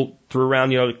 People threw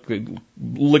around,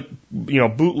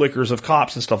 bootlickers of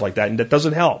cops and stuff like that, and that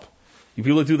doesn't help. If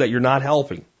people do that, you're not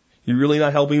helping. You're really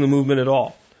not helping the movement at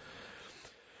all.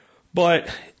 But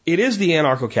it is the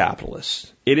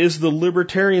anarcho-capitalists. It is the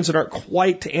libertarians that aren't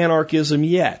quite to anarchism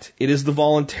yet. It is the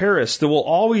voluntarists that will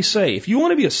always say, if you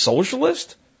want to be a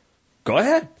socialist, go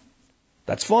ahead.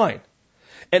 That's fine.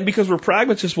 And because we're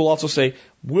pragmatists, we'll also say,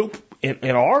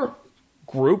 in our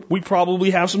group, we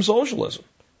probably have some socialism.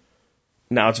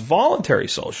 Now, it's voluntary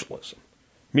socialism.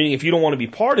 Meaning if you don't want to be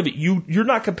part of it, you're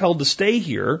not compelled to stay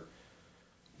here.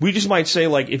 We just might say,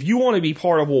 if you want to be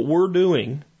part of what we're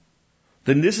doing,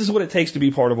 then this is what it takes to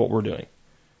be part of what we're doing.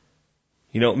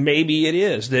 Maybe it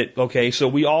is that, so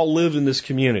we all live in this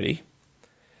community,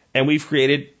 and we've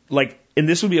created, and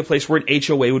this would be a place where an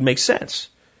HOA would make sense.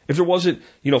 If there wasn't,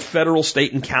 federal,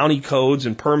 state, and county codes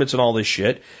and permits and all this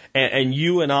shit, and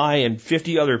you and I and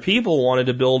 50 other people wanted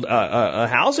to build a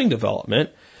housing development,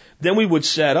 then we would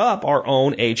set up our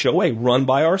own HOA run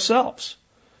by ourselves.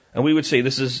 And we would say,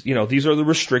 this is, these are the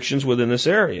restrictions within this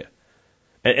area.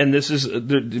 And this is,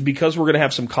 because we're going to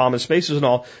have some common spaces and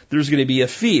all, there's going to be a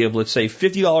fee of, let's say,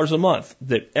 $50 a month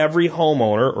that every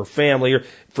homeowner or family, or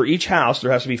for each house,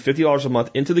 there has to be $50 a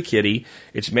month into the kitty.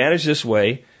 It's managed this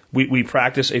way. We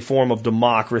practice a form of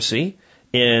democracy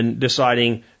in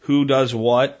deciding who does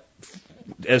what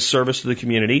as service to the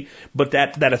community. But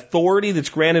that authority that's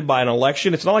granted by an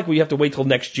election, it's not like we have to wait till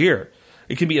next year.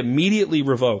 It can be immediately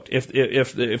revoked. If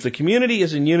the community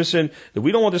is in unison that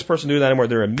we don't want this person to do that anymore,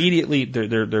 they're immediately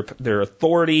their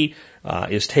authority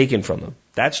is taken from them.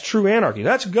 That's true anarchy.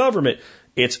 That's government.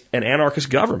 It's an anarchist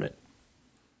government.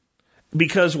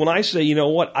 Because when I say,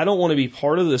 I don't want to be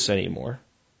part of this anymore,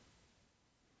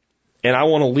 and I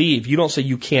want to leave, you don't say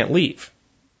you can't leave.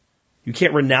 You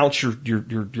can't renounce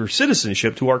your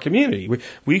citizenship to our community.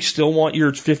 We still want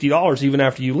your $50 even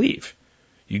after you leave.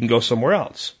 You can go somewhere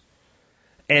else.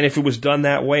 And if it was done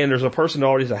that way, and there's a person that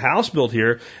already has a house built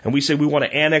here, and we say we want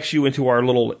to annex you into our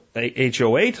little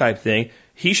HOA type thing,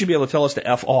 he should be able to tell us to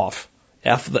F off.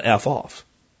 F the F off.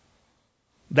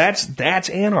 That's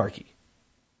anarchy.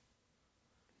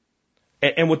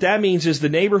 And what that means is the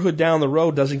neighborhood down the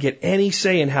road doesn't get any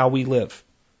say in how we live.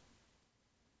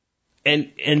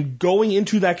 And going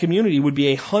into that community would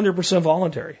be 100%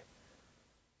 voluntary.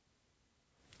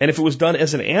 And if it was done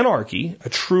as an anarchy, a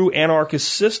true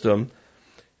anarchist system,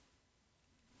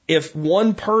 if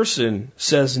one person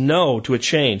says no to a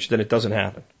change, then it doesn't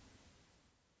happen.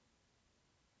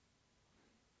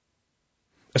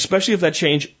 Especially if that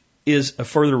change is a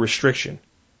further restriction.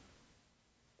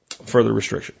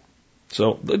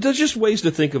 So there's just ways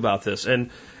to think about this and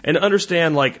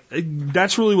understand,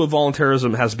 that's really what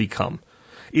voluntarism has become.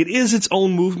 It is its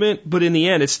own movement, but in the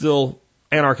end, it's still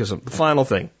anarchism. The final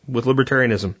thing with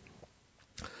libertarianism.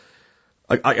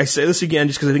 I say this again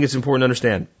just because I think it's important to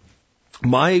understand.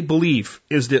 My belief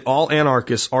is that all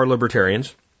anarchists are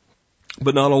libertarians,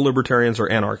 but not all libertarians are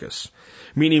anarchists.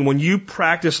 Meaning when you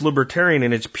practice libertarian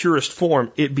in its purest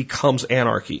form, it becomes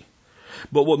anarchy.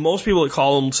 But what most people that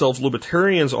call themselves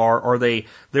libertarians they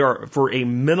are for a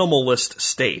minimalist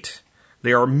state.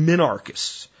 They are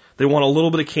minarchists. They want a little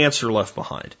bit of cancer left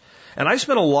behind. And I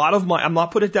spent a lot of I'm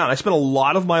not putting it down, I spent a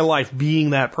lot of my life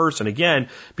being that person, again,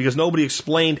 because nobody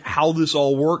explained how this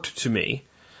all worked to me.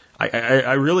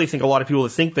 I really think a lot of people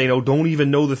that think they know don't even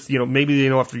know maybe they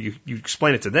know after you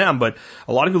explain it to them, but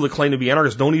a lot of people that claim to be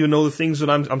anarchists don't even know the things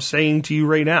that I'm saying to you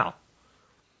right now.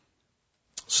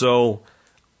 So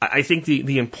I think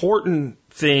the important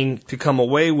thing to come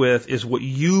away with is what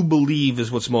you believe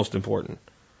is what's most important.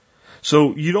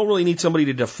 So you don't really need somebody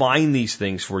to define these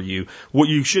things for you. What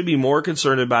you should be more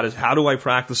concerned about is how do I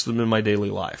practice them in my daily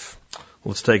life?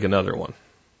 Let's take another one.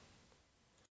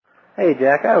 Hey,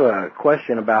 Jack, I have a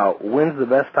question about when's the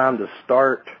best time to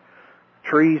start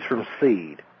trees from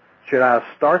seed. Should I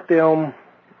start them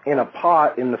in a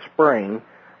pot in the spring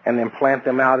and then plant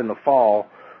them out in the fall,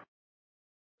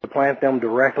 to plant them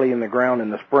directly in the ground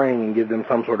in the spring and give them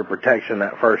some sort of protection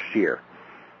that first year?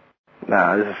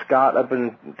 Now, this is Scott up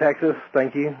in Texas.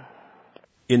 Thank you.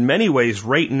 In many ways,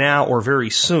 right now or very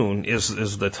soon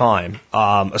is the time,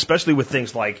 especially with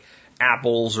things like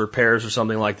apples or pears or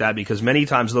something like that, because many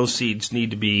times those seeds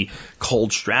need to be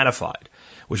cold stratified,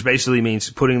 which basically means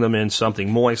putting them in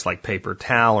something moist like paper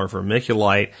towel or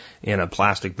vermiculite in a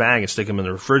plastic bag and stick them in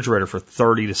the refrigerator for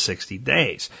 30 to 60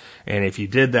 days. And if you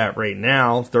did that right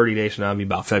now, 30 days from now would be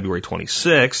about February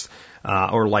 26th,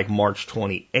 or like March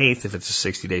 28th if it's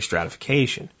a 60-day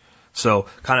stratification. So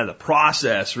kind of the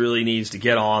process really needs to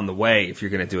get on the way if you're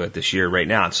going to do it this year right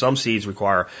now. And some seeds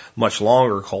require much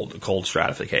longer cold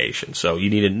stratification. So you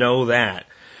need to know that.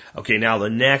 Okay, now the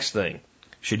next thing.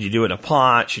 Should you do it in a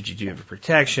pot? Should you do it for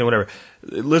protection? Whatever.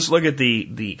 Let's look at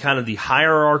the kind of the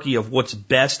hierarchy of what's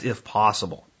best if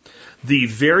possible. The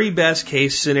very best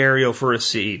case scenario for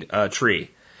a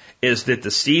tree is that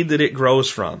the seed that it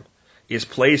grows from is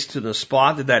placed to the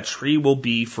spot that tree will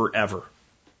be forever.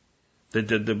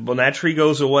 When that tree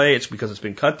goes away, it's because it's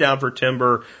been cut down for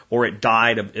timber or it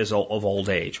died of old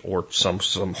age or some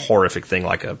horrific thing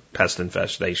like a pest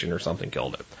infestation or something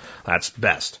killed it. That's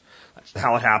best. That's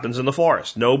how it happens in the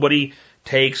forest. Nobody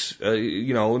takes,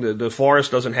 the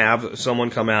forest doesn't have someone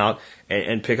come out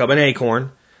and pick up an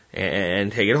acorn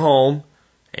and take it home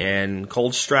and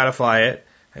cold stratify it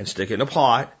and stick it in a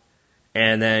pot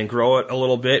and then grow it a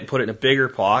little bit, put it in a bigger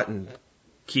pot and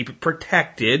keep it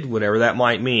protected, whatever that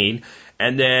might mean,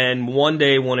 and then one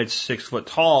day when it's 6 foot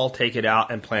tall, take it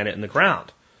out and plant it in the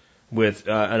ground with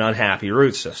an unhappy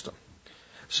root system.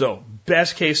 So,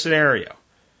 best case scenario,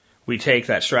 we take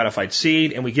that stratified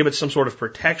seed and we give it some sort of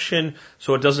protection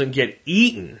so it doesn't get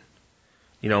eaten.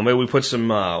 Maybe we put some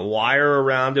wire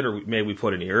around it, or maybe we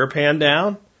put an irripan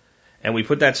down, and we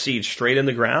put that seed straight in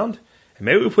the ground, and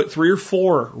maybe we put 3 or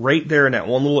 4 right there in that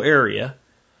one little area,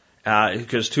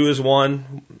 because 2 is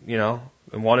 1,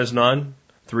 and 1 is none.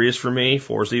 3 is for me,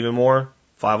 4 is even more.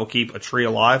 5 will keep a tree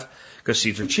alive because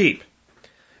seeds are cheap.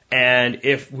 And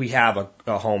if we have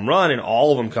a home run and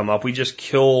all of them come up, we just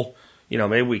kill,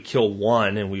 maybe we kill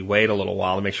 1 and we wait a little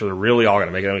while to make sure they're really all going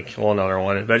to make it, and we kill another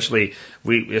one. And eventually,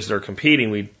 as they're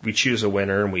competing, we choose a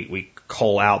winner and we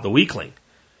cull out the weakling.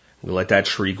 We let that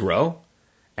tree grow,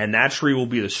 and that tree will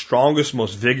be the strongest,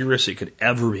 most vigorous it could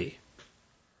ever be.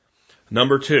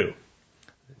 Number 2,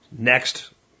 next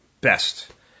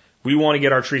best. We want to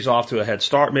get our trees off to a head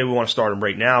start. Maybe we want to start them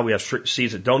right now. We have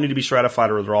seeds that don't need to be stratified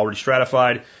or they're already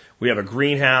stratified. We have a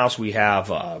greenhouse. We have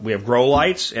grow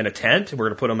lights and a tent. We're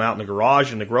going to put them out in the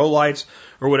garage in the grow lights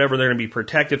or whatever. They're going to be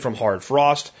protected from hard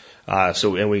frost.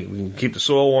 And we can keep the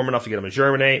soil warm enough to get them to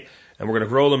germinate. And we're going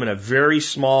to grow them in a very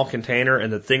small container.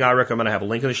 And the thing I recommend, I have a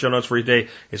link in the show notes for you today,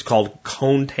 is called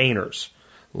containers.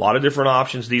 A lot of different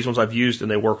options. These ones I've used and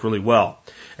they work really well.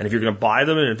 And if you're going to buy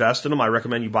them and invest in them, I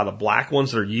recommend you buy the black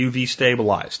ones that are UV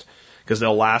stabilized because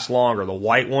they'll last longer. The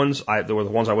white ones, they were the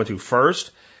ones I went to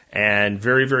first, and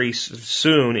very, very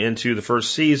soon into the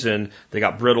first season, they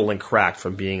got brittle and cracked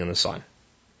from being in the sun.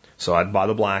 So I'd buy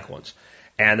the black ones.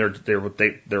 And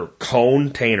they're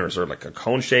containers. They're like a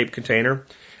cone-shaped container.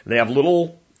 And they have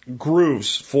little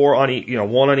grooves, 4 on each,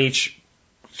 1 on each,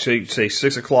 say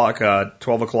 6 o'clock,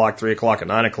 12 o'clock, 3 o'clock, and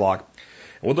 9 o'clock.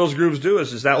 And what those grooves do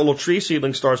is that little tree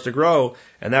seedling starts to grow,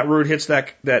 and that root hits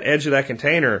that edge of that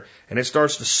container, and it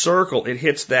starts to circle. It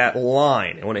hits that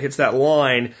line. And when it hits that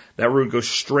line, that root goes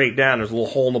straight down. There's a little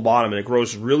hole in the bottom, and it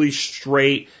grows really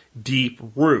straight, deep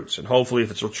roots. And hopefully,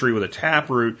 if it's a tree with a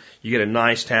taproot, you get a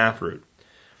nice taproot.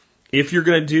 If you're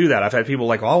going to do that, I've had people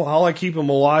like, oh, how I keep them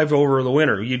alive over the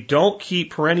winter. You don't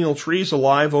keep perennial trees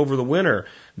alive over the winter.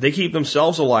 They keep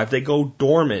themselves alive. They go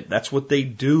dormant. That's what they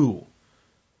do,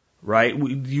 right?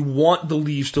 You want the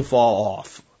leaves to fall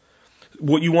off.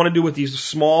 What you want to do with these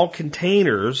small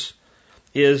containers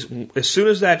is, as soon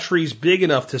as that tree's big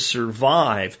enough to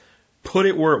survive, put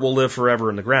it where it will live forever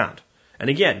in the ground. And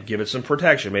again, give it some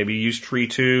protection. Maybe use tree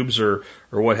tubes or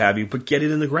what have you, but get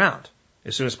it in the ground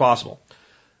as soon as possible.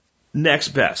 Next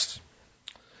best.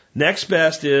 Next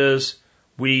best is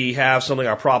we have something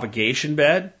like a propagation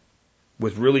bed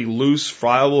with really loose,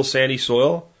 friable, sandy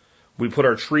soil. We put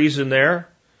our trees in there.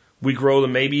 We grow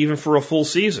them maybe even for a full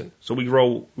season. So we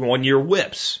grow 1 year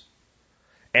whips.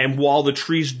 And while the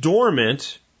tree's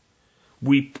dormant,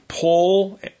 we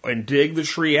pull and dig the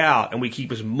tree out, and we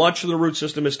keep as much of the root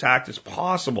system intact as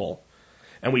possible,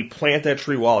 and we plant that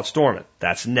tree while it's dormant.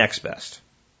 That's next best.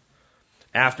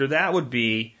 After that would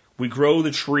be, we grow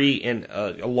the tree in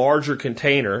a larger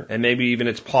container, and maybe even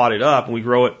it's potted up, and we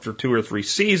grow it for 2 or 3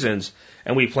 seasons,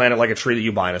 and we plant it like a tree that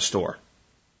you buy in a store.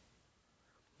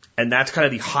 And that's kind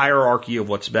of the hierarchy of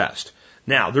what's best.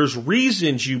 Now, there's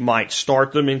reasons you might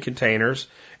start them in containers,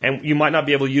 and you might not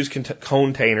be able to use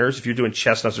containers. If you're doing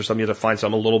chestnuts or something, you have to find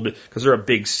something a little bit, because they're a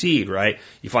big seed, right?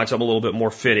 You find something a little bit more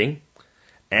fitting,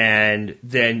 and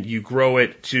then you grow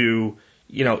it to,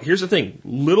 here's the thing.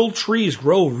 Little trees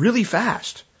grow really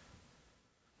fast.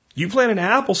 You plant an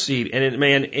apple seed, and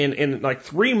in like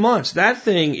 3 months, that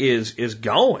thing is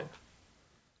going.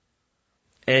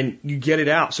 And you get it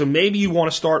out. So maybe you want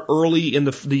to start early in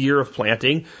the year of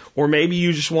planting, or maybe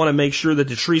you just want to make sure that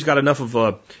the tree's got enough of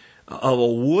a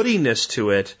woodiness to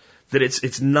it that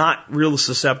it's not real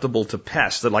susceptible to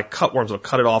pests, that like cutworms will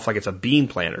cut it off like it's a bean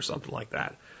plant or something like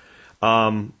that.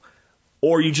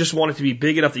 Or you just want it to be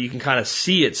big enough that you can kind of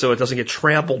see it so it doesn't get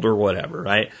trampled or whatever,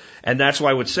 right? And that's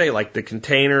why I would say like the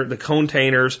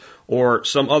containers, or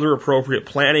some other appropriate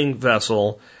planting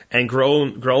vessel, and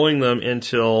growing them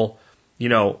until,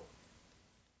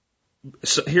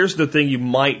 so here's the thing you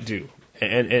might do.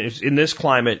 And in this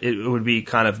climate, it would be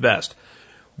kind of best.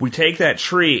 We take that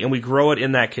tree and we grow it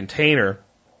in that container,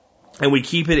 and we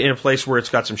keep it in a place where it's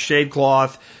got some shade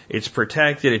cloth, it's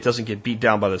protected, it doesn't get beat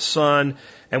down by the sun,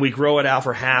 and we grow it out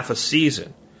for half a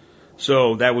season.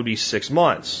 So that would be 6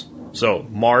 months. So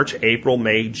March, April,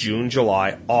 May, June,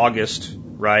 July, August,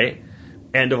 right?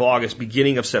 End of August,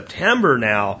 beginning of September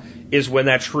now is when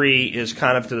that tree is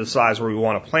kind of to the size where we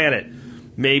want to plant it.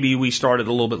 Maybe we start it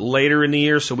a little bit later in the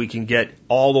year so we can get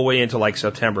all the way into like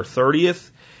September 30th.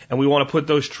 And we want to put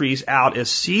those trees out as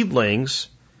seedlings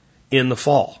in the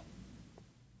fall.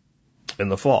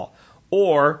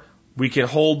 Or we can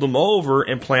hold them over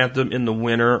and plant them in the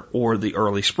winter or the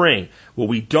early spring. What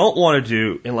we don't want to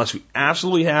do, unless we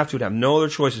absolutely have to and have no other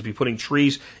choice, is be putting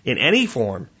trees in any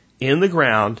form in the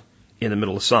ground in the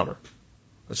middle of summer.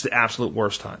 That's the absolute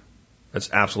worst time.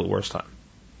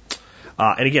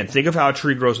 And again, think of how a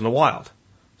tree grows in the wild.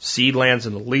 Seed lands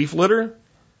in the leaf litter,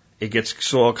 it gets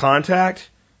soil contact,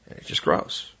 and it just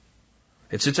grows.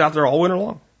 It sits out there all winter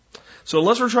long. So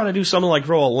unless we're trying to do something like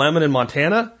grow a lemon in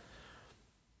Montana,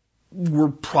 we're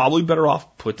probably better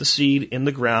off put the seed in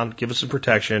the ground, give it some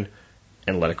protection,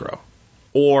 and let it grow.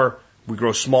 Or we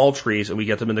grow small trees and we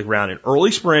get them in the ground in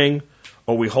early spring,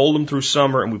 or we hold them through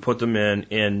summer and we put them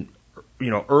in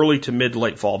early to mid to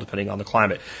late fall, depending on the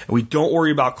climate. And we don't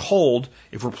worry about cold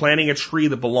if we're planting a tree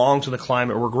that belongs to the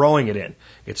climate we're growing it in.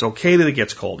 It's okay that it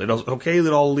gets cold. It's okay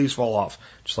that all the leaves fall off,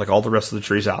 just like all the rest of the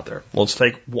trees out there. Well, let's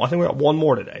take, I think we got one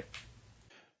more today.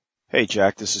 Hey,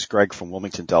 Jack, this is Greg from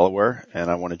Wilmington, Delaware,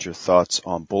 and I wanted your thoughts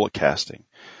on bullet casting.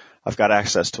 I've got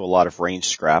access to a lot of range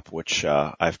scrap, which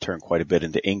I've turned quite a bit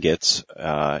into ingots.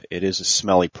 It is a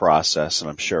smelly process, and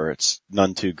I'm sure it's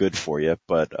none too good for you,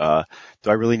 but do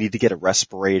I really need to get a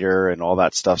respirator and all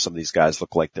that stuff? Some of these guys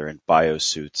look like they're in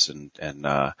biosuits, and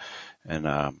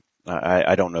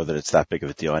I don't know that it's that big of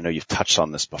a deal. I know you've touched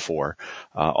on this before.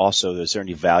 Also, is there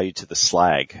any value to the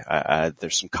slag?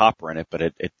 There's some copper in it, but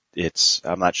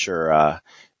I'm not sure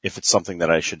if it's something that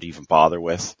I should even bother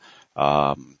with.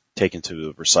 Take into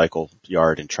a recycle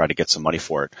yard and try to get some money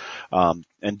for it.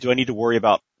 And do I need to worry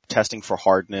about testing for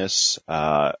hardness,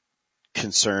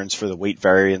 concerns for the weight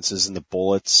variances in the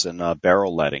bullets and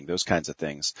barrel leading, those kinds of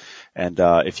things? And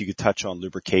if you could touch on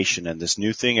lubrication and this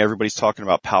new thing, everybody's talking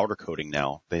about powder coating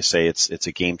now. They say it's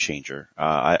a game changer.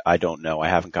 I don't know. I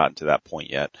haven't gotten to that point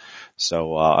yet.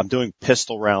 So I'm doing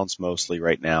pistol rounds mostly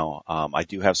right now. I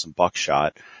do have some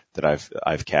buckshot that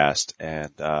I've cast,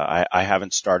 and I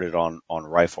haven't started on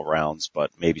rifle rounds, but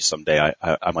maybe someday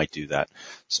I might do that.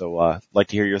 So I'd like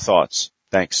to hear your thoughts.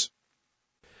 Thanks.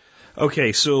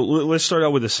 Okay, so let's start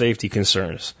out with the safety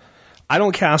concerns. I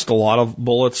don't cast a lot of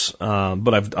bullets,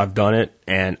 but I've done it,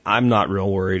 and I'm not real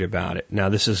worried about it. Now,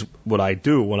 this is what I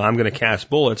do when I'm going to cast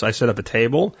bullets. I set up a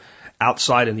table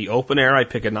outside in the open air. I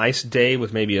pick a nice day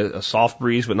with maybe a soft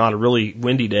breeze, but not a really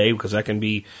windy day, because that can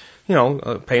be,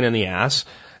 a pain in the ass.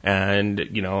 And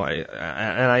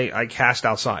I cast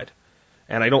outside,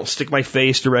 and I don't stick my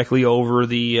face directly over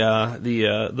the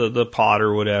pot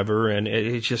or whatever. And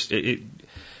I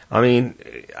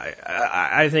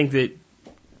think that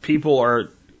people are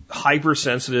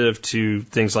hypersensitive to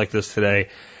things like this today,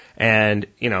 and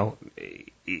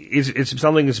it's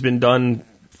something that's been done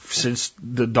since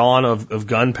the dawn of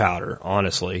gunpowder,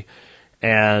 honestly.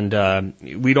 And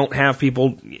we don't have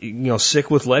people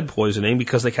sick with lead poisoning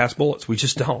because they cast bullets. We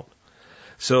just don't.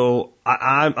 So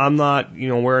I'm not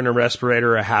wearing a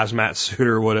respirator, a hazmat suit,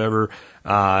 or whatever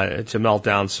to melt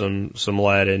down some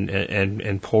lead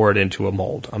and pour it into a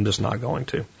mold. I'm just not going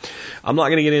to. I'm not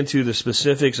going to get into the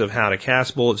specifics of how to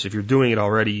cast bullets. If you're doing it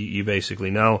already, you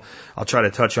basically know. I'll try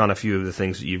to touch on a few of the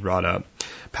things that you brought up.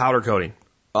 Powder coating.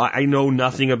 I know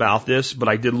nothing about this, but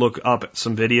I did look up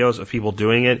some videos of people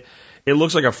doing it. It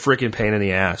looks like a freaking pain in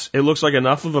the ass. It looks like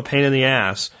enough of a pain in the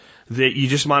ass that you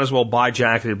just might as well buy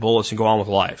jacketed bullets and go on with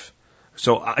life.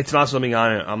 So it's not something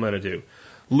I'm going to do.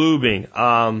 Lubing.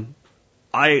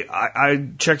 I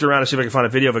checked around to see if I could find a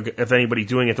video of anybody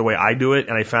doing it the way I do it,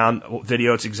 and I found a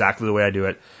video. It's exactly the way I do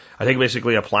it. I take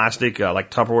basically a plastic, like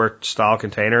Tupperware style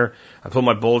container. I put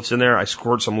my bullets in there. I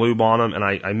squirt some lube on them, and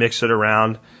I mix it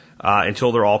around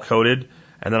until they're all coated,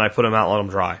 and then I put them out and let them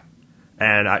dry.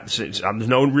 And there's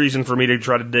no reason for me to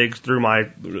try to dig through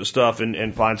my stuff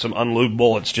and find some unlubed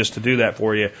bullets just to do that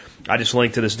for you. I just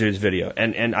linked to this dude's video.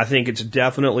 And I think it's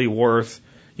definitely worth,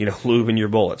 lubing your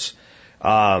bullets.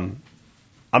 I'm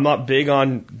not big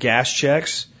on gas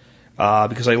checks,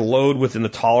 because I load within the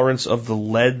tolerance of the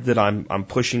lead that I'm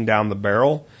pushing down the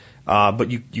barrel.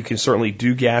 But you can certainly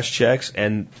do gas checks,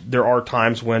 and there are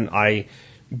times when I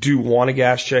do want a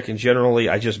gas check, and generally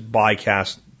I just buy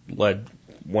cast lead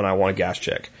when I want a gas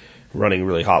check, running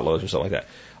really hot loads or something like that.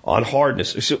 On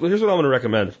hardness, so here's what I'm going to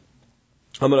recommend.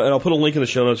 And I'll put a link in the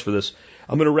show notes for this.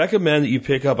 I'm going to recommend that you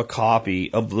pick up a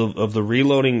copy of the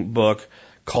reloading book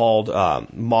called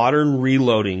Modern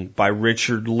Reloading by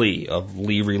Richard Lee of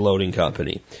Lee Reloading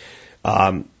Company.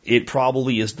 It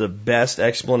probably is the best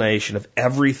explanation of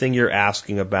everything you're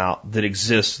asking about that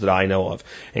exists that I know of,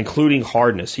 including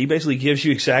hardness. He basically gives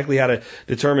you exactly how to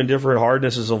determine different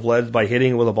hardnesses of lead by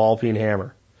hitting it with a ball peen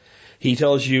hammer. He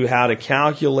tells you how to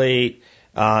calculate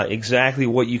exactly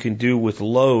what you can do with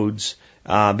loads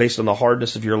based on the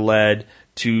hardness of your lead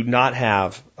to not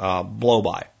have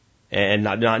blow-by and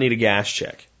not need a gas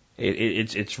check.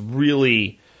 It's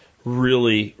really,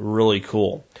 really, really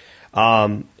cool.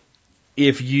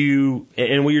 If you,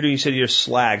 and what you're doing, you said you're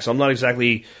slag, so I'm not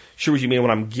exactly sure what you mean. What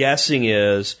I'm guessing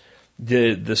is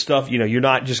the stuff, you're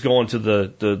not just going to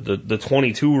the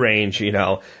 22 range,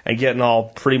 and getting all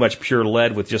pretty much pure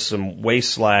lead with just some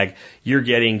waste slag. You're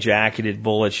getting jacketed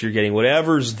bullets, you're getting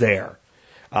whatever's there.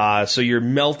 So you're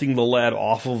melting the lead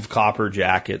off of copper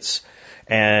jackets.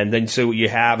 And then so what you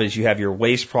have is you have your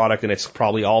waste product, and it's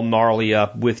probably all gnarly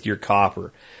up with your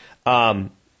copper.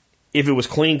 If it was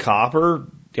clean copper,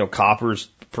 copper's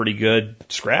pretty good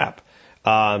scrap.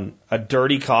 A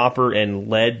dirty copper and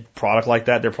lead product like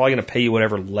that, they're probably going to pay you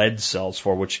whatever lead sells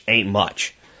for, which ain't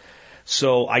much.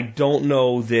 So I don't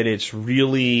know that it's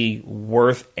really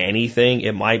worth anything.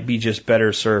 It might be just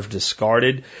better served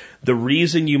discarded. The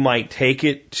reason you might take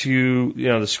it to, the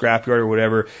scrapyard or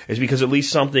whatever is because at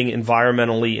least something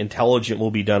environmentally intelligent will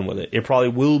be done with it. It probably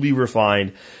will be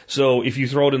refined. So if you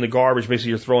throw it in the garbage, basically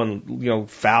you're throwing,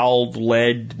 foul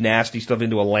lead, nasty stuff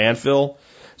into a landfill.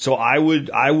 So I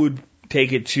would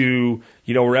take it to,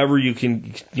 wherever you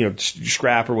can,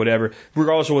 scrap or whatever,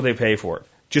 regardless of what they pay for it.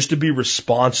 Just to be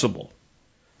responsible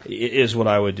is what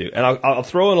I would do. And I'll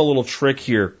throw in a little trick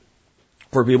here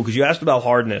for people, because you asked about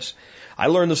hardness. I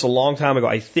learned this a long time ago.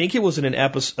 I think it was in an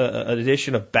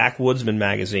edition of Backwoodsman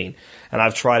magazine, and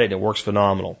I've tried it and it works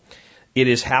phenomenal. It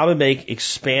is how to make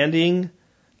expanding,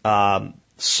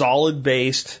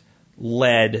 solid-based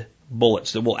lead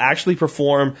bullets that will actually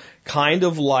perform kind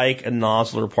of like a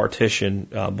nozzler partition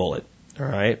bullet. All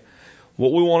right.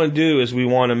 What we want to do is we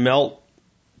want to melt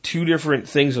two different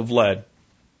things of lead,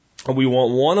 and we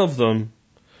want one of them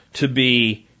to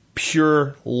be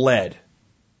pure lead,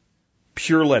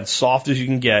 soft as you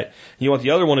can get. You want the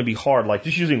other one to be hard, like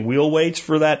just using wheel weights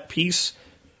for that piece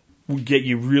would get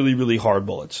you really, really hard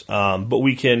bullets. But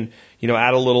we can,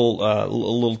 add a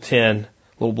little tin,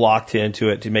 little block tin to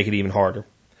it to make it even harder.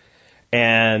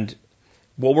 And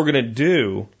what we're going to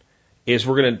do is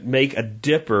we're going to make a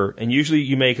dipper, and usually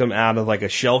you make them out of like a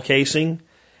shell casing,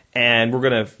 and we're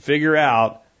going to figure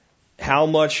out how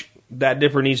much that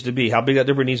dipper needs to be, how big that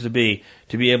dipper needs to be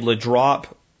able to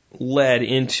drop lead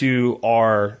into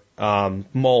our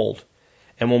mold.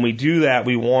 And when we do that,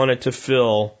 we want it to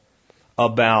fill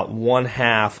about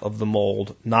 1/2 of the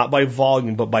mold, not by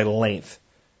volume, but by length.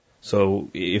 So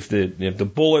if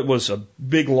the bullet was a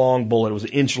big long bullet, it was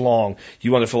 1 inch long,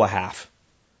 you want to fill 1/2.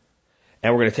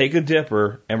 And we're going to take a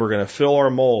dipper and we're going to fill our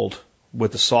mold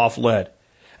with the soft lead.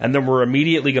 And then we're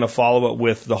immediately going to follow it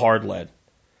with the hard lead.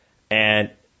 And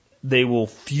they will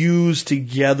fuse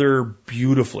together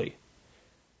beautifully.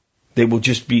 They will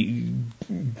just be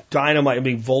dynamite,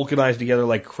 being vulcanized together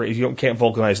like crazy. You can't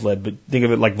vulcanize lead, but think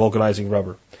of it like vulcanizing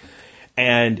rubber.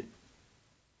 And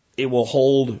it will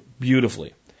hold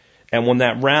beautifully. And when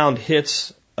that round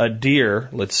hits a deer,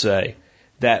 let's say,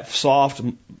 that soft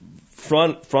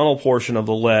frontal portion of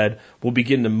the lead will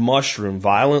begin to mushroom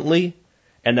violently,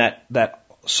 and that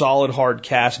solid hard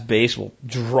cast base will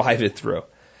drive it through.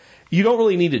 You don't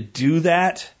really need to do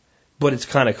that, but it's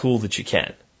kind of cool that you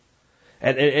can.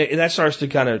 And that starts to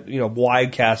kind of,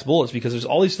 wide cast bullets, because there's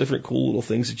all these different cool little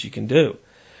things that you can do.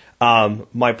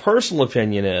 My personal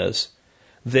opinion is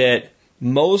that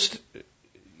most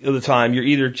of the time you're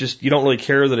either you don't really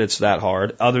care that it's that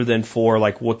hard, other than for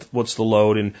like what's the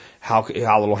load and how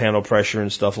it'll handle pressure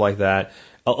and stuff like that.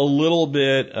 A little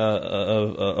bit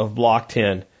of block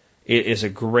tin is a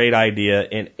great idea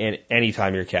in any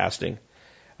time you're casting,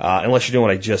 unless you're doing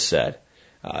what I just said.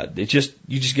 You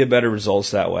just get better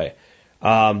results that way.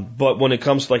 But when it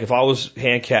comes to, like, if I was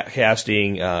hand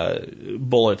casting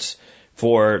bullets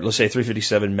for, let's say,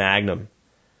 357 Magnum,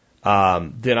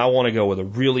 then I want to go with a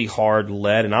really hard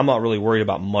lead, and I'm not really worried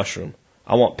about mushroom.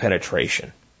 I want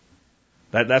penetration.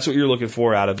 That's what you're looking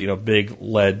for out of, big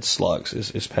lead slugs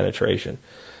is penetration.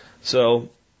 So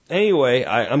anyway,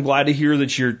 I'm glad to hear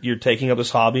that you're taking up this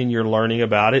hobby and you're learning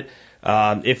about it.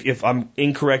 If I'm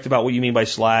incorrect about what you mean by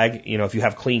slag, if you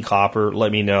have clean copper,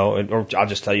 let me know, or I'll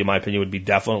just tell you my opinion would be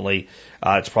definitely,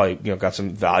 it's probably, got some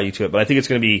value to it, but I think it's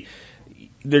going to be,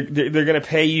 they're going to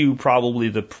pay you probably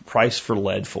the price for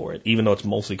lead for it, even though it's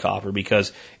mostly copper,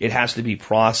 because it has to be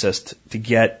processed to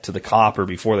get to the copper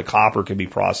before the copper can be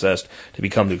processed to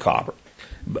become new copper.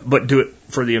 But do it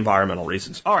for the environmental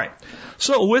reasons. All right.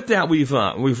 So with that, we've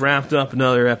wrapped up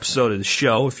another episode of the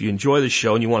show. If you enjoy the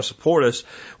show and you want to support us,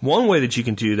 one way that you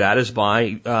can do that is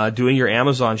by doing your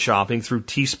Amazon shopping through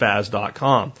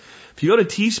tspaz.com. If you go to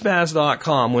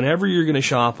tspaz.com, whenever you're going to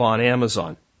shop on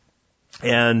Amazon,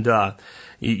 and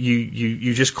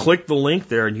you just click the link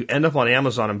there and you end up on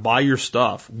Amazon and buy your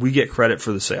stuff, we get credit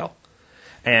for the sale.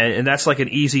 And that's like an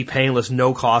easy, painless,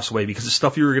 no-cost way, because it's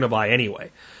stuff you were going to buy anyway.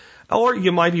 Or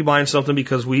you might be buying something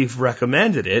because we've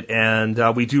recommended it,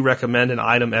 and we do recommend an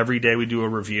item every day. We do a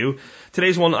review.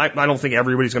 Today's one, I don't think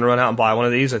everybody's going to run out and buy one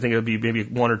of these. I think it'll be maybe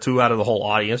 1 or 2 out of the whole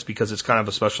audience, because it's kind of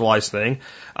a specialized thing.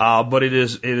 But it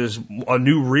is a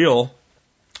new reel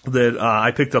that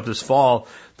I picked up this fall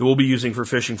that we'll be using for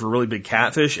fishing for really big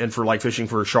catfish and for like fishing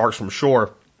for sharks from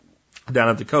shore down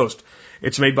at the coast.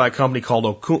 It's made by a company called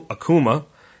Okuma.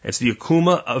 It's the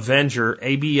Okuma Avenger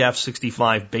ABF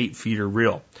 65 bait feeder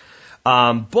reel.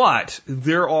 But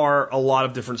there are a lot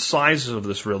of different sizes of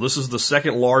this reel. This is the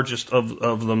second largest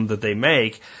of them that they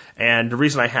make. And the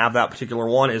reason I have that particular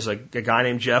one is a guy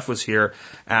named Jeff was here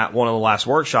at one of the last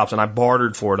workshops, and I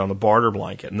bartered for it on the barter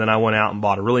blanket. And then I went out and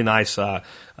bought a really nice,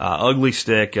 ugly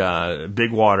stick,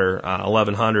 big water,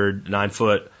 1100,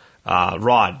 9-foot,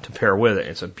 rod to pair with it.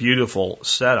 It's a beautiful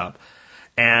setup.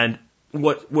 And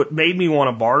what made me want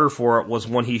to barter for it was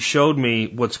when he showed me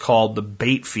what's called the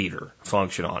bait feeder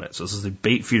function on it. So this is the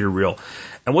bait feeder reel.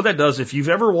 And what that does, if you've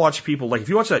ever watched people, like if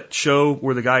you watch that show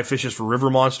where the guy fishes for river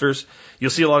monsters, you'll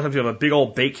see a lot of times you have a big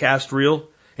old bait cast reel,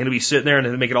 and it'll be sitting there and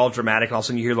they make it all dramatic, and all of a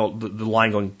sudden you hear the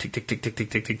line going tick, tick, tick, tick, tick,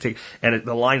 tick, tick, tick, and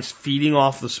the line's feeding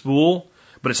off the spool,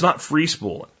 but it's not free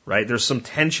spooling, right? There's some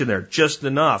tension there, just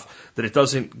enough that it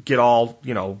doesn't get all,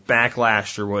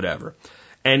 backlashed or whatever.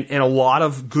 And a lot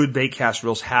of good bait cast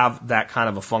reels have that kind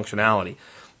of a functionality.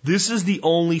 This is the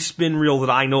only spin reel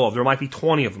that I know of. There might be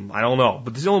 20 of them. I don't know.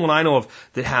 But this is the only one I know of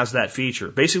that has that feature.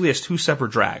 Basically, it has 2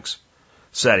 separate drags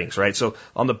settings, right? So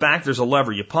on the back, there's a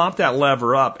lever. You pop that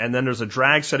lever up, and then there's a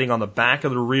drag setting on the back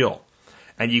of the reel.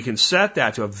 And you can set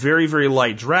that to a very, very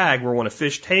light drag where when a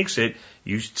fish takes it,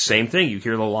 same thing. You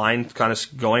hear the line kind of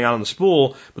going out on the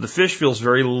spool, but the fish feels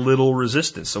very little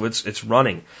resistance, so it's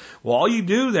running. Well, all you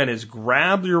do then is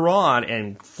grab your rod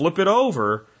and flip it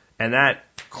over, and that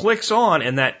clicks on,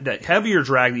 and that heavier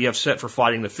drag that you have set for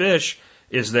fighting the fish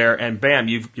is there, and bam,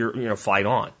 you're fight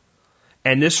on.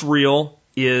 And this reel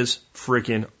is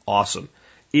freaking awesome.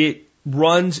 It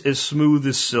runs as smooth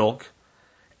as silk,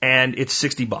 and it's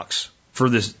 $60 for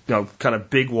this, kind of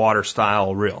big water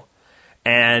style reel.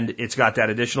 And it's got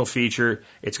that additional feature.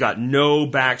 It's got no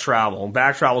back travel. And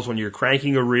back travel is when you're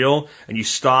cranking a reel and you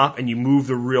stop and you move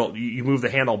the reel, you move the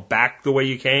handle back the way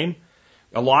you came.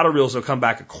 A lot of reels will come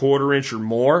back a quarter inch or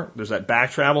more. There's that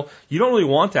back travel. You don't really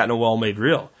want that in a well-made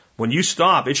reel. When you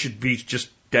stop, it should be just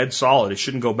dead solid. It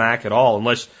shouldn't go back at all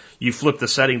unless you flip the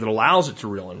setting that allows it to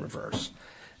reel in reverse.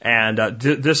 And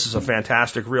this is a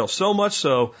fantastic reel. So much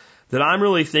so that I'm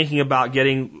really thinking about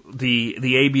getting the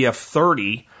ABF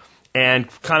 30 and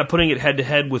kind of putting it head to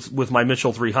head with my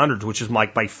Mitchell 300, which is my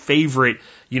favorite,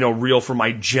 reel for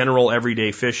my general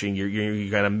everyday fishing. You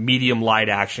got a medium light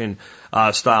action,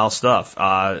 style stuff.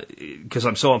 Cause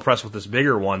I'm so impressed with this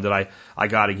bigger one that I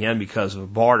got again because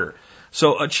of barter.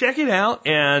 So, check it out.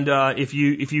 And, if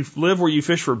you live where you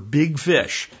fish for big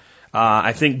fish,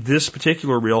 I think this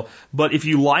particular reel, but if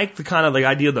you like the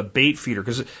idea of the bait feeder,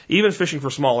 because even fishing for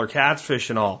smaller catfish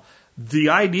and all, the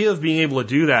idea of being able to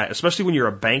do that, especially when you're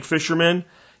a bank fisherman,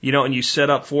 and you set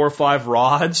up 4 or 5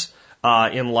 rods,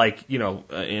 in Y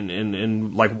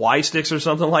sticks or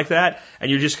something like that,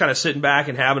 and you're just kind of sitting back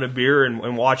and having a beer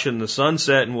and watching the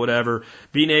sunset and whatever,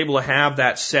 being able to have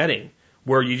that setting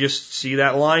where you just see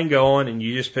that line going and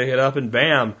you just pick it up and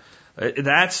bam,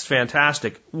 that's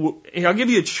fantastic. I'll give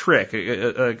you a trick,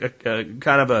 a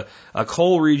kind of a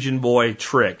coal region boy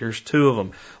trick. There's 2 of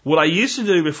them. What I used to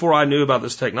do before I knew about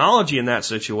this technology in that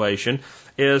situation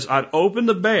is I'd open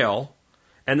the bail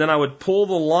and then I would pull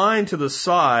the line to the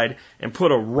side and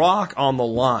put a rock on the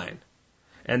line.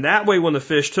 And that way when the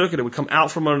fish took it, it would come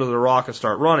out from under the rock and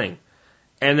start running.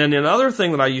 And then another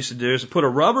thing that I used to do is to put a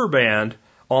rubber band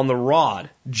on the rod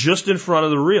just in front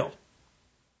of the reel.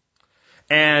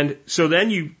 And so then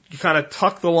you kind of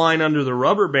tuck the line under the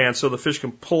rubber band so the fish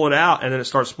can pull it out and then it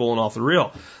starts pulling off the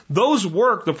reel. Those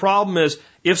work. The problem is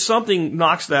if something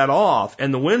knocks that off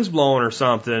and the wind's blowing or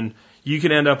something, you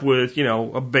can end up with,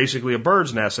 basically a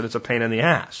bird's nest and it's a pain in the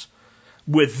ass.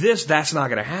 With this, that's not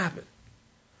going to happen.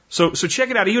 So check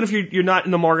it out. Even if you're not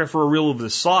in the market for a reel of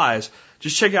this size,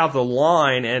 just check out the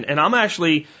line. And I'm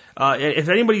actually, if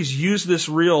anybody's used this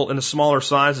reel in the smaller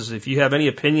sizes, if you have any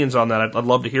opinions on that, I'd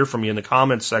love to hear from you in the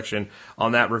comments section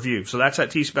on that review. So that's at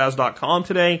tspaz.com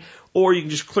today, or you can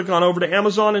just click on over to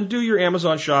Amazon and do your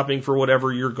Amazon shopping for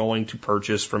whatever you're going to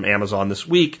purchase from Amazon this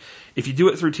week. If you do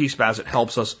it through TSPAZ, it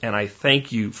helps us, and I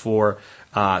thank you for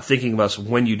thinking of us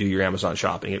when you do your Amazon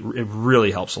shopping. It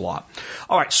really helps a lot.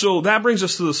 All right, so that brings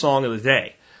us to the song of the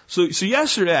day. So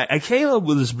yesterday, I came up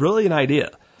with this brilliant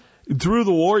idea. Through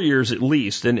the war years, at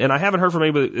least, and I haven't heard from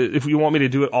anybody. If you want me to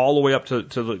do it all the way up to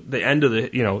the end of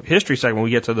the history segment, when we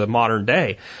get to the modern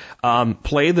day,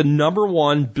 play the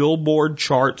 #1 Billboard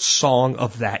chart song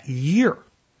of that year.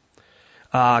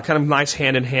 Kind of nice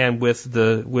hand in hand with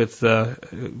the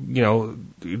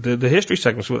history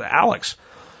segments with Alex.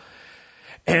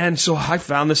 And so I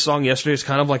found this song yesterday. It's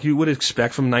kind of like you would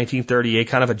expect from 1938,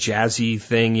 kind of a jazzy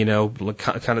thing,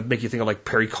 kind of make you think of like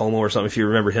Perry Como or something if you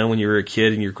remember him when you were a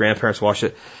kid and your grandparents watched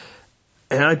it.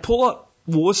 And I pull up,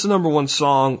 what's the #1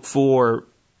 song for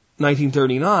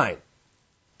 1939?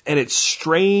 And it's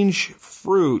Strange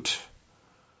Fruit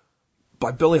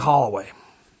by Billie Holiday.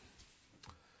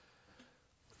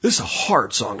 This is a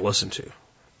hard song to listen to.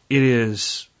 It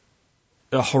is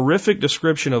a horrific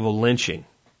description of a lynching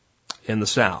in the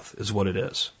South is what it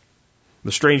is.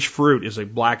 The strange fruit is a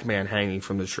black man hanging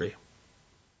from the tree.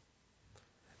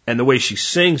 And the way she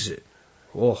sings it,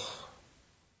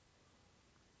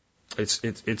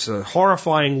 it's a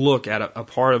horrifying look at a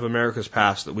part of America's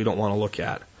past that we don't want to look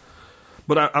at.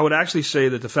 But I would actually say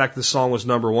that the fact this song was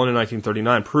 #1 in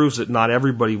 1939 proves that not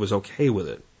everybody was okay with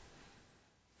it.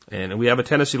 And we have a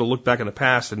tendency to look back in the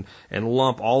past and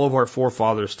lump all of our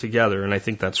forefathers together, and I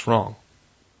think that's wrong.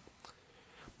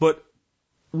 But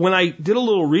when I did a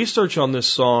little research on this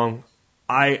song,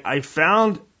 I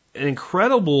found an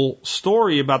incredible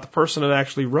story about the person that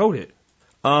actually wrote it.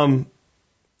 And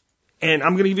I'm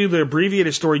going to give you the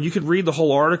abbreviated story. You could read the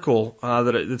whole article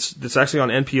that's actually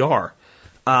on NPR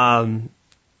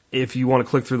if you want to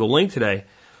click through the link today.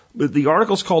 But the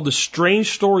article's called "The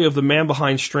Strange Story of the Man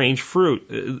Behind Strange Fruit."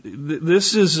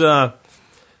 This is a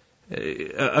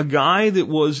guy that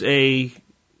was a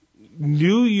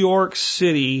New York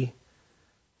City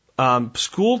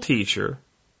school teacher,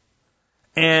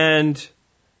 and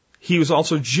he was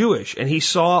also Jewish, and he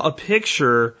saw a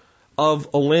picture of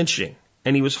a lynching,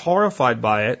 and he was horrified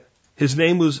by it. His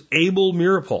name was Abel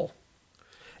Meeropol,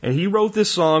 and he wrote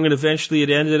this song, and eventually it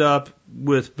ended up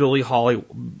with Billie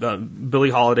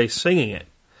Holiday singing it.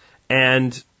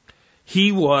 And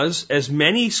He was, as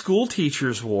many school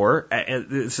teachers were at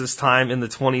this time in the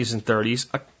 20s and 30s,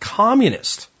 a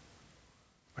communist.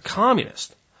 A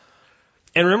communist.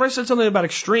 And remember I said something about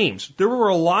extremes. There were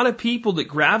a lot of people that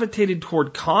gravitated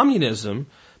toward communism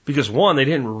because, one, they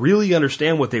didn't really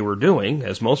understand what they were doing,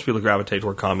 as most people gravitate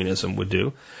toward communism would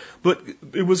do. But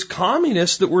it was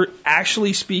communists that were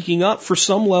actually speaking up for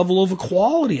some level of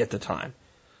equality at the time.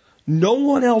 No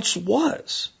one else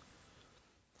was.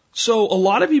 So a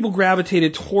lot of people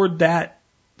gravitated toward that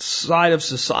side of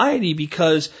society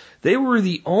because they were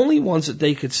the only ones that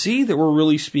they could see that were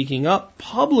really speaking up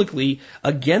publicly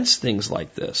against things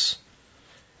like this.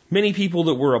 Many people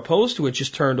that were opposed to it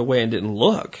just turned away and didn't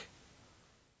look.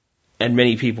 And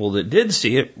many people that did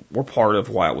see it were part of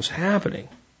why it was happening.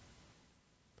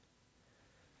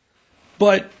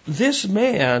 But this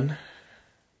man,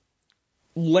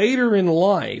 later in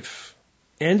life,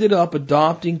 ended up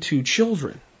adopting 2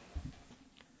 children.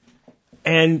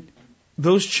 And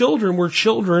those children were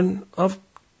children of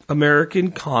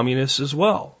American communists as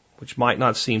well, which might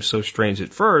not seem so strange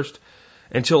at first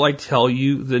until I tell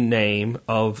you the name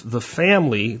of the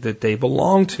family that they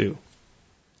belonged to.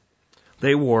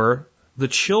 They were the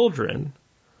children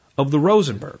of the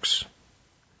Rosenbergs,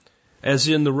 as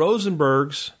in the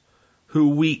Rosenbergs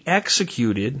who we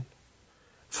executed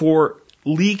for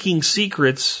leaking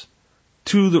secrets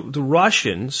to the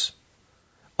Russians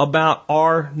about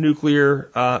our nuclear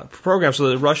program so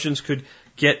that the Russians could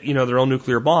get, their own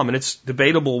nuclear bomb. And it's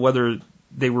debatable whether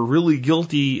they were really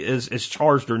guilty as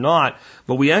charged or not,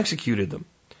 but we executed them.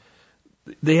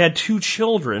 They had 2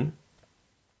 children,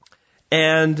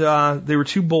 and they were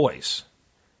 2 boys.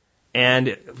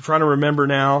 And I'm trying to remember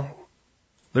now,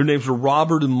 their names were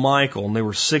Robert and Michael, and they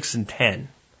were 6 and 10.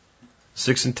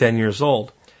 6 and 10 years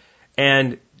old.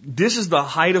 And this is the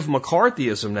height of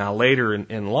McCarthyism now, later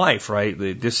in life, right?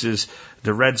 This is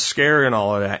the Red Scare and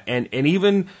all of that. And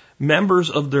even members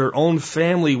of their own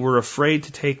family were afraid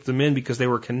to take them in because they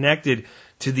were connected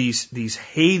to these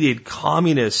hated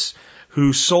communists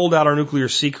who sold out our nuclear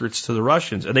secrets to the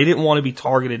Russians, and they didn't want to be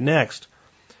targeted next.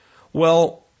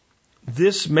 Well,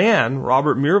 this man,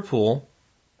 Robert Meerpool,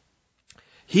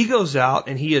 he goes out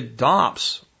and he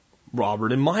adopts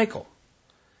Robert and Michael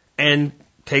and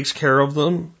takes care of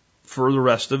them for the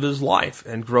rest of his life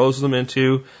and grows them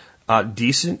into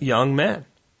decent young men.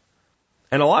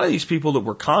 And a lot of these people that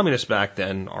were communists back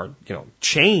then are,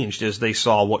 changed as they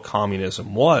saw what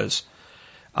communism was.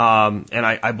 And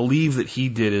I believe that he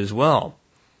did as well.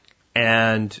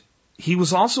 And he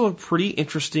was also a pretty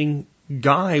interesting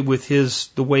guy with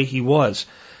the way he was.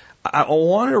 I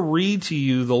want to read to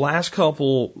you the last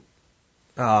couple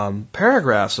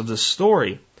paragraphs of this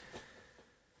story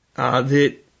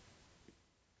that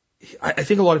I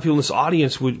think a lot of people in this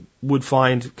audience would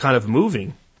find kind of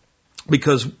moving,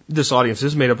 because this audience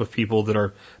is made up of people that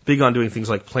are big on doing things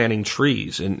like planting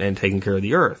trees and taking care of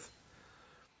the earth.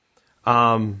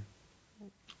 I'll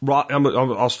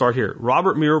start here.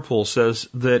 Robert Meerpool says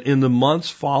that in the months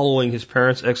following his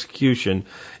parents' execution,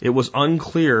 it was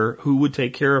unclear who would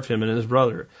take care of him and his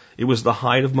brother. It was the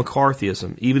height of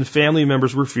McCarthyism. Even family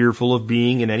members were fearful of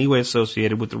being in any way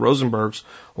associated with the Rosenbergs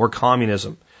or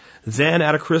communism. Then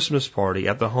at a Christmas party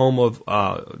at the home of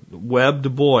Webb Du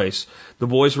Bois, the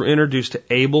boys were introduced to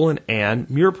Abel and Ann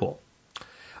Meerpool.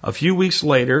 A few weeks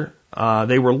later,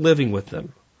 they were living with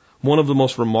them. One of the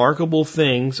most remarkable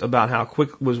things about how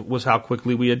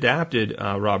quickly we adapted,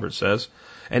 Robert says.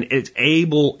 And it's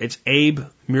Abe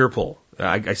Meerpool.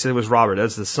 I said it was Robert,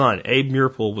 that's the son. Abe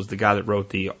Meerpool was the guy that wrote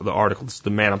the article. This is the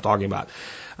man I'm talking about.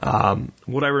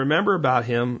 What I remember about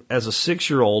him as a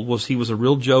 6-year-old was he was a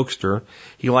real jokester.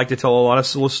 He liked to tell a lot of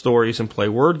silly stories and play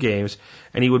word games,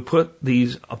 and he would put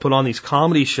on these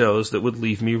comedy shows that would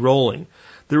leave me rolling.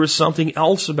 There was something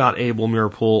else about Abel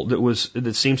Meerpool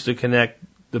that seems to connect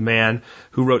the man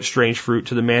who wrote Strange Fruit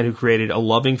to the man who created a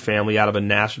loving family out of a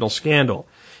national scandal.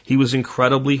 He was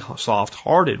incredibly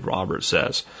soft-hearted, Robert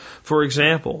says. For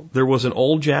example, there was an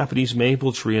old Japanese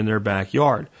maple tree in their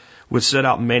backyard, which set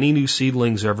out many new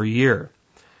seedlings every year.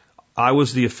 I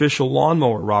was the official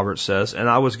lawnmower, Robert says, and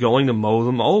I was going to mow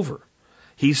them over.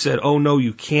 He said, "Oh no,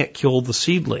 you can't kill the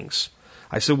seedlings."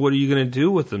 I said, "What are you going to do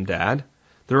with them, Dad?"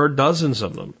 "There are dozens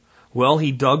of them." Well,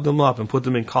 he dug them up and put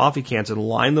them in coffee cans and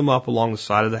lined them up along the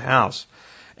side of the house.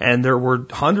 And there were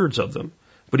hundreds of them,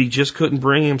 but he just couldn't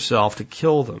bring himself to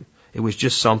kill them. It was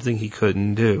just something he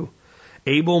couldn't do.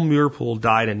 Abel Meerpool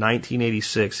died in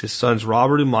 1986. His sons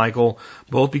Robert and Michael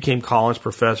both became college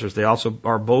professors. They also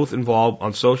are both involved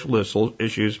on social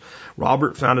issues.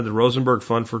 Robert founded the Rosenberg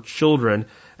Fund for Children,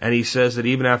 and he says that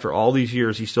even after all these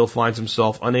years, he still finds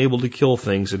himself unable to kill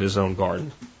things in his own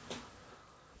garden.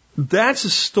 That's a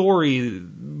story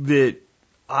that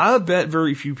I bet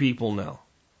very few people know.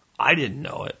 I didn't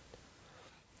know it.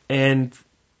 And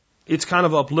it's kind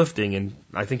of uplifting, and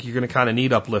I think you're going to kind of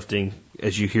need uplifting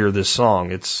as you hear this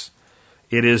song. It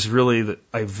is really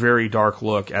a very dark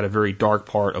look at a very dark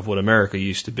part of what America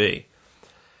used to be.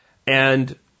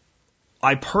 And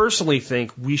I personally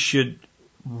think we should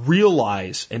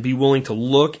realize and be willing to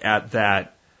look at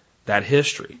that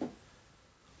history.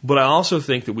 But I also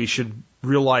think that we should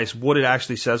realize what it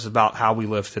actually says about how we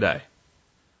live today.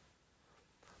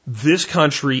 This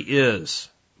country is,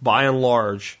 by and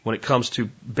large, when it comes to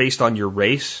based on your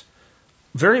race,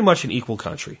 very much an equal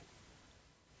country.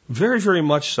 Very, very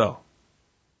much so.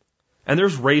 And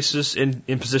there's racists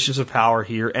in positions of power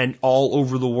here and all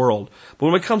over the world. But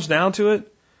when it comes down to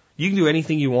it, you can do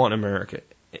anything you want in America,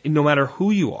 no matter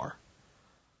who you are,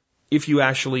 if you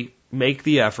actually make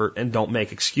the effort and don't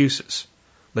make excuses.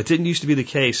 That didn't used to be the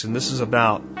case, and this is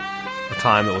about a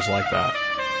time that was like that.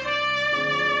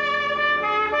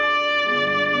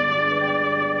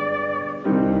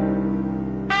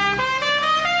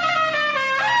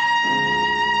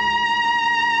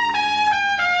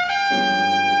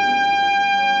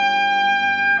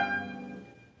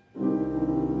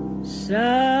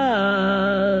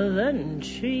 Southern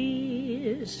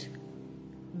trees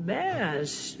bear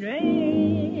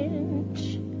strange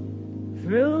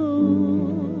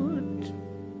fruit,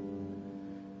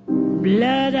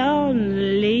 blood on the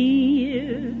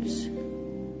leaves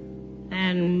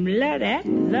and blood at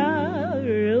the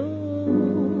root,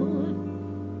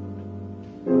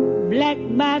 black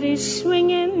bodies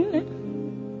swinging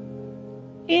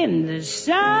in the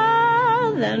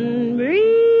southern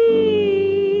breeze,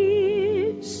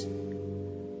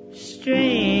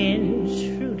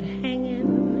 strange fruit hanging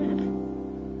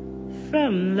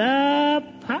from the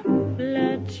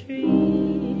poplar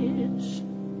trees.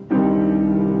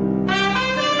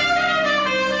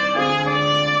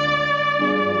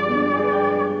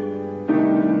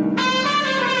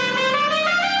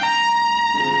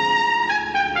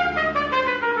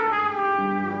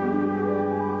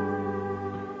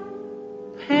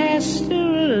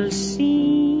 Pastoral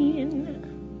scene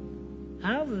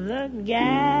of the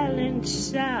gallant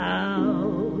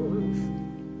South,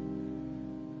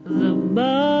 the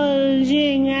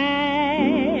bulging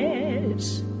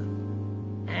eyes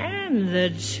and the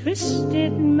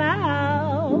twisted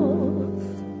mouth,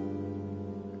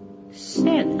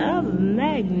 scent of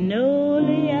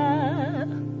magnolia,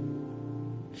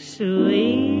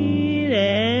 sweet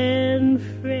and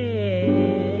fresh.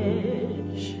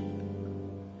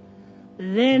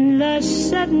 Then the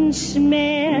sudden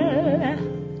smell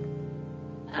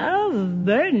of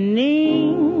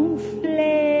burning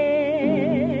flesh.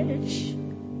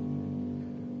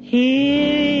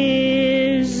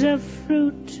 Here is a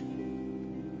fruit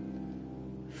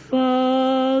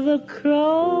for the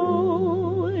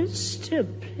crows to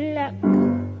pluck,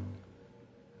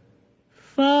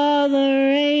 for the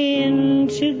rain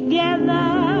to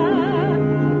gather,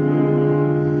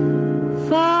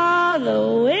 for the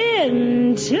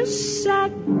wind to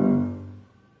suck,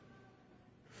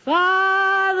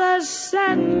 for the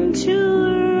sun to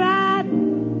rot,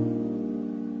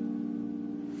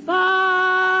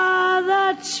 for the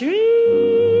tree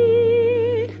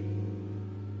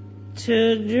to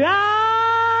drop.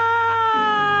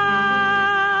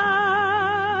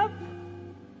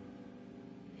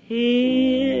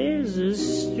 Here's a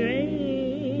strange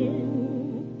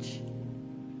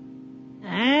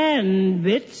and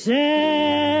bitter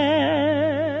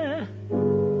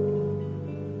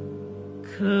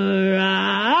cry.